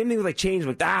 The same thing with change.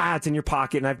 I'm like, it's in your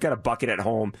pocket, and I've got a bucket at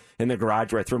home in the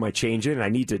garage where I throw my change in, and I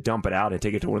need to dump it out and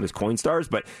take it to one of those coin stars.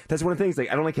 But that's one of the things.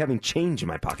 I don't like having change in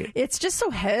my pocket. It's just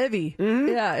so heavy.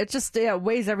 Yeah, it just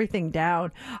weighs everything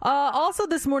down. Also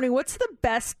this morning, what's the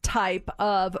best type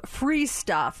of free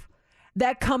stuff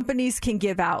that companies can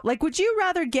give out? Like, would you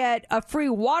rather get a free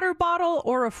water bottle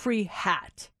or a free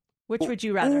hat? Which would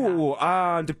you rather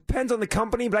have? Depends on the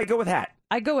company, but I go with hat.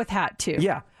 I go with hat, too.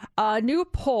 Yeah. A new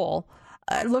poll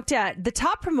looked at the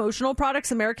top promotional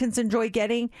products Americans enjoy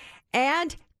getting,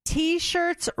 and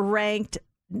T-shirts ranked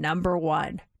number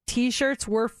 1. T-shirts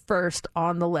were first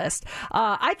on the list.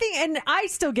 I think, and I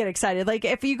still get excited. Like,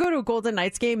 if you go to a Golden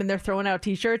Knights game and they're throwing out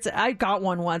T-shirts, I got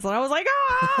one once, and I was like,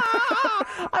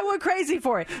 I went crazy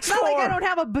for it. It's not like I don't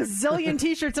have a bazillion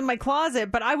T-shirts in my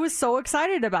closet, but I was so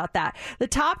excited about that. The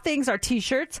top things are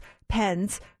T-shirts,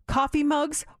 pens, coffee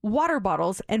mugs, water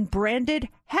bottles, and branded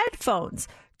headphones.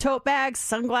 Tote bags,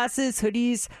 sunglasses,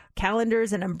 hoodies,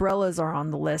 calendars, and umbrellas are on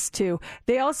the list, too.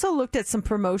 They also looked at some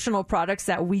promotional products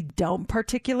that we don't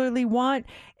particularly want,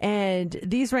 and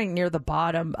these rank near the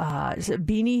bottom.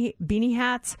 Beanie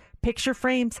hats, picture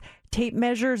frames, tape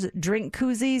measures, drink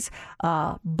koozies,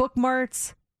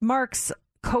 bookmarks,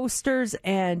 coasters,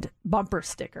 and bumper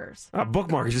stickers. A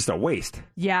bookmark is just a waste.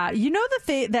 Yeah. You know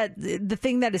the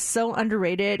thing that is so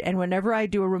underrated, and whenever I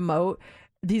do a remote,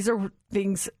 these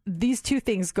two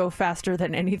things go faster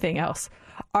than anything else.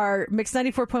 Our Mix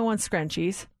 94.1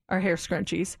 scrunchies, our hair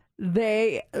scrunchies,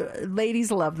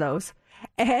 ladies love those.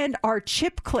 And our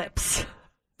chip clips.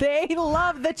 They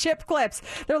love the chip clips.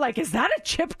 They're like, is that a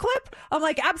chip clip? I'm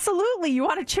like, absolutely. You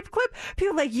want a chip clip?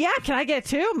 People are like, yeah, can I get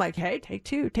 2? I'm like, hey, take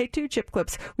 2 chip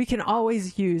clips. We can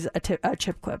always use a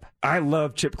chip clip. I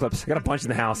love chip clips. I got a bunch in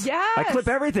the house. Yes. I clip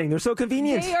everything. They're so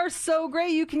convenient. They are so great.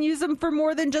 You can use them for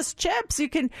more than just chips. You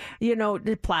can,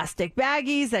 the plastic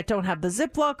baggies that don't have the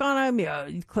Ziploc on them.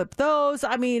 You clip those.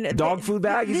 I mean, dog food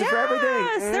bag. Use it for everything.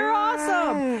 Yes, they're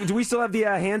awesome. Do we still have the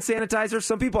hand sanitizer?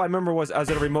 Some people, I remember, I was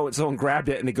at a remote and someone grabbed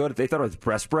it and they thought it was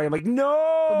breast spray. I'm like,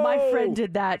 no. My friend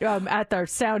did that at our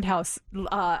sound house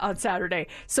on Saturday.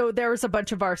 So there was a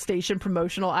bunch of our station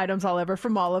promotional items all over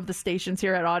from all of the stations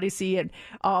here at Odyssey, and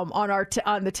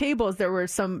on the tables there were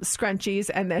some scrunchies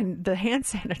and then the hand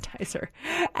sanitizer.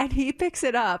 And he picks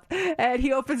it up and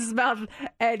he opens his mouth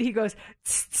and he goes,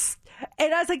 tss, tss.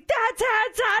 And I was like, that's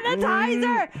hand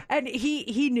sanitizer. And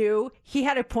he knew he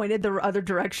had it pointed the other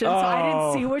direction, so I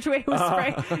didn't see which way he was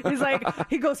spraying. He's like,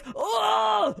 he goes,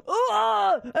 oh.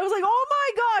 I was like, oh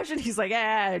my gosh. And he's like,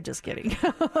 just kidding.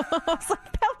 I was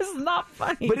like, that was not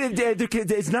funny. But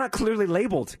it's not clearly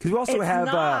labeled, because we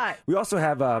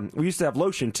used to have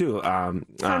lotion too.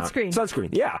 Sunscreen.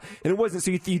 Yeah. And it wasn't,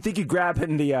 so you think you grab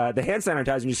the hand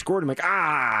sanitizer and you squirt, I'm like,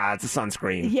 it's a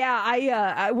sunscreen. Yeah,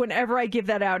 I whenever I give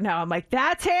that out now, I'm like,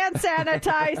 that's hand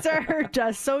sanitizer,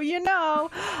 just so you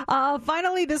know.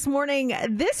 Finally this morning,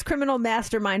 this criminal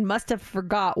mastermind must have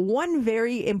forgot one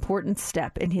very important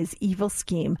step in his evil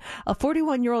scheme. A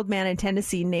 41-year-old man in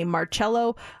Tennessee named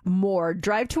Marcello Moore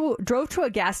drove to a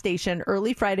gas station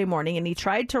early Friday morning, and he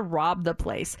tried to rob the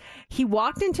place. He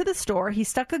walked into the store, he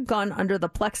stuck a gun under the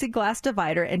plexiglass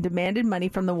divider and demanded money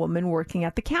from the woman working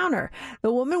at the counter.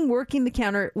 The woman working the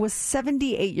counter was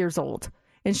 78 years old,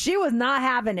 and she was not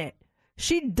having it.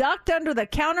 She ducked under the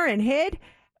counter and hid.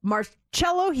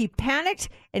 Marcello, he panicked,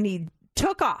 and he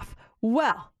took off.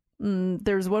 Well,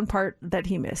 there's one part that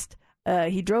he missed.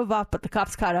 He drove off, but the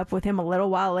cops caught up with him a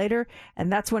little while later,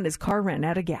 and that's when his car ran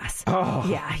out of gas.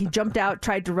 Yeah, he jumped out,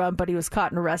 tried to run, but he was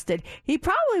caught and arrested. He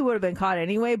probably would have been caught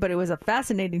anyway, but it was a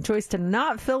fascinating choice to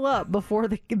not fill up before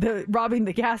the robbing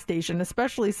the gas station,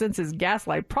 especially since his gas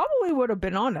light probably would have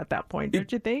been on at that point,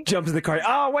 don't you think? Jumped in the car.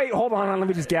 Oh, wait, hold on. Let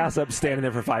me just gas up, standing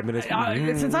there for 5 minutes.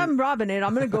 Since I'm robbing it,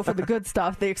 I'm going to go for the good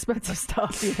stuff, the expensive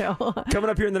stuff, you know. Coming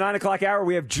up here in the 9 o'clock hour,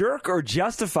 we have Jerk or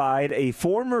Justified. A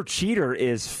former cheater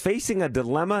is facing a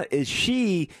dilemma. Is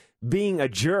she being a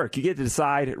jerk? You get to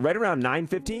decide right around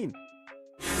 9:15.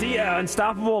 See ya,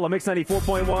 Unstoppable on Mix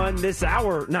 94.1. This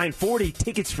hour, 9:40.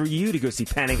 Tickets for you to go see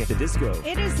Panic at the Disco.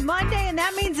 It is Monday, and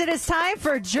that means it is time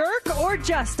for Jerk or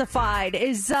Justified.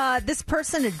 Is this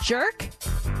person a jerk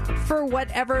for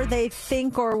whatever they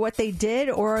think or what they did,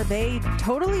 or are they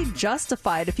totally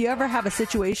justified? If you ever have a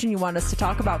situation you want us to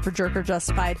talk about for Jerk or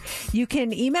Justified, you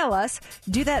can email us.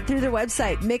 Do that through their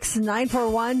website,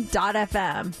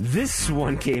 mix941.fm. This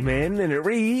one came in, and it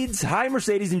reads, Hi,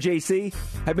 Mercedes and JC.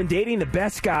 I've been dating the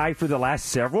best guy for the last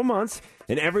several months,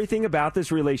 and everything about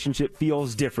this relationship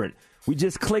feels different. We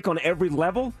just click on every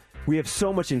level. We have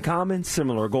so much in common,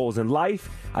 similar goals in life.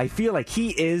 I feel like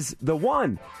he is the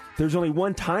one. There's only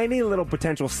one tiny little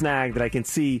potential snag that I can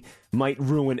see might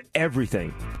ruin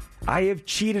everything. I have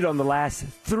cheated on the last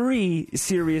 3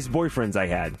 serious boyfriends I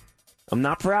had. I'm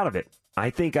not proud of it. I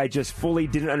think I just fully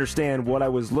didn't understand what I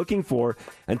was looking for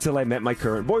until I met my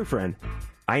current boyfriend.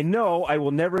 I know I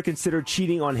will never consider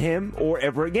cheating on him or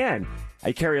ever again.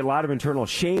 I carry a lot of internal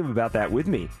shame about that with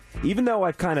me. Even though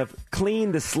I've kind of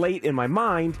cleaned the slate in my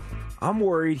mind, I'm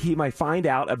worried he might find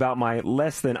out about my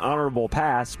less than honorable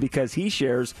past because he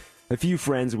shares a few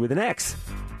friends with an ex.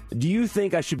 Do you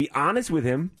think I should be honest with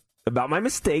him about my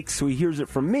mistakes so he hears it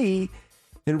from me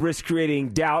and risk creating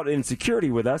doubt and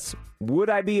insecurity with us? Would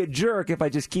I be a jerk if I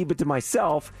just keep it to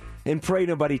myself and pray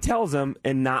nobody tells him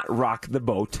and not rock the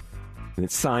boat? And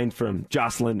it's signed from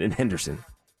Jocelyn and Henderson.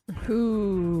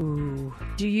 Ooh.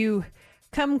 Do you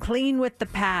come clean with the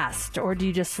past, or do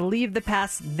you just leave the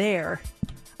past there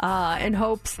in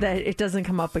hopes that it doesn't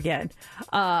come up again?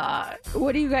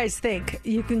 What do you guys think?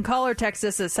 You can call or text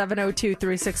us at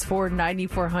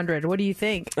 702-364-9400. What do you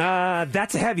think?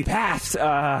 That's a heavy past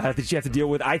that you have to deal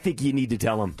with. I think you need to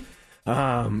tell him.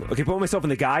 Okay, put myself in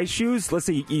the guy's shoes. Let's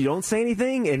say you don't say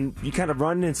anything and you kind of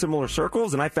run in similar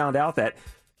circles, and I found out that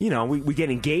we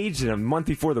get engaged in a month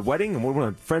before the wedding, and one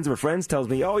of my friends of a friends tells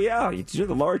me, oh, yeah, did you know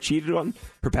that Laura cheated on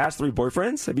her past 3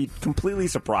 boyfriends? I'd be completely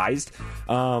surprised.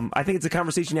 I think it's a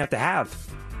conversation you have to have.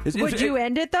 Would you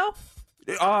end it, though?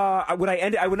 Would I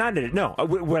end it? I would not end it, no.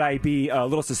 Would I be a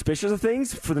little suspicious of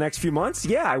things for the next few months?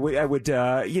 Yeah, I would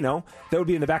that would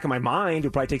be in the back of my mind. It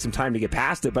would probably take some time to get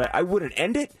past it, but I wouldn't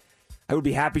end it. I would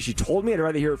be happy she told me. I'd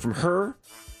rather hear it from her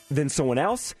than someone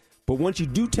else. But once you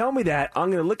do tell me that,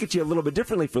 I'm going to look at you a little bit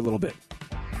differently for a little bit.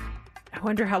 I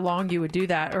wonder how long you would do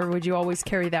that, or would you always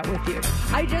carry that with you?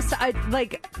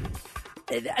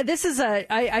 This is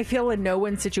I feel a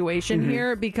no-win situation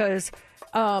here, because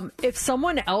if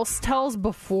someone else tells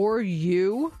before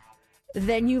you,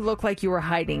 then you look like you were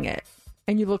hiding it,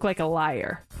 and you look like a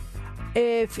liar.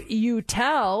 If you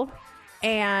tell,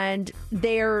 and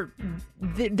they're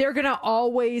going to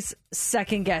always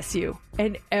second guess you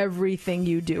in everything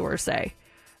you do or say.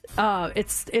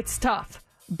 It's tough.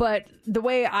 But the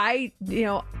way I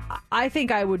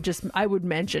think I would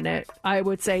mention it. I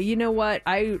would say, you know what?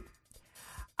 I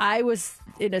was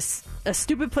in a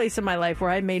stupid place in my life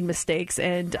where I made mistakes,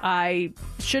 and I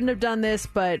shouldn't have done this,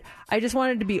 but I just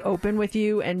wanted to be open with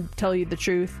you and tell you the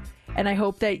truth. And I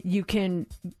hope that you can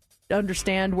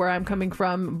understand where I'm coming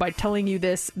from by telling you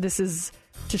this. This is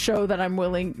to show that I'm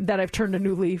willing, that I've turned a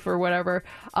new leaf or whatever.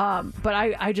 But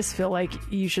I just feel like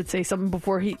you should say something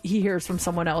before he hears from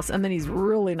someone else, and then he's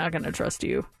really not going to trust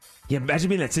you. Yeah, imagine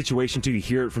being in that situation too. You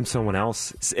hear it from someone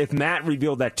else. If Matt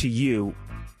revealed that to you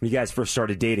when you guys first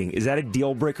started dating, is that a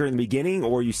deal breaker in the beginning,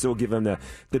 or you still give him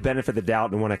the benefit of the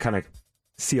doubt and want to kind of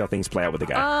see how things play out with the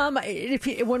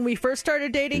guy? When we first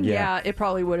started dating, yeah, it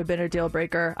probably would have been a deal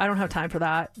breaker. I don't have time for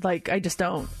that. Like, I just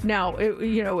don't. Now,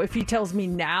 if he tells me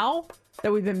now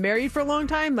that we've been married for a long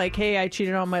time, like, hey, I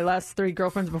cheated on my last 3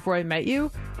 girlfriends before I met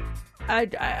you,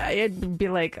 I'd be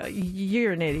like,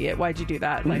 you're an idiot. Why'd you do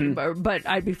that? Like, but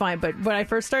I'd be fine. But when I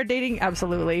first started dating,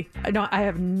 absolutely. I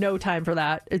have no time for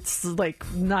that. It's like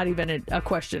not even a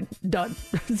question. Done.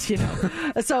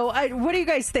 So what do you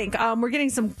guys think? We're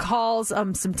getting some calls,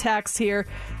 some texts here.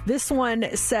 This one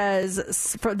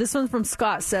from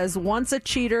Scott says, once a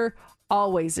cheater,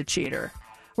 always a cheater.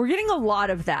 We're getting a lot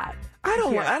of that. I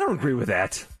don't agree with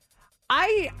that.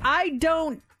 I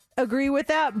don't agree with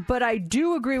that, but I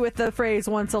do agree with the phrase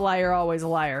once a liar, always a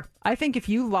liar. I think if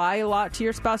you lie a lot to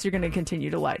your spouse, you're going to continue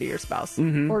to lie to your spouse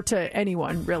or to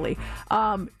anyone, really.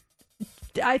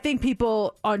 I think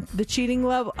people on the cheating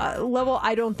level,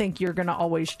 I don't think you're going to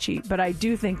always cheat, but I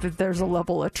do think that there's a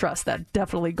level of trust that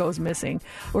definitely goes missing.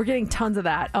 We're getting tons of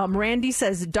that. Randy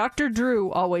says, Dr.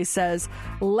 Drew always says,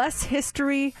 less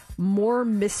history, more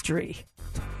mystery.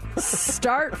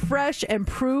 Start fresh and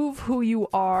prove who you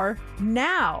are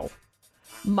now.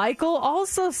 Michael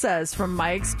also says, from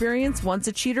my experience, once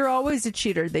a cheater, always a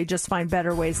cheater. They just find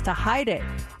better ways to hide it.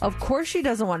 Of course she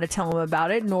doesn't want to tell him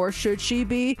about it, nor should she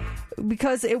be,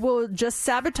 because it will just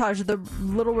sabotage the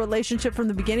little relationship from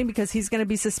the beginning, because he's going to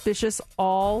be suspicious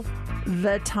all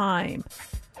the time.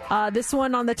 This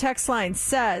one on the text line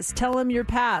says, tell him your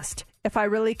past. If I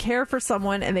really care for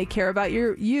someone and they care about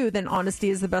you, then honesty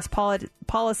is the best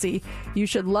policy. You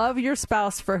should love your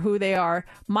spouse for who they are.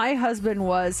 My husband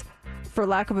was, for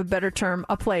lack of a better term,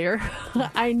 a player.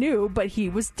 I knew, but he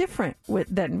was different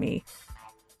than me.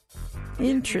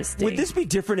 Interesting. Would this be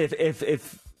different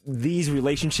if these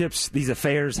relationships, these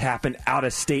affairs happened out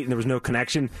of state and there was no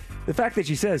connection? The fact that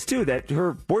she says, too, that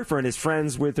her boyfriend is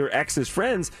friends with her ex's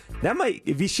friends, that might,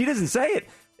 if she doesn't say it,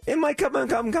 it might come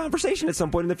in conversation at some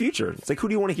point in the future. It's like, who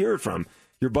do you want to hear it from?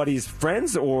 Your buddy's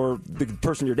friends or the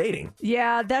person you're dating?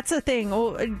 Yeah, that's a thing.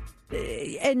 And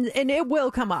it will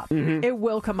come up. It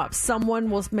will come up. Someone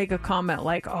will make a comment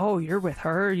like, oh, you're with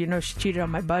her. She cheated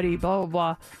on my buddy, blah, blah,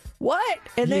 blah. What?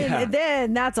 And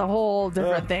then that's a whole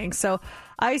different thing. So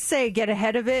I say get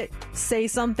ahead of it. Say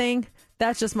something.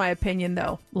 That's just my opinion,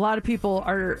 though. A lot of people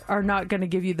are not going to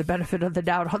give you the benefit of the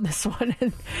doubt on this one,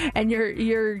 and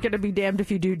you're going to be damned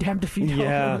if you do, damned if you don't.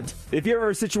 Yeah. If you're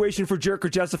in a situation for Jerk or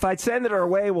Justified, send it our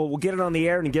way. We'll get it on the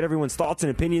air and get everyone's thoughts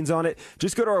and opinions on it.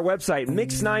 Just go to our website,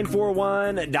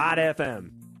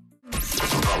 mix941.fm.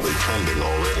 Probably trending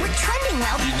already. We're trending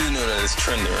well. You do know that it's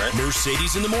trending, right?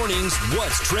 Mercedes in the mornings.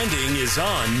 What's trending is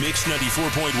on Mix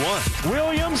 94.1.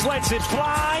 Williams lets it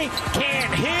fly.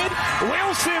 Can't hit.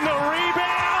 Wilson the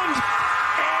rebound.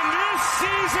 And this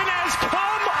season has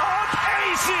come up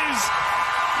aces.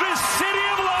 The city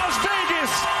of Las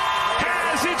Vegas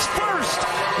has its first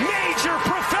major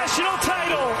professional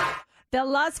title. The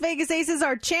Las Vegas Aces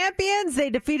are champions. They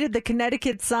defeated the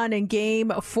Connecticut Sun in Game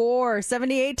 4,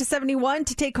 78-71,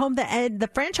 to take home the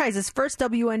franchise's first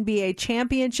WNBA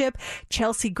championship.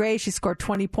 Chelsea Gray, she scored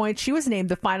 20 points. She was named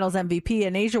the Finals MVP,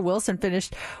 and A'ja Wilson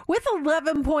finished with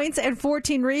 11 points and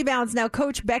 14 rebounds. Now,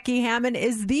 Coach Becky Hammon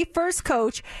is the first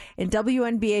coach in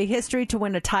WNBA history to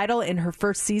win a title in her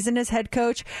first season as head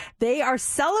coach. They are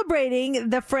celebrating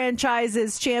the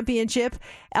franchise's championship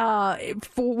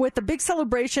with a big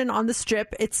celebration on the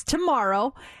Strip. It's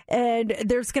tomorrow, and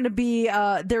there's going to be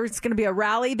a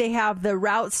rally. They have the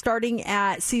route starting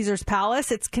at Caesars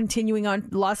Palace. It's continuing on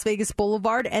Las Vegas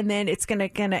Boulevard, and then it's going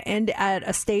to end at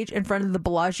a stage in front of the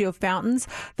Bellagio fountains.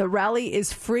 The rally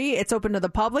is free. It's open to the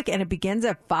public, and it begins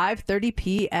at 5:30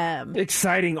 p.m.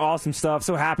 Exciting, awesome stuff.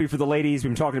 So happy for the ladies.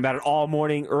 We've been talking about it all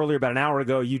morning. Earlier, about an hour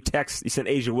ago, you sent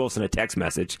A'ja Wilson a text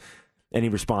message. Any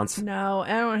response? No,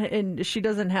 I don't. And she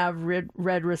doesn't have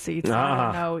red receipts. I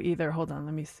don't know either. Hold on,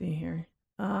 let me see here.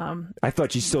 I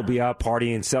thought she'd still be out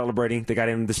partying, celebrating. They got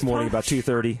in this morning about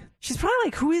 2:30. She's probably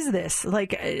like, "Who is this?"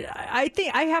 Like, I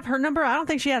think I have her number. I don't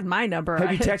think she has my number.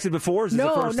 Have you texted before?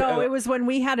 No. It was when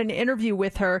we had an interview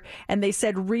with her, and they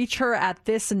said reach her at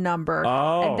this number,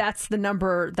 and that's the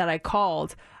number that I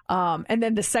called. And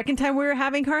then the second time we were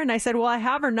having her, and I said, well, I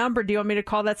have her number. Do you want me to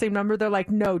call that same number? They're like,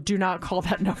 no, do not call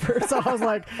that number. So I was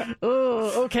like,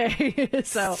 oh, okay.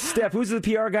 So Steph, who's the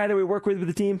PR guy that we work with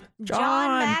the team?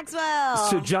 John Maxwell.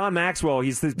 So John Maxwell,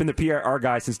 he's been the PR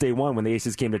guy since day one when the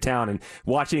Aces came to town. And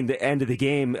watching the end of the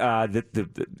game,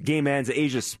 the game ends,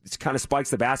 Asia kind of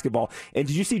spikes the basketball. And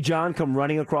did you see John come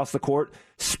running across the court,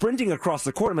 sprinting across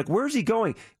the court? I'm like, where's he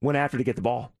going? Went after to get the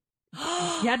ball.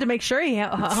 You had to make sure he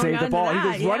hung saved the on ball. to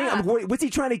that. He goes running. I'm like, what's he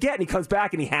trying to get? And he comes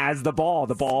back and he has the ball.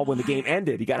 The ball when the game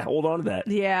ended. You got to hold on to that.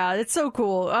 Yeah, it's so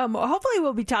cool. Hopefully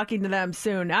we'll be talking to them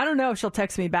soon. I don't know if she'll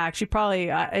text me back. She probably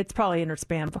it's probably in her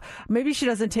spam. Maybe she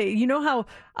doesn't take. You know how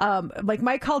like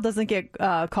my call doesn't get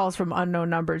calls from unknown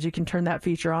numbers. You can turn that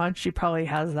feature on. She probably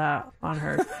has that on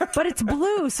her, but it's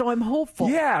blue, so I'm hopeful.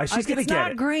 Yeah, she's gonna it's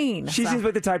get not it. She She seems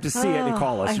like the type to see it and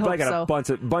call us. She probably got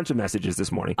so. a bunch of messages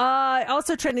this morning.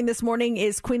 Also trending this morning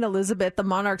is Queen Elizabeth. The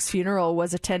monarch's funeral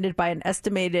was attended by an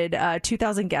estimated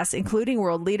 2,000 guests, including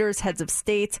world leaders, heads of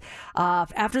states.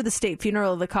 After the state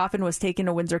funeral, the coffin was taken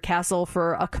to Windsor Castle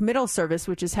for a committal service,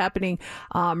 which is happening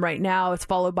right now. It's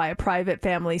followed by a private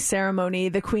family ceremony.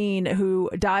 The Queen, who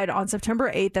died on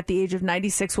September 8th at the age of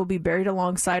 96, will be buried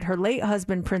alongside her late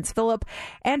husband, Prince Philip,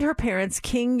 and her parents,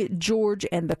 King George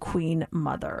and the Queen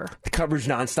Mother. The coverage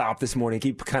nonstop this morning.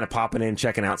 Keep kind of popping in,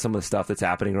 checking out some of the stuff that's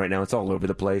happening right now. It's all over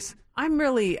the place.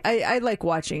 I like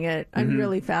watching it. I'm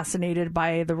really fascinated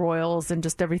by the royals and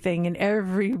just everything, and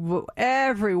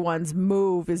everyone's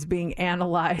move is being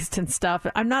analyzed and stuff.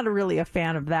 I'm not really a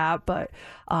fan of that, but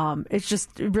it's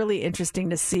just really interesting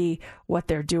to see what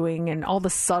they're doing and all the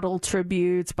subtle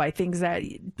tributes by things that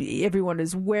everyone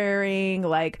is wearing.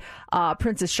 Like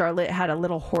Princess Charlotte had a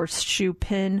little horseshoe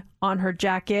pin on her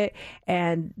jacket,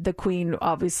 and the Queen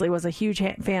obviously was a huge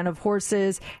fan of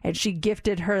horses, and she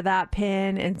gifted her that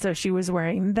pin, and so she was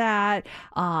wearing that.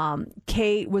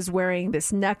 Kate was wearing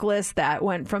this necklace that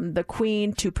went from the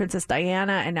Queen to Princess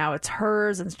Diana, and now it's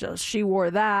hers, and she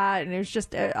wore that, and it was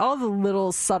just all the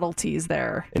little subtleties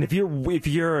there. And if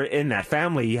you're in that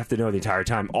family, you have to know the entire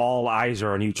time all eyes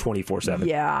are on you 24/7.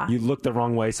 Yeah, you look the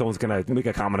wrong way, someone's gonna make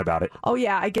a comment about it. Oh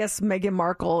yeah, I guess Meghan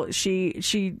Markle, she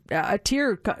a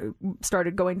tear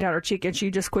started going down her cheek, and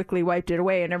she just quickly wiped it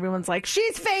away, and everyone's like,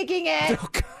 she's faking it. Oh,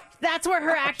 God. That's where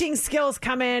her acting skills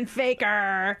come in,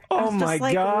 faker. Oh my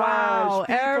gosh. Wow,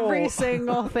 people. every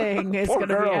single thing is going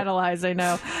to be analyzed, I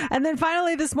know. And then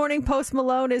finally this morning, Post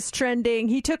Malone is trending.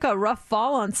 He took a rough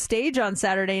fall on stage on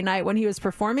Saturday night when he was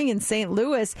performing in St.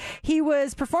 Louis. He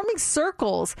was performing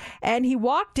circles, and he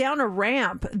walked down a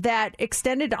ramp that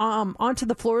extended onto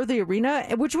the floor of the arena,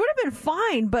 which would have been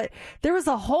fine, but there was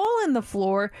a hole in the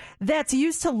floor that's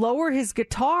used to lower his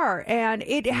guitar, and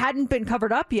it hadn't been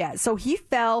covered up yet. So he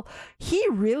fell. He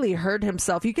really hurt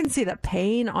himself. You can see the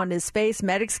pain on his face.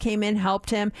 Medics came in, helped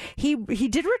him. He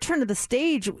did return to the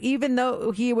stage, even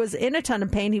though he was in a ton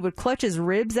of pain. He would clutch his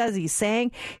ribs as he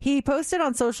sang. He posted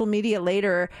on social media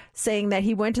later saying that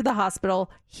he went to the hospital.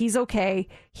 He's okay.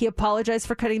 He apologized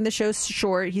for cutting the show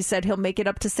short. He said he'll make it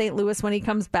up to St. Louis when he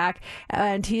comes back,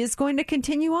 and he is going to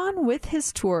continue on with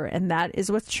his tour, and that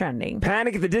is what's trending.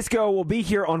 Panic at the Disco will be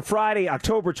here on Friday,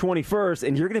 October 21st,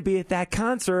 and you're going to be at that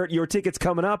concert. Your tickets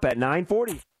coming up at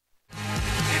 9:40.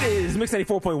 It is Mix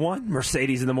 94.1,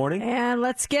 Mercedes in the morning. And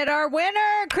let's get our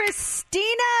winner, Christina.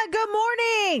 Good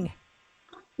morning.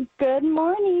 Good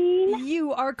morning.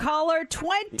 You are caller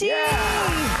 20. Yeah.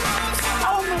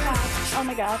 Oh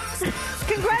my God.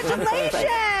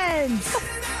 Congratulations.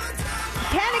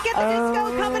 Panic at the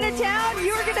Disco coming to town.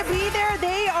 You're going to be there.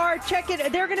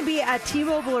 They're going to be at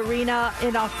T-Mobile Arena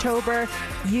in October.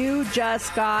 You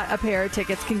just got a pair of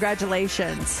tickets.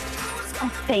 Congratulations.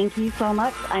 Thank you so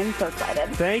much. I'm so excited.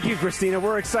 Thank you, Christina.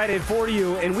 We're excited for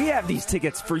you, and we have these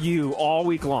tickets for you all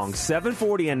week long,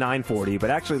 7:40 and 9:40. But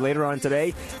actually, later on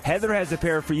today, Heather has a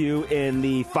pair for you in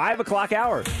the 5 o'clock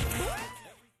hour.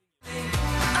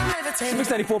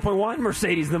 Mix 94.1,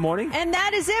 Mercedes in the morning. And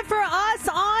that is it for us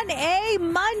on a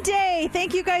Monday.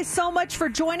 Thank you guys so much for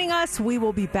joining us. We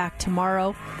will be back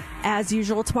tomorrow. As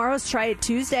usual, tomorrow's Try It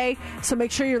Tuesday, so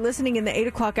make sure you're listening in the 8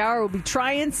 o'clock hour. We'll be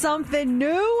trying something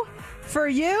new for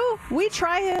you. We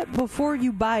try it before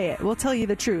you buy it. We'll tell you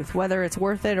the truth, whether it's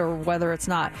worth it or whether it's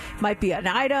not. Might be an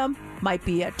item, might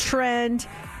be a trend.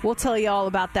 We'll tell you all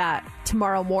about that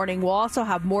tomorrow morning. We'll also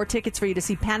have more tickets for you to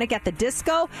see Panic at the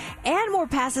Disco and more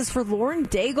passes for Lauren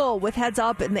Daigle with Heads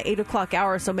Up in the 8 o'clock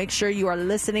hour. So make sure you are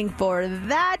listening for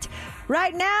that.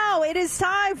 Right now, it is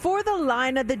time for the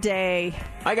line of the day.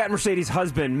 I got Mercedes'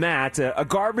 husband, Matt, a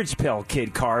garbage pail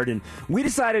kid card, and we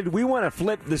decided we want to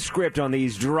flip the script on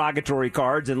these derogatory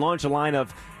cards and launch a line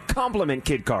of compliment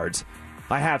kid cards.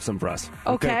 I have some for us.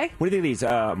 Okay. What do you think of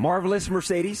these? Marvelous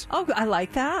Mercedes. Oh, I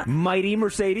like that. Mighty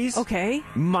Mercedes. Okay.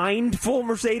 Mindful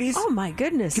Mercedes. Oh, my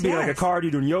goodness. Could be like a car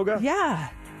you're doing yoga. Yeah.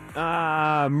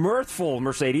 Mirthful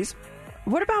Mercedes.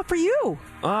 What about for you?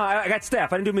 I got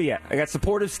Steph. I didn't do me yet. I got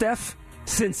supportive Steph,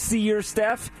 sincere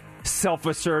Steph,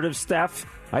 self-assertive Steph.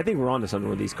 I think we're on to something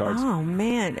with these cards. Oh,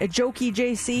 man. A jokey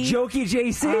JC. Jokey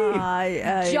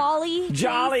JC. Jolly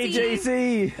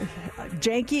JC.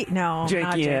 Janky? No. Janky,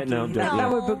 not yeah, janky. no, That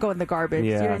would go in the garbage.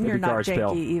 Yeah, you're not garbage janky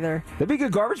pail. either. That'd be a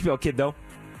good garbage pail kid, though.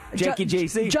 Janky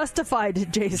JC. Justified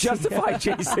JC. Justified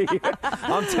JC.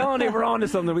 I'm telling you, we're on to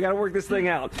something. We got to work this thing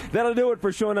out. That'll do it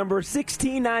for show number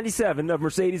 1697 of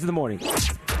Mercedes in the Morning.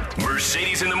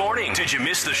 Mercedes in the Morning. Did you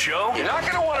miss the show? You're not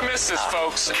going to want to miss this,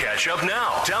 folks. Catch up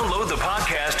now. Download the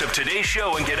podcast of today's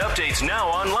show and get updates now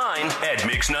online at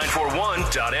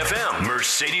mix941.fm.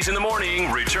 Mercedes in the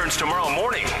Morning returns tomorrow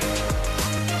morning.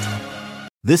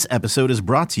 This episode is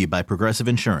brought to you by Progressive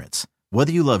Insurance.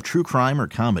 Whether you love true crime or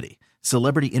comedy,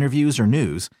 celebrity interviews or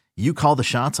news, you call the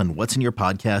shots on what's in your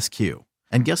podcast queue.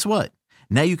 And guess what?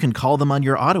 Now you can call them on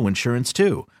your auto insurance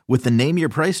too with the Name Your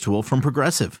Price tool from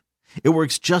Progressive. It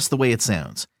works just the way it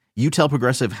sounds. You tell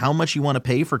Progressive how much you want to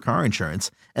pay for car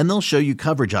insurance, and they'll show you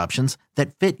coverage options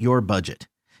that fit your budget.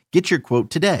 Get your quote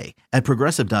today at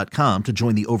Progressive.com to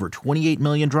join the over 28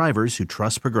 million drivers who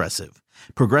trust Progressive.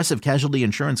 Progressive Casualty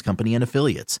Insurance Company and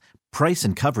Affiliates. Price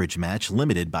and coverage match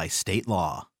limited by state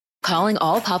law. Calling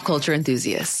all pop culture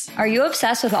enthusiasts. Are you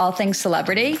obsessed with all things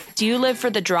celebrity? Do you live for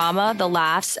the drama, the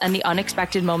laughs, and the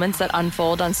unexpected moments that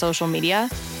unfold on social media?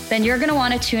 Then you're going to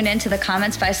want to tune in to the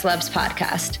Comments by Celebs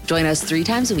podcast. Join us 3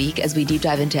 times a week as we deep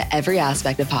dive into every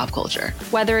aspect of pop culture.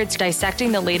 Whether it's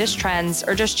dissecting the latest trends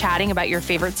or just chatting about your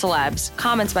favorite celebs,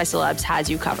 Comments by Celebs has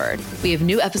you covered. We have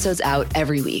new episodes out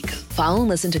every week. Follow and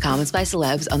listen to Comments by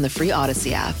Celebs on the free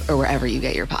Odyssey app or wherever you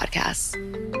get your podcasts.